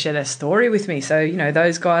just wanted to share their story with me. So, you know,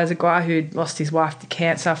 those guys, a guy who lost his wife to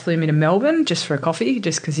cancer flew me to Melbourne just for a coffee,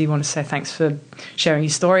 just because he wanted to say thanks for sharing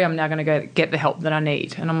his story. I'm now going to go get the help that I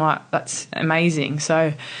need. And I'm like, that's amazing.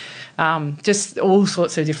 So just all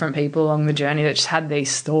sorts of different people along the journey that just had these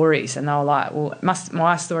stories, and they were like, well,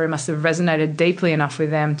 my story must have resonated deeply enough with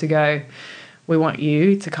them to go, we want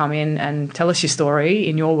you to come in and tell us your story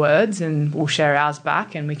in your words, and we'll share ours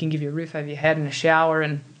back, and we can give you a roof over your head and a shower,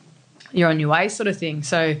 and you're on your way, sort of thing.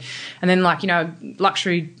 So, and then, like, you know,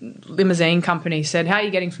 luxury limousine company said, how are you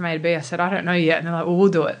getting from A to B? I said, I don't know yet. And they're like, well, we'll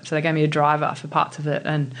do it. So they gave me a driver for parts of it,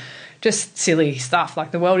 and just silly stuff.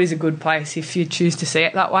 Like, the world is a good place if you choose to see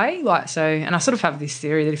it that way. Like, so, and I sort of have this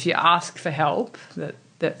theory that if you ask for help,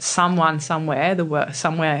 that someone somewhere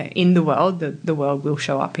in the world, the world will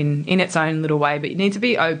show up in its own little way. But you need to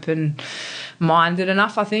be open-minded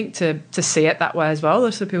enough, I think, to see it that way as well.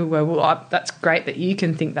 There's some people go, well, that's great that you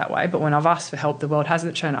can think that way, but when I've asked for help, the world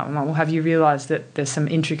hasn't shown up. I'm like, well, have you realised that there's some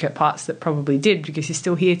intricate parts that probably did, because you're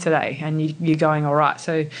still here today and you're going all right?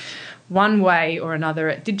 So one way or another,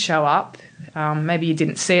 it did show up. Maybe you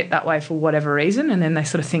didn't see it that way for whatever reason, and then they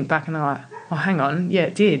sort of think back and they're like, oh, hang on, yeah,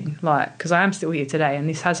 it did. Like, because I am still here today and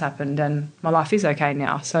this has happened and my life is okay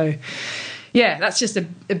now. So, yeah, that's just a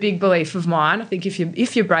big belief of mine. I think if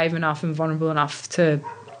you're brave enough and vulnerable enough to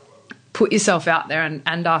put yourself out there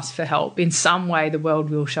and ask for help, in some way the world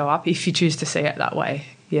will show up if you choose to see it that way.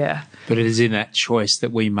 Yeah. But it is in that choice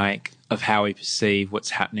that we make of how we perceive what's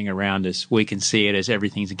happening around us. We can see it as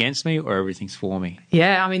everything's against me or everything's for me.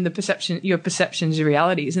 Yeah, I mean, your perception's your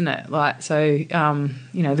reality, isn't it? Like, so, you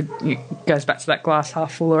know, it goes back to that glass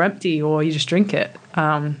half full or empty, or you just drink it.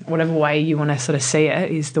 Whatever way you want to sort of see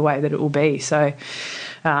it is the way that it will be. So,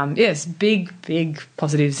 yes, big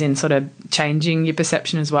positives in sort of changing your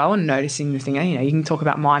perception as well, and noticing the thing. You know, you can talk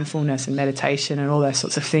about mindfulness and meditation and all those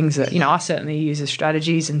sorts of things that, you know, I certainly use as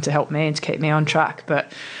strategies and to help me and to keep me on track.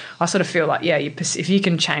 But I sort of feel like, yeah, if you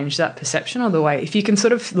can change that perception, or the way, if you can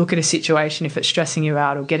sort of look at a situation, if it's stressing you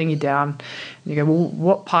out or getting you down, and you go, well,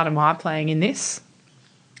 what part am I playing in this?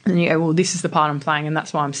 And you go, well, this is the part I'm playing, and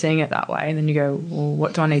that's why I'm seeing it that way. And then you go, well,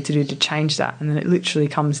 what do I need to do to change that? And then it literally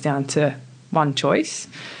comes down to one choice.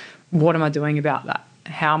 What am I doing about that?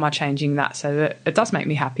 How am I changing that so that it does make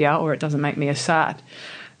me happier, or it doesn't make me as sad?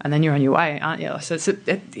 And then you're on your way, aren't you? So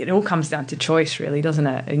it all comes down to choice, really, doesn't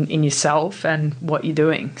it, in yourself and what you're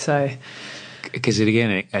doing. So, because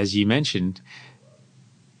again, as you mentioned,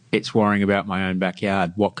 it's worrying about my own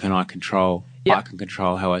backyard. What can I control? Yep. I can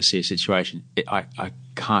control how I see a situation. I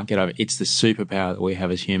can't get over it. It's the superpower that we have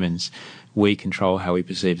as humans. We control how we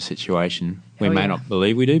perceive a situation. We may not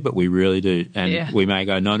believe we do, but we really do. And we may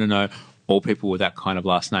go, no. All people with that kind of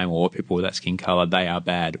last name, or all people with that skin colour, they are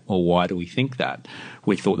bad. Well, why do we think that?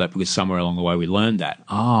 We thought that because somewhere along the way we learned that.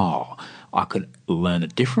 Oh, I could learn a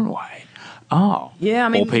different way. Oh, yeah. I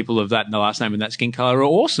mean, all people of that and the last name and that skin colour are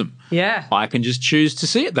awesome. Yeah, I can just choose to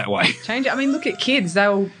see it that way. Change it. I mean, look at kids;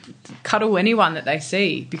 they'll cuddle anyone that they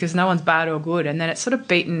see because no one's bad or good. And then it's sort of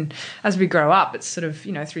beaten as we grow up. It's sort of,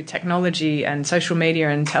 you know, through technology and social media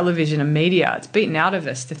and television and media, it's beaten out of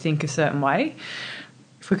us to think a certain way.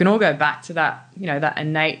 If we can all go back to that, you know, that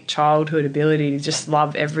innate childhood ability to just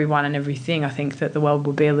love everyone and everything, I think that the world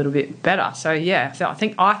will be a little bit better. So, yeah, I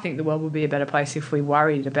think the world will be a better place if we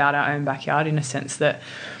worried about our own backyard, in a sense that,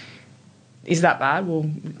 is that bad? Well,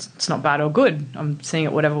 it's not bad or good. I'm seeing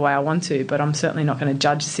it whatever way I want to, but I'm certainly not going to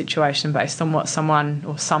judge the situation based on what someone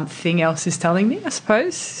or something else is telling me, I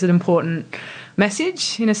suppose. It's an important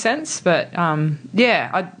message in a sense. But,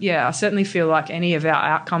 I certainly feel like any of our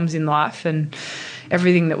outcomes in life and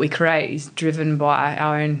everything that we create is driven by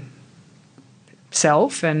our own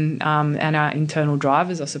self and our internal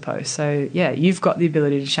drivers, I suppose. So, yeah, you've got the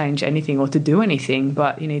ability to change anything or to do anything,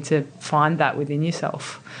 but you need to find that within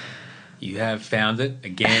yourself. You have found it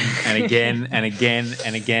again and again and again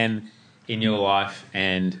and again in your life,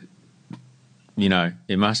 and, you know,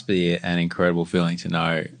 it must be an incredible feeling to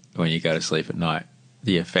know when you go to sleep at night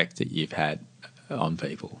the effect that you've had on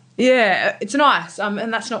people. Yeah, it's nice,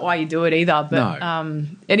 and that's not why you do it either. But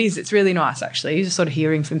it is. It's really nice, actually. Just sort of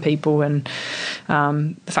hearing from people, and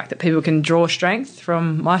the fact that people can draw strength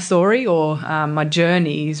from my story or my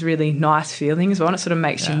journey is really nice feeling as well. And it sort of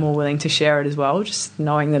makes you more willing to share it as well, just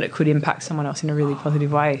knowing that it could impact someone else in a really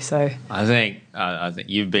positive way. So I think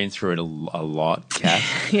you've been through it a lot,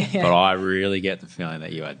 Kath. But I really get the feeling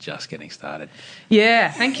that you are just getting started.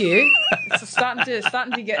 Yeah, thank you. It's starting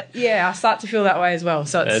to get. Yeah, I start to feel that way as well.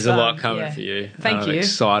 So there's a lot coming for you. Thank you. I'm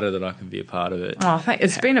excited that I can be a part of it. Oh,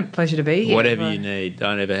 it's been a pleasure to be here. Whatever you need,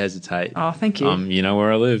 don't ever hesitate. Oh, thank you. You know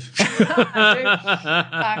where I live. I do. I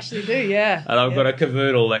actually do. Yeah. And I've got a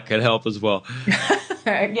cavoodle that can help as well.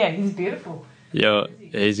 Yeah, he's beautiful. Yeah,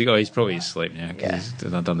 he's probably asleep now because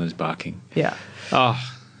he's not done his barking. Yeah. Oh,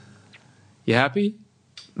 you happy?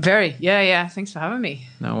 Very. Yeah. Thanks for having me.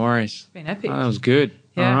 No worries. It's been epic. Oh, that was good.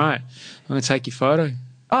 Yeah. All right. I'm going to take your photo.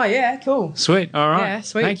 Oh, yeah, cool. Sweet. All right. Yeah,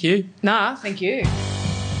 sweet. Thank you. Nah, thank you.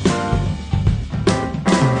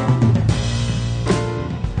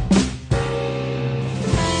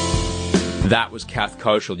 That was Kath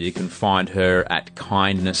Kochel. You can find her at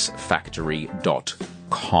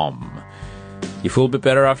kindnessfactory.com. You feel a bit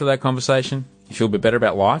better after that conversation? You feel a bit better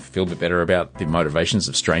about life? Feel a bit better about the motivations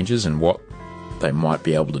of strangers and what they might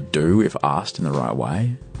be able to do if asked in the right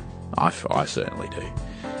way? I certainly do.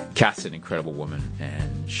 Kath's an incredible woman,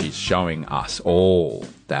 and she's showing us all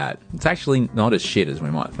that it's actually not as shit as we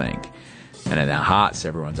might think. And in our hearts,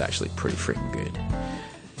 everyone's actually pretty freaking good.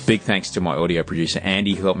 Big thanks to my audio producer,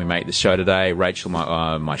 Andy, who helped me make the show today. Rachel,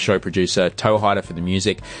 my show producer. Toehider for the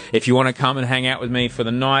music. If you want to come and hang out with me for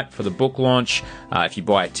the night, for the book launch, if you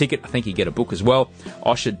buy a ticket, I think you get a book as well.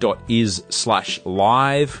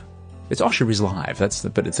 Osher.is/live. It's Osher is live.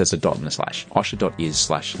 But it says a dot and a slash.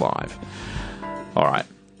 Osher.is/live. All right.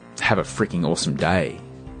 Have a freaking awesome day.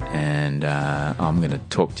 And I'm going to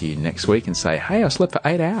talk to you next week and say, hey, I slept for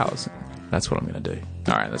 8 hours. That's what I'm going to do.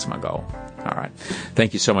 All right. That's my goal. All right.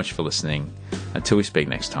 Thank you so much for listening. Until we speak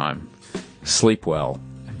next time, sleep well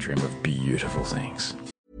and dream of beautiful things.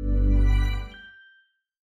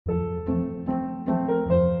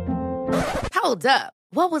 Hold up.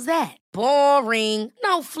 What was that? Boring.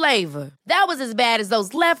 No flavor. That was as bad as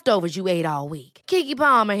those leftovers you ate all week. Keke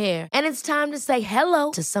Palmer here, and it's time to say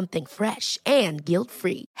hello to something fresh and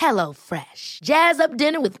guilt-free. Hello Fresh. Jazz up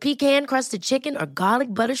dinner with pecan-crusted chicken or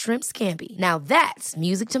garlic butter shrimp scampi. Now that's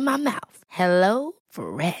music to my mouth. Hello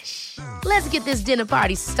Fresh. Let's get this dinner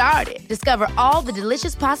party started. Discover all the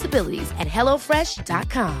delicious possibilities at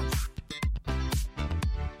HelloFresh.com.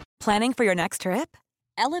 Planning for your next trip?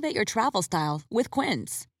 Elevate your travel style with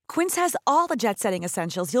Quince. Quince has all the jet-setting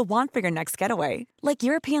essentials you'll want for your next getaway, like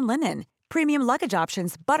European linen, premium luggage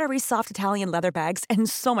options, buttery soft Italian leather bags, and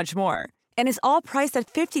so much more. And is all priced at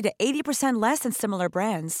 50 to 80% less than similar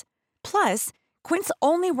brands. Plus, Quince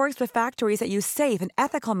only works with factories that use safe and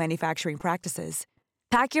ethical manufacturing practices.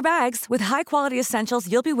 Pack your bags with high-quality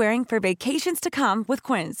essentials you'll be wearing for vacations to come with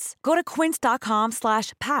Quince. Go to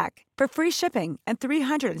quince.com/pack for free shipping and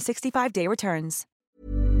 365-day returns.